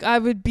 But like, I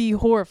would be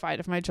horrified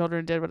if my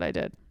children did what I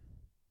did.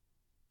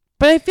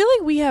 But I feel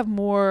like we have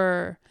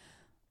more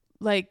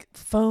like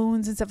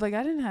phones and stuff. Like,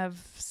 I didn't have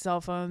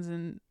cell phones,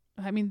 and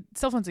I mean,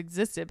 cell phones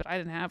existed, but I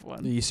didn't have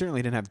one. You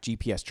certainly didn't have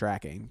GPS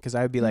tracking, because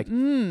I would be like,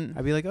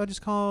 oh,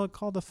 just call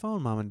the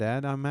phone, Mom and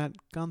Dad. I'm at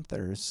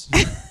Gunther's.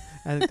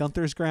 At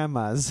Gunther's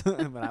grandma's.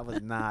 But I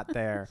was not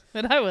there.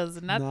 But I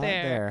was not there.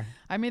 there.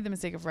 I made the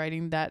mistake of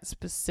writing that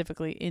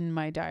specifically in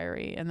my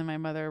diary, and then my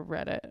mother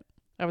read it.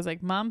 I was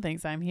like, Mom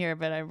thinks I'm here,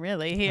 but I'm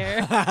really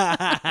here.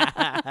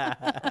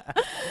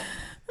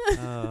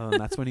 And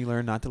that's when you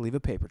learn not to leave a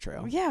paper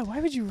trail. Yeah,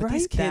 why would you But write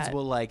these kids that?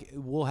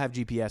 will have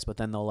GPS, but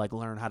then they'll like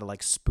learn how to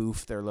like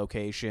spoof their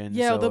location.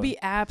 Yeah, so there'll be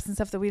apps and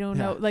stuff that we don't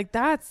know. Like,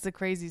 that's the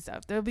crazy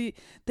stuff.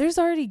 There's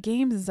already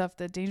games and stuff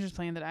that Danger's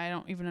playing that I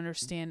don't even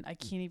understand. I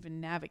can't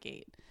even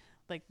navigate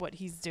like what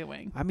he's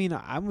doing. I mean,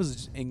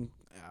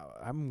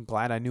 I'm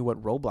glad I knew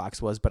what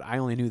Roblox was, but I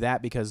only knew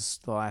that because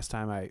the last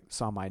time I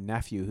saw my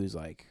nephew, who's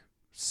like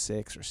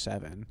 6 or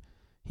 7,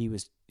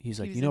 he's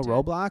like, you know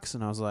Roblox?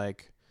 And I was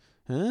like,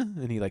 huh?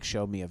 And he like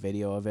showed me a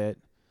video of it,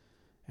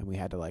 and we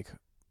had to like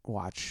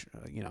watch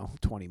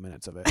 20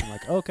 minutes of it. I'm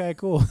like, okay,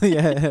 cool.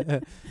 Yeah.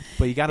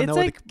 But you got to know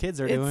what the kids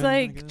are doing. It's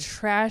like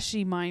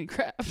trashy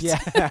Minecraft.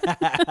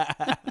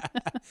 Yeah.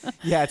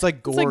 Yeah, it's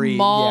like gory. It's like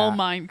mall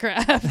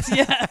Minecraft.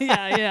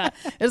 Yeah.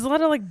 There's a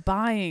lot of like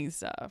buying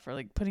stuff or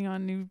like putting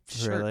on new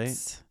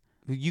shirts.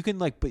 Really? You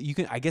can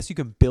I guess you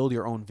can build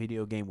your own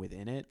video game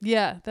within it.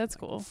 Yeah, that's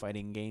like cool.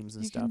 Fighting games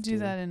and you stuff. You can do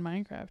that in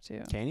Minecraft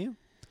too. Can you?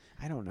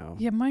 I don't know.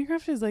 Yeah,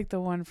 Minecraft is like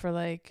the one for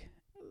like,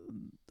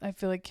 I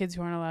feel like kids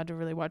who aren't allowed to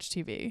really watch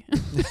TV.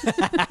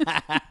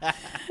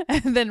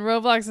 And then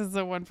Roblox is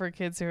the one for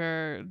kids who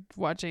are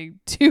watching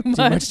too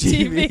much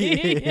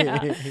TV.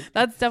 Yeah,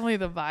 that's definitely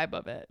the vibe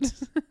of it.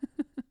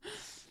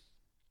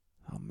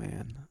 Oh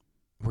man,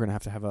 we're gonna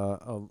have to have a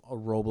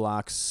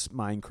Roblox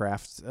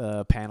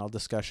Minecraft panel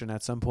discussion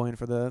at some point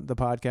for the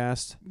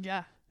podcast.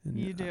 Yeah. And,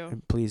 you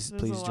do. Please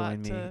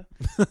join me.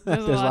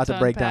 There's a lot to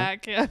break down.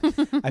 Yeah.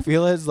 I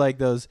feel it's like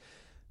those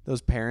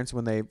parents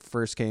when they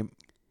first came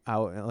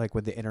out, like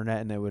with the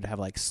internet, and they would have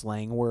like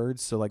slang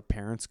words, so like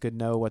parents could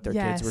know what their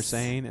kids were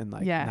saying, and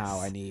like now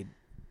I need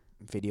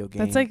video game.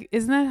 That's like,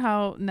 isn't that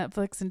how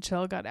Netflix and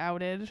chill got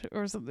outed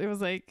or something? It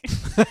was like,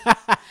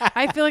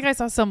 I feel like I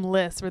saw some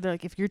list where they're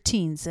like, if your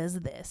teen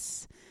says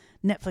this,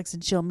 Netflix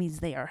and chill means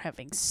they are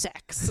having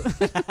sex.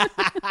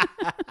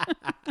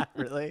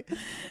 Really?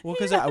 Well,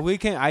 because we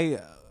can. I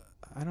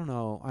don't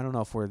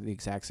know if we're the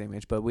exact same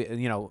age, but we,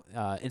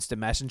 Instant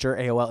Messenger,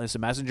 AOL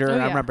Instant Messenger,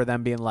 and I remember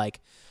them being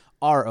like,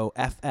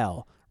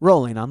 ROFL,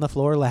 rolling on the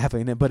floor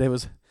laughing. But it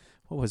was,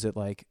 what was it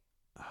like?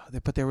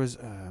 But there was,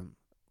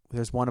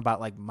 there's one about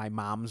like my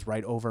mom's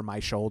right over my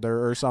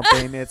shoulder or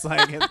something. It's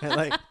like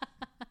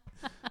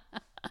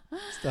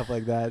stuff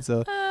like that.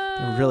 So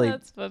really,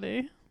 that's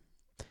funny.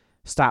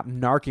 Stop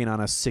narking on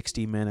us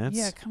 60 minutes.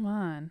 Yeah, come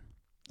on.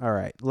 All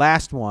right,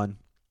 last one.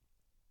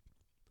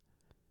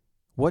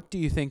 What do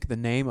you think the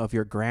name of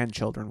your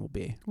grandchildren will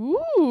be?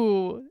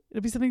 Ooh,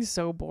 it'll be something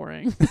so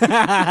boring.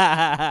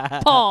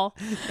 Paul.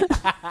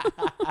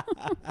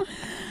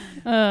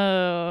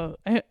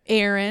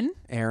 Aaron.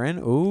 Aaron.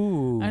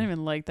 Ooh. I don't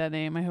even like that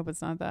name. I hope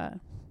it's not that.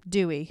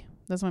 Dewey.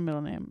 That's my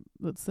middle name.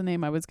 That's the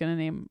name I was gonna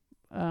name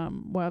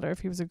Wilder if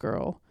he was a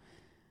girl.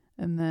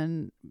 And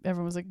then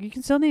everyone was like, "You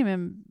can still name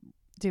him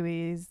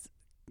Dewey.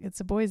 It's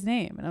a boy's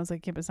name." And I was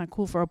like, "Yeah, but it's not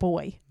cool for a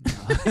boy."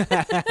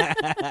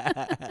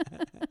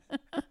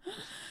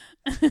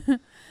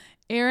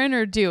 Aaron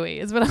or Dewey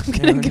is what I'm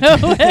gonna go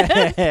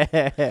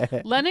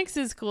with. Lennox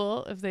is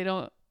cool if they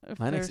don't. If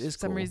Lennox there's is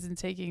some cool. reason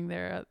taking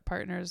their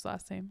partner's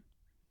last name.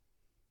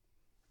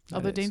 That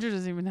Although is. Danger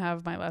doesn't even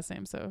have my last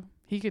name, so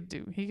he could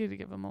give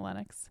him a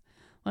Lennox.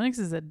 Lennox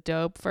is a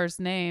dope first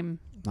name.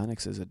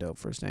 Lennox is a dope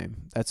first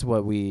name. That's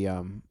what we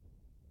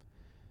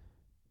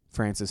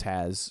Frances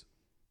has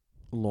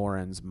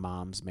Lauren's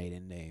mom's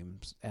maiden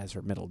name as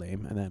her middle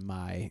name, and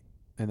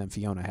then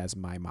Fiona has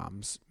my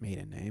mom's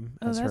maiden name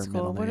Oh, as that's her cool.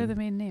 middle name. What are the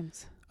main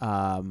names?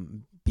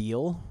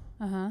 Beale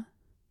Uh-huh.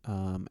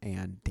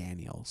 and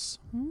Daniels.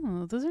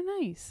 Oh, those are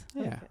nice.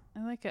 Yeah.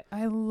 I like it.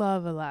 I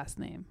love a last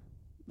name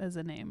as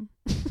a name.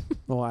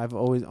 Well, I've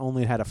always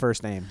only had a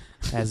first name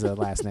as a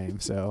last name,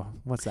 so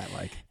what's that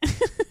like?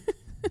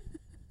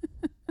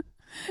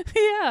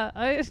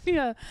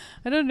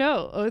 I don't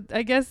know.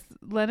 I guess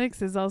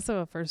Lennox is also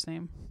a first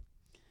name,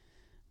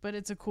 but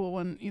it's a cool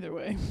one either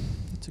way.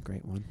 It's a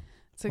great one.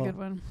 It's a good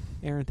one.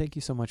 Erin, thank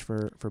you so much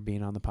for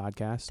being on the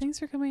podcast. Thanks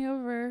for coming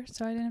over,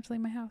 so I didn't have to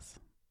leave my house.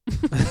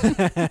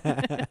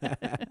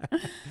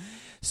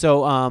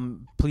 So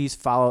please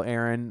follow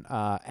Erin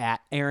at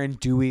Erin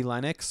Dewey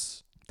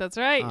Lennox. That's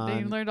right.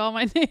 You learned all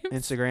my names.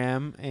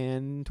 Instagram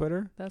and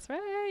Twitter. That's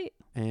right.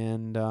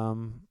 And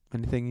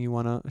anything you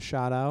want to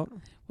shout out?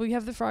 We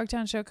have the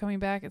Frogtown show coming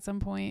back at some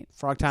point.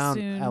 Frogtown,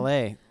 soon.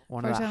 LA.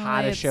 One of the Frogtown,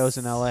 hottest shows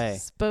in LA.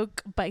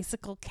 Spoke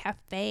Bicycle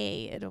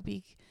Cafe.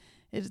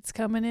 It's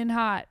coming in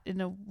hot in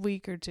a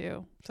week or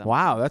two. Something.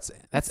 Wow, that's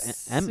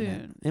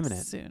imminent.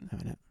 Imminent. Soon.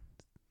 Imminent.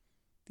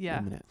 Yeah.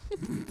 Imminent.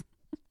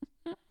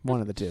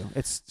 One of the two.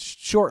 It's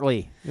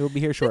shortly. It will be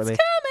here shortly.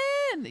 It's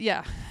coming.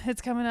 Yeah,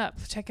 it's coming up.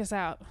 Check us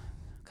out.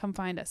 Come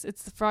find us.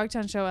 It's the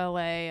Frogtown Show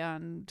LA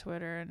on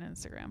Twitter and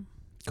Instagram.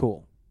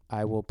 Cool.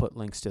 I will put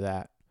links to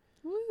that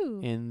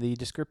in the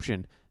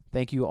description.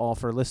 Thank you all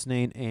for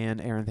listening.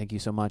 And Erin, thank you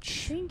so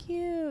much. Thank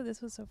you.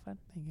 This was so fun.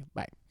 Thank you.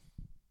 Bye.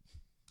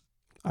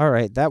 All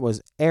right. That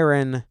was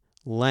Erin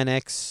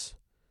Lennox.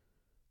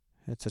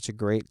 Had such a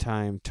great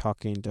time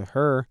talking to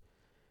her.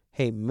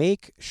 Hey,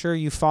 make sure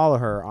you follow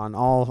her on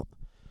all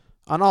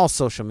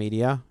social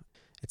media.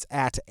 It's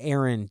at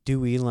Erin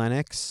Dewey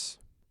Lennox.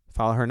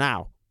 Follow her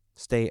now.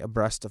 Stay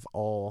abreast of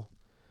all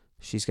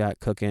she's got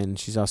cooking.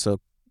 She's also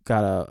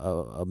got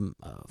a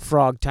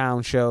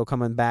Frogtown show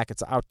coming back.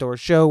 It's an outdoor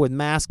show with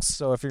masks.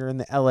 So if you're in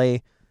the LA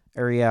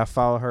area,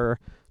 follow her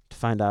to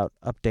find out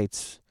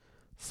updates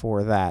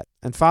for that.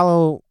 And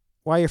follow,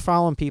 while you're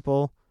following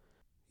people,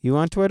 you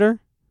on Twitter?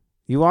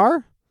 You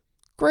are?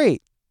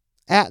 Great.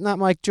 At Not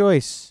Mike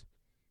Joyce.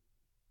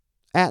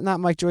 At Not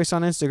Mike Joyce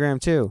on Instagram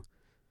too.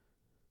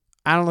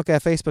 I don't look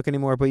at Facebook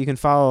anymore, but you can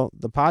follow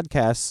the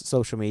podcast's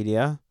social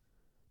media.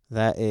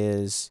 That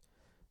is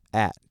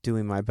at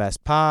Doing My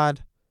Best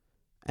Pod.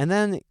 And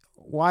then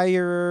while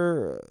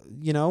you're,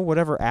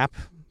 whatever app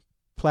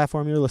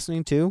platform you're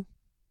listening to,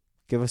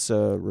 give us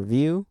a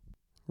review,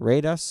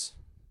 rate us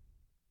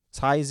as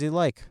high as you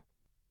like.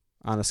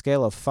 On a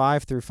scale of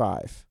 5 through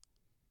 5,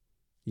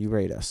 you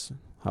rate us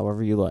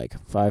however you like,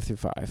 5 through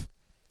 5.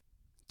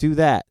 Do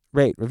that.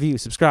 Rate, review,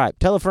 subscribe.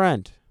 Tell a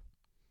friend.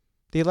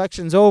 The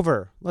election's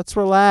over. Let's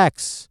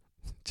relax.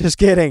 Just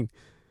kidding.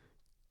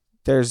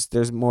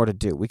 There's more to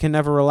do. We can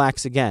never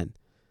relax again.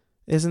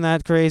 Isn't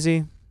that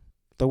crazy?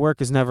 The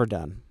work is never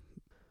done.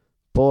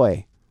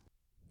 Boy.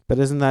 But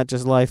isn't that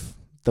just life?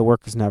 The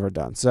work is never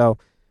done. So,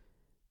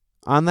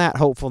 on that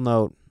hopeful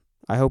note,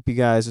 I hope you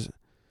guys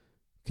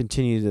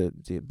continue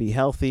to be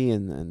healthy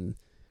and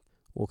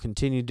we'll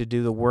continue to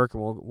do the work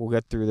and we'll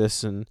get through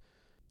this and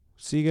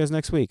see you guys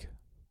next week.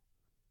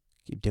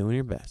 Keep doing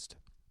your best.